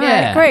 All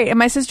Yeah. right, great. And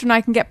my sister and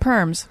I can get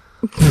perms.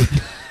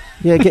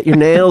 Yeah, get your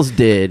nails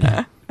did.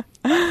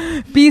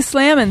 B.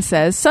 Slammin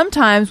says,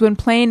 sometimes when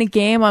playing a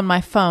game on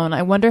my phone,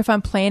 I wonder if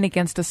I'm playing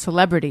against a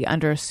celebrity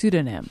under a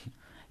pseudonym.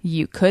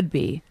 You could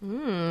be.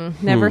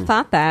 Never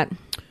thought that.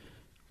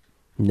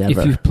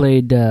 Never. If you've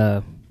played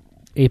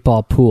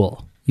 8-ball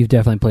pool, you've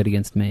definitely played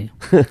against me.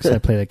 Because I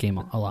play that game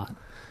a lot.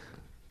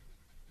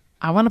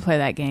 I want to play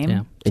that game.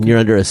 Yeah. And you're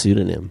under a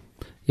pseudonym.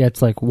 Yeah,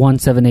 it's like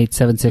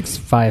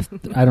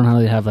 178765. I don't know how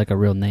they have like a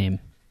real name.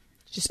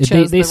 Just They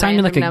chose the assigned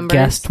me like a random numbers.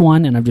 guest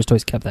one, and I've just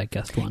always kept that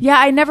guest one. Yeah,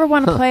 I never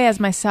want to play as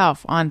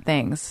myself on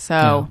things.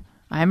 So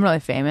I'm really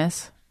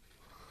famous.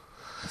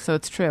 So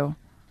it's true.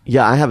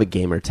 Yeah, I have a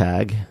gamer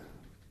tag.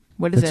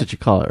 What is That's it? what you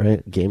call it,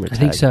 right? Gamer tag. I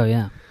think so,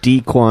 yeah.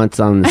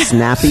 D-Quants on the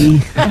Snappy.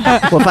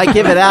 Well, if I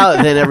give it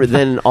out,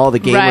 then all the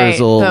gamers Right.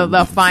 will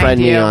They'll find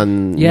friend me you.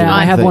 on. Yeah,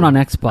 I have thing. one on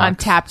Xbox. On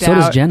Tapped So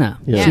does Out. Jenna.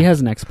 Yeah. She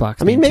has an Xbox.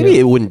 I mean, name, maybe too.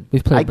 it wouldn't.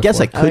 We've played I guess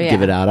I before. could Oh, give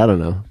yeah. it out. I don't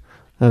know.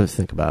 I have to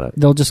think about it.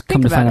 They'll just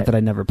come Think to find about out it. that I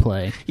never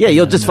play. Yeah,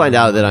 you'll just never find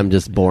out know. that I'm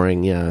just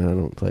boring. Yeah, I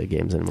don't play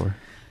games anymore.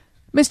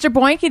 Mr.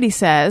 Boinkety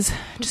says,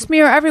 just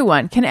mirror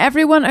everyone. Can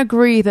everyone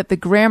agree that the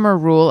grammar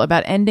rule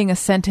about ending a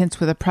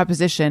sentence with a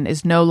preposition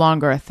is no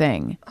longer a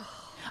thing?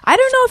 I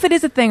don't know if it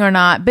is a thing or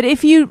not, but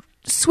if you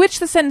switch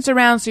the sentence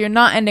around so you're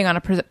not ending on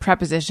a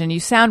preposition,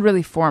 you sound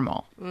really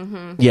formal.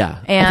 Yeah,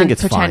 I And think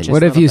it's fine. pretentious.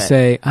 What if little you bit.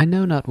 say, "I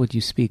know not what you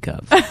speak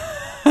of"?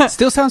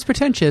 Still sounds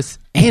pretentious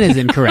and is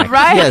incorrect.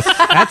 Right? Yes,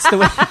 That's the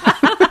way.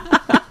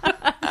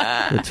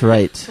 that's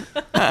right.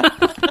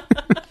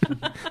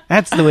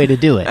 That's the way to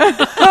do it.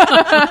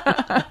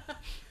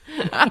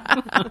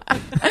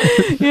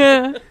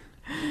 Yeah.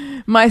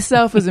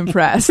 Myself was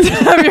impressed.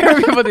 Have you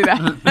heard people do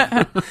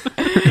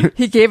that?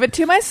 He gave it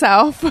to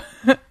myself.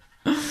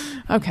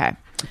 Okay.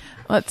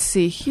 Let's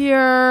see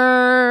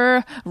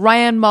here.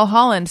 Ryan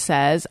Mulholland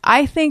says,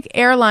 I think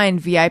airline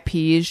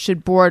VIPs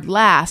should board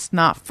last,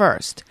 not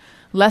first.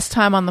 Less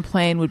time on the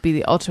plane would be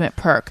the ultimate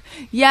perk.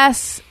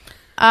 Yes.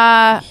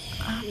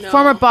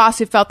 Former boss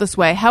who felt this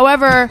way.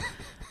 However,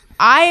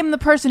 I am the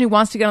person who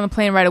wants to get on the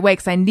plane right away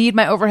because I need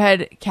my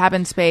overhead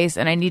cabin space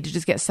and I need to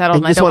just get settled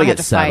And and, you I just don't wanna want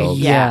to get have to fight. settled.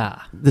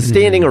 Yeah. The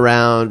standing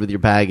around with your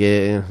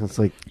baggage, it's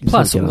like. you just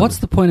Plus, wanna get on. what's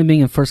the point of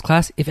being in first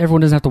class if everyone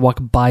doesn't have to walk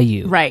by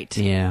you? Right.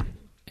 Yeah.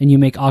 and you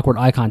make awkward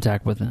eye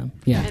contact with them.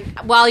 Yeah.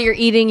 While you're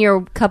eating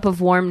your cup of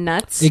warm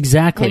nuts.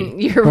 Exactly.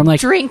 And you're Where I'm like,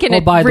 drinking "Oh,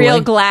 by a the real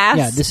way, glass.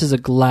 Yeah, this is a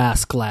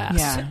glass.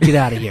 Yeah. Get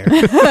out of here.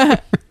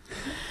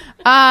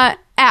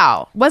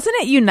 Al, wasn't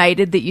it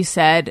United that you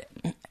said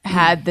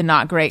had the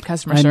not great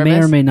customer I service? may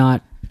or may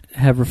not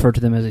have referred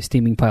to them as a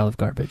steaming pile of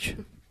garbage.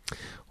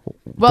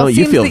 Well, Don't it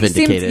you seems feel that-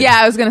 vindicated? yeah,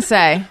 I was going to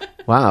say.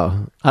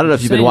 Wow. I don't know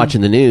if you've been Saying.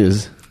 watching the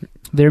news.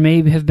 There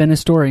may have been a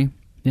story.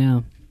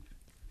 Yeah.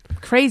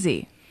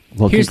 Crazy.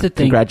 Well, Here's the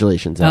thing.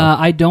 Congratulations, Al.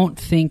 I don't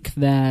think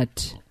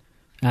that...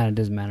 it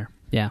doesn't matter.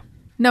 Yeah.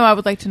 No, I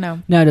would like to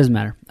know. No, it doesn't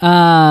matter.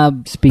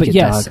 Speak but it,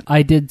 yes, dog.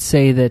 I did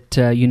say that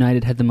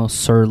United had the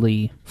most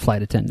surly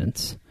flight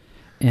attendants.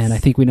 And I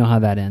think we know how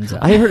that ends up.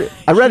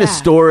 I read a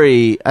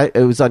story.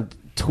 It was on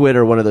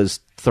Twitter, one of those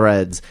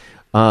threads,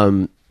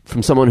 from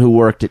someone who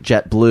worked at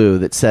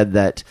JetBlue that said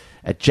that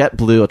at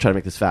JetBlue, I'll try to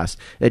make this fast.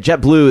 At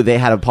JetBlue, they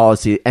had a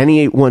policy: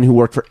 anyone who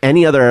worked for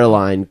any other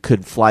airline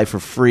could fly for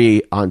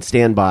free on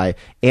standby,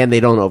 and they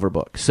don't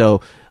overbook.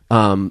 So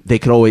they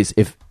could always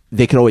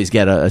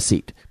get a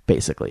seat,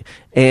 basically.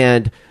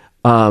 And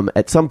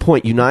at some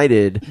point,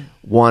 United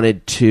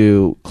wanted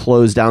to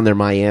close down their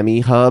Miami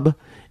hub,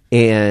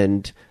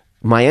 and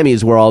Miami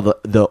is where all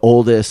the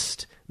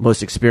oldest,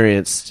 most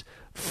experienced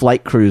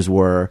flight crews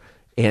were,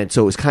 and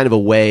so it was kind of a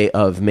way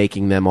of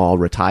making them all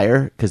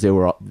retire because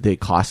they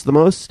cost the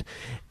most.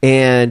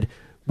 And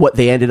what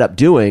they ended up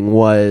doing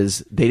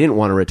was they didn't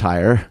want to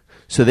retire,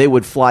 so they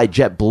would fly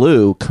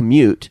JetBlue,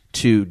 commute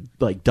to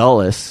like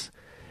Dulles,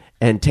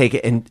 and take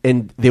it,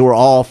 and they were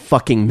all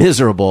fucking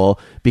miserable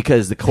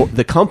because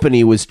the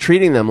company was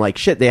treating them like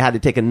shit. They had to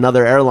take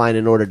another airline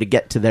in order to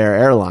get to their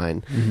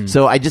airline. Mm-hmm.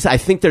 So I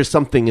think there's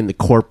something in the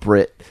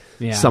corporate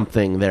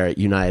something there at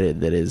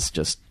United that is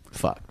just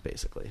fucked,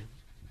 basically.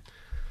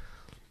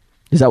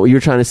 Is that what you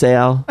were trying to say,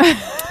 Al?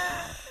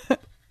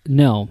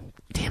 No.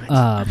 Damn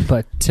it.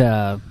 But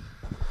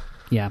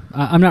yeah,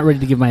 I'm not ready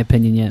to give my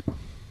opinion yet.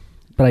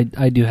 But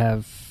I do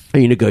have... Are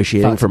you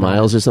negotiating thoughts for about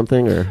miles or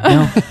something? Or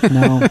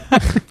No.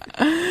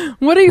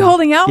 What are you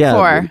holding out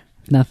for?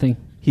 Nothing.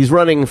 He's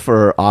running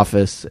for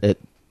office at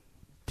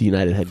the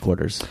United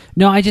headquarters.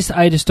 No, I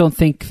just don't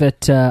think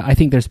that... I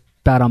think there's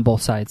bad on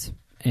both sides.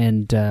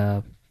 And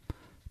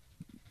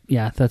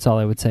yeah, that's all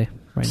I would say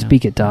right now.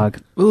 Speak it, dog.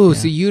 Ooh, Yeah.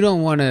 so you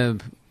don't want to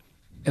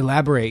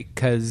elaborate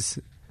because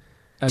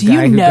a Do you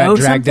guy who know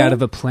got dragged something? out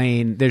of a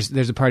plane, there's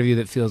a part of you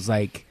that feels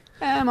like,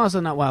 I'm also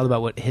not wild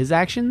about what his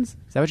actions.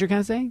 Is that what you're kind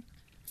of saying?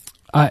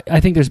 I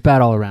think there's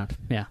bad all around.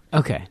 Yeah.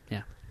 Okay.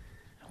 Yeah.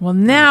 Well,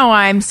 now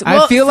I'm...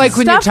 I feel like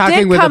when you're stuff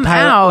talking did with a come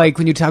pilot, out. like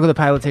when you talk with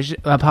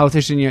a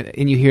politician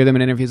and you hear them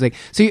in interviews, like,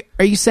 so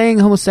are you saying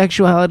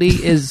homosexuality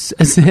is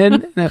a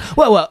sin? No.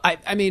 Well,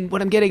 I mean,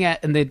 what I'm getting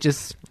at, and they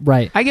just...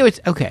 Right. I get what...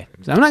 Okay.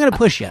 So I'm not going to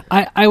push you.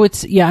 I would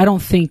say, I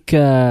don't think...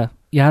 I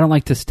don't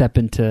like to step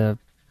into...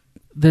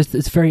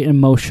 It's very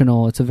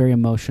emotional. It's a very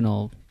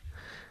emotional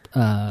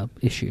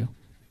issue.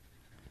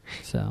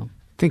 So...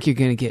 I think you're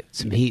going to get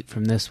some heat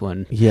from this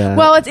one. Yeah.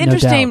 Well, it's No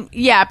interesting, doubt.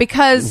 yeah,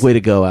 because way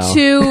to go, Al.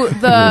 to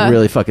the You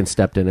really fucking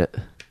stepped in it.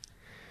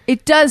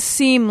 it does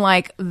seem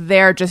like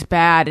they're just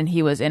bad and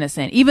he was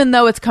innocent, even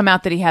though it's come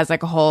out that he has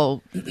like a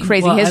whole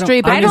crazy Well, I don't-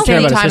 history. But I at don't the care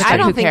same about his time, history. I who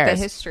don't think the cares?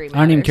 history matters. I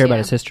don't even care about yeah.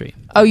 his history.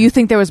 Oh, you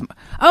think there was?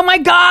 Oh my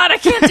God, I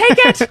can't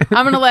take it.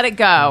 I'm going to let it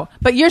go.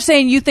 But you're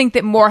saying you think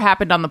that more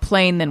happened on the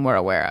plane than we're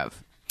aware of.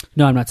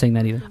 No, I'm not saying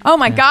that either. Oh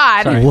my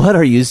God. Sorry. What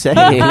are you saying?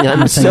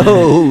 I'm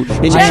so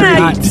I'm Jenna,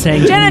 not intrigued.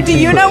 saying Jenna, do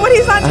you know what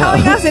he's not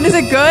telling us? And is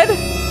it good?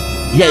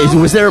 Yeah,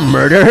 was there a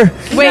murder?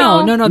 Wait,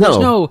 no, there's No.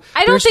 no...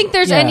 I don't think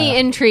there's yeah. any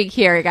intrigue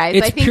here, guys.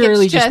 It's I think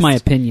purely it's just my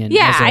opinion.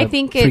 Yeah, as a I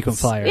think it's frequent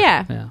flyer.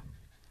 Yeah.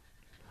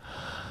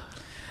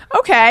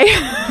 Okay.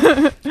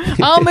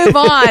 I'll move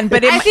on.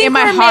 But I think in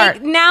my we're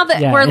heart, now that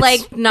Yeah, we're it's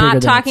like bigger not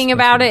than talking it's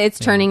about supposed to it, be. it's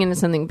Yeah. turning into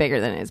something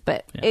bigger than it is.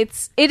 But Yeah.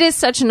 it is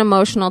such an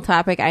emotional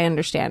topic. I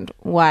understand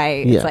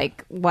why Yeah. it's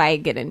like why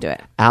get into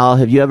it. Al,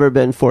 have you ever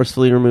been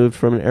forcefully removed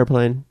from an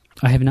airplane?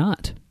 I have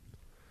not.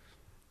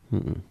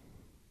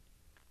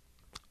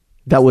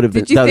 That would have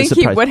been. Did you that think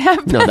he surprised- would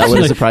have? No, that would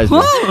have surprised me.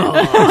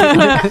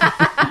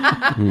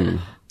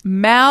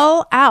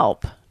 Mal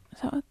Alp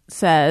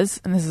says,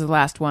 and this is the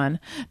last one,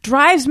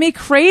 drives me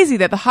crazy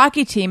that the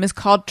hockey team is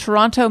called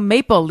Toronto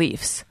Maple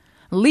Leafs.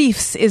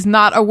 Leafs is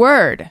not a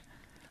word.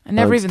 I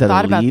never even instead of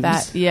thought about leaves?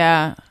 that.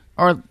 Yeah.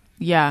 Or,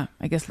 yeah,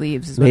 I guess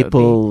leaves is what it would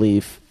Maple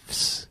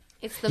Leafs.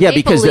 It's the Yeah, Maple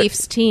because they're-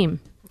 Leafs team,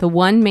 the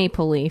one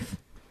Maple Leaf. be.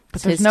 But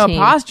It's there's his no team.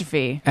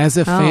 apostrophe. As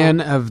a fan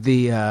of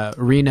the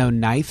Reno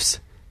Knives,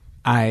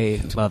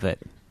 I love it.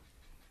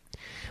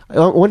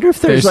 I wonder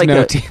if there's, like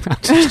no a. team. I'm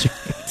just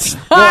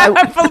joking.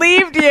 I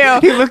believed you.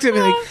 He looked at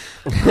me like,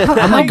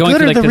 I'm like going good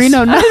through are like the this,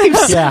 Reno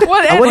Knives? Yeah.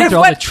 What- I went through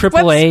all the what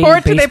AAA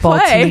sport do they baseball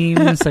play?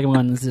 teams. Like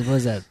one, what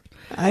was that?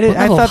 I What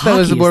thought level that was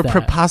a hockey more is that?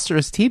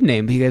 preposterous team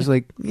name. But you guys were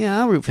like, yeah,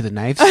 I'll root for the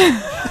Knives.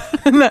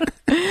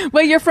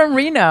 Well, you're from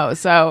Reno,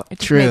 so it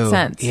just True. made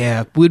sense.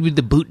 Yeah, would be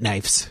the boot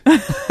Knives.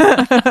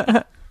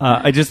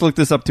 I just looked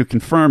this up to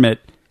confirm it.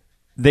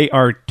 They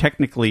are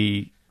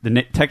technically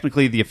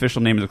the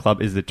official name of the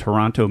club is the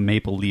Toronto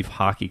Maple Leaf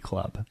Hockey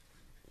Club.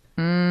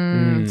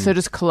 So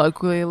just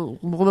colloquially,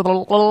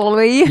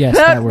 Yes,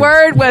 that that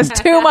word was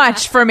too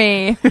much for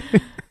me.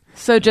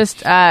 So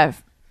just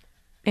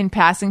in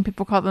passing,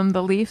 people call them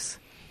the Leafs.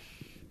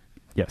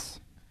 Yes.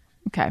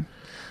 Okay.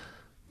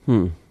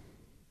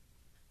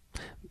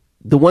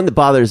 The one that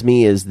bothers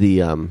me is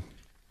the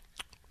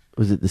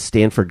was it the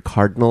Stanford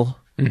Cardinal?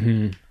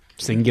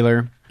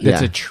 Singular.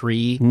 It's Yeah. a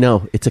tree.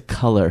 No, it's a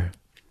color.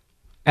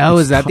 Oh,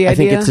 is that the idea? I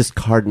think it's just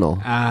cardinal.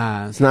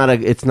 Ah, It's not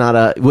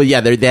a. Well,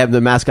 yeah, they have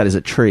the mascot is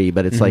a tree,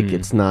 but it's like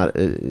it's not.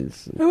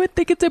 It's, I would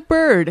think it's a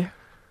bird.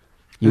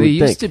 you they would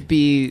used think to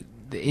be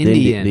the the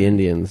Indian. the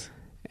Indians.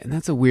 And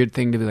that's a weird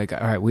thing to be like, all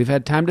right, we've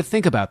had time to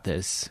think about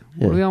this.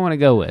 Yeah. What do we all want to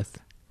go with?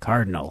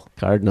 Cardinal.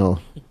 Cardinal.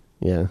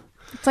 Yeah.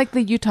 It's like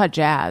the Utah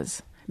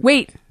Jazz.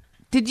 Wait,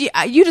 did you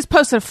just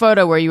posted a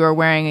photo where you were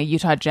wearing a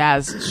Utah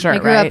Jazz shirt, I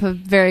grew right? up a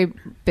very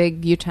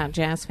big Utah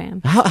Jazz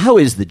fan. How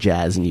is the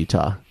Jazz in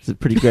Utah? Is it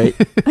pretty great?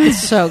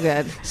 It's so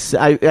good. So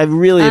I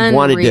really have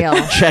wanted Unreal.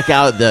 to check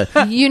out the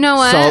You know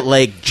what? Salt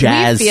Lake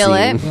Jazz We feel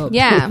scene. it.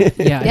 Yeah.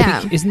 Yeah.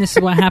 Yeah. Isn't this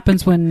what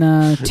happens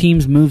when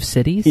teams move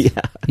cities? Yeah.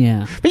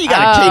 Yeah. But you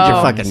gotta change your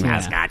Oh. fucking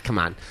mascot. Come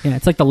on. Yeah.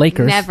 It's like the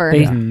Lakers. Never.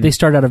 They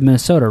start out of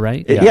Minnesota,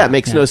 right? Yeah, it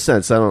makes Yeah. no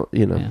sense. I don't.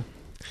 Yeah.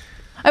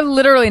 I've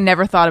literally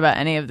never thought about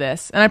any of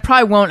this, and I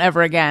probably won't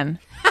ever again.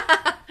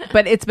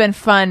 But it's been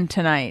fun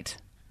tonight.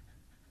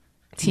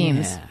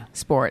 Teams, Yeah.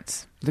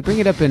 sports. They bring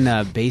it up in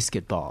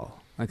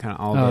basketball. Like kind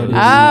of all Oh, those. it is.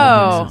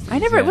 Oh, I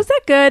never. Was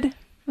that good?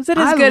 Was it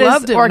as I good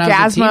loved as it when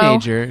I was a Orgasmo?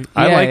 teenager.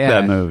 I Yeah, like yeah.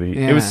 that movie.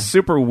 Yeah. It was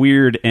super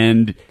weird,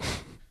 and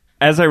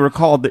as I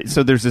recall,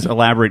 so there's this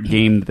elaborate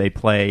game that they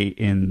play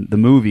in the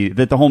movie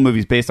that the whole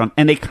movie's based on,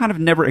 and they kind of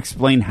never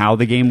explain how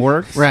the game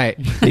works. Right.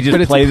 They just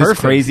But it's play this perfect.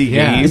 crazy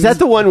Yeah. game. Is that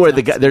the one where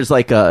the guy, there's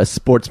like a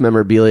sports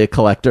memorabilia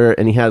collector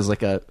and he has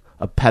like a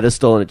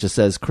pedestal and it just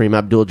says Kareem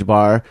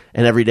Abdul-Jabbar,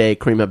 and every day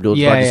Kareem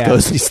Abdul-Jabbar just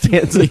goes and he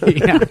stands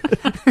Yeah.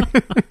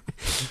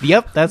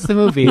 Yep, that's the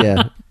movie.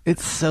 Yeah.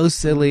 It's so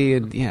silly,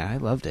 and yeah, I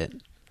loved it.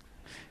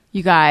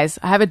 You guys,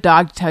 I have a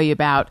dog to tell you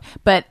about,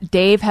 but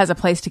Dave has a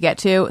place to get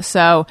to,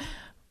 so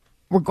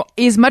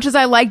as much as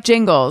I like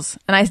jingles,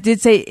 and I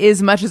did say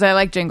as much as I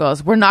like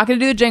jingles, we're not going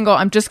to do the jingle.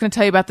 I'm just going to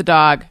tell you about the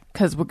dog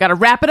because we've got to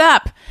wrap it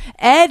up.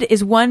 Ed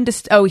is one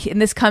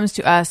and this comes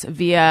to us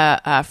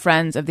via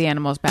Friends of the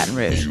Animals Baton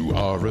Rouge.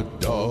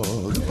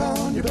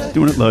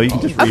 Doing it low, you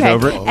can just read Okay,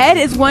 over it. Ed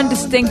is one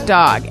distinct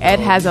dog. Ed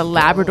has a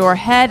Labrador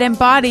head and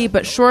body,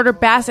 but shorter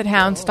Basset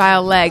Hound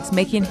style legs,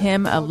 making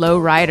him a low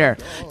rider.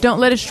 Don't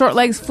let his short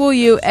legs fool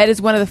you. Ed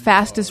is one of the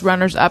fastest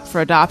runners up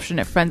for adoption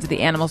at Friends of the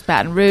Animals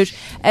Baton Rouge.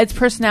 Ed's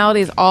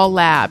personality is all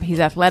lab. He's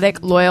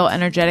athletic, loyal,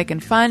 energetic,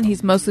 and fun.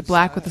 He's mostly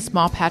black with a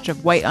small patch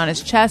of white on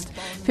his chest,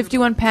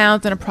 51 pounds,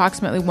 and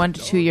approximately 1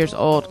 to 2 years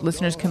old.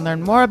 Listeners can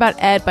learn more about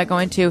Ed by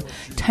going to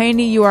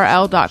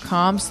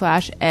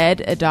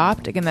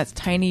tinyurl.com/edadopt. Again, that's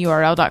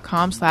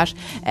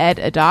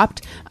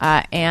tinyurl.com/edadopt.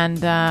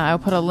 And I'll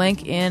put a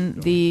link in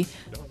the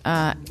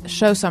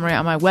show summary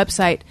on my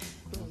website.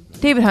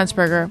 David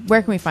Huntsberger,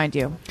 where can we find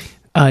you?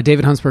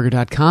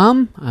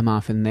 DavidHuntsberger.com. I'm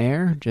often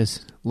there,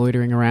 just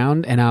loitering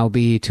around, and I'll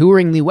be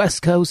touring the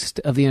west coast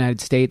of the United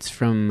States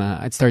from,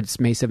 it starts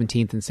May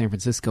 17th in San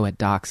Francisco at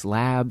Doc's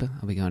Lab.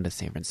 I'll be going to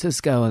San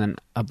Francisco, and then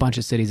a bunch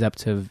of cities up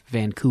to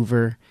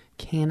Vancouver,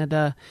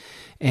 Canada,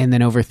 and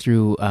then over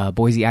through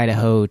Boise,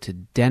 Idaho to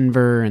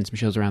Denver, and some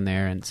shows around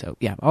there. And so,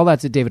 yeah, all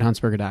that's at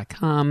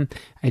DavidHuntsberger.com.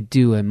 I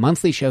do a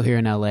monthly show here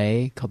in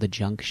LA called The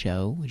Junk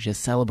Show, which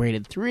just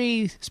celebrated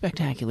 3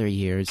 spectacular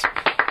years.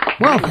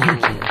 Well,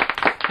 thank you.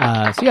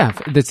 So yeah,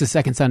 that's the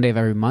second Sunday of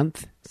every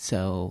month.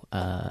 So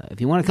if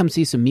you want to come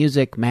see some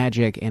music,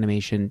 magic,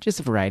 animation, just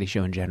a variety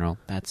show in general,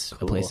 that's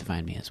a place to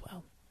find me as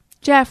well.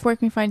 Jeff, where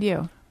can we find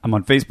you? I'm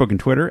on Facebook and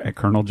Twitter at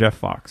Colonel Jeff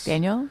Fox.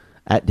 Daniel?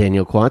 At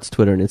Daniel Quantz,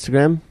 Twitter and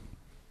Instagram.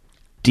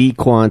 D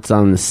Quantz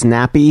on the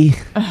Snappy.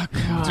 Oh,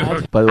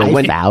 God. By the way,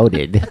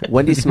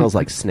 Wendy smells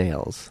like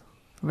snails.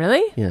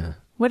 Really? Yeah.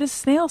 What does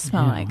snail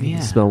smell like? You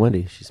smell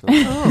Wendy. She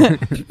smells.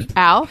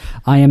 Al?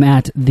 I am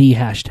at the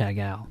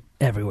 #Al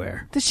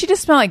everywhere. Does she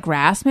just smell like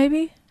grass,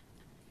 maybe?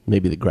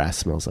 Maybe the grass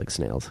smells like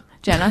snails.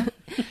 Jenna?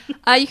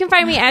 You can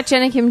find me at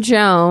Jenna Kim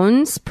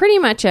Jones pretty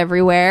much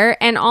everywhere.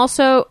 And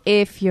also,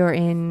 if you're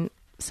in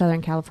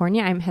Southern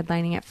California, I'm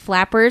headlining at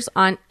Flappers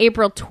on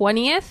April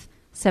 20th,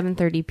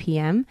 7:30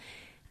 p.m.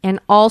 And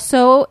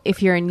also,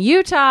 if you're in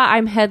Utah,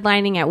 I'm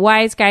headlining at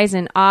Wise Guys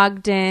in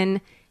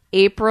Ogden,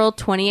 April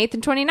 28th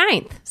and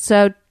 29th.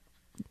 So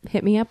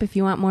hit me up if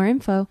you want more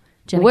info.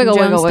 Wiggle,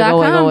 wiggle, wiggle,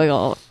 wiggle,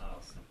 wiggle.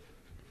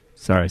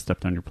 Sorry, I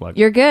stepped on your plug.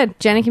 You're good.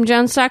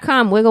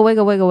 JennaKimJones.com. Wiggle,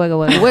 wiggle, wiggle, wiggle,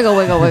 wiggle. Wiggle,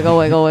 wiggle, wiggle,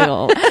 wiggle,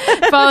 wiggle.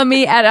 Follow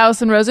me at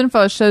Allison Rosen.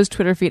 Follow the show's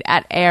Twitter feed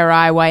at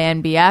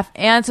ARIYNBF.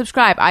 And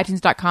subscribe,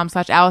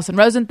 iTunes.com/Allison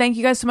Rosen. Thank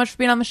you guys so much for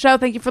being on the show.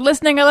 Thank you for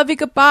listening. I love you.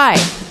 Goodbye.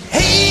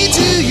 Hey,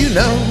 do you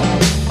know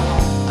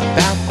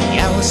about the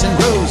Allison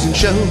Rosen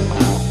show?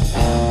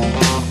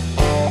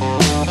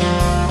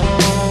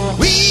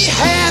 We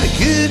had a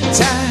good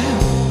time,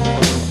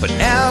 but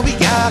now we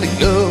gotta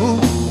go.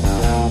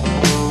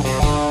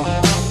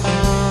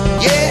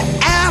 Yeah,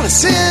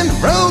 Allison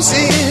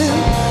Rosen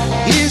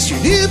is your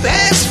New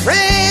best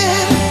friend.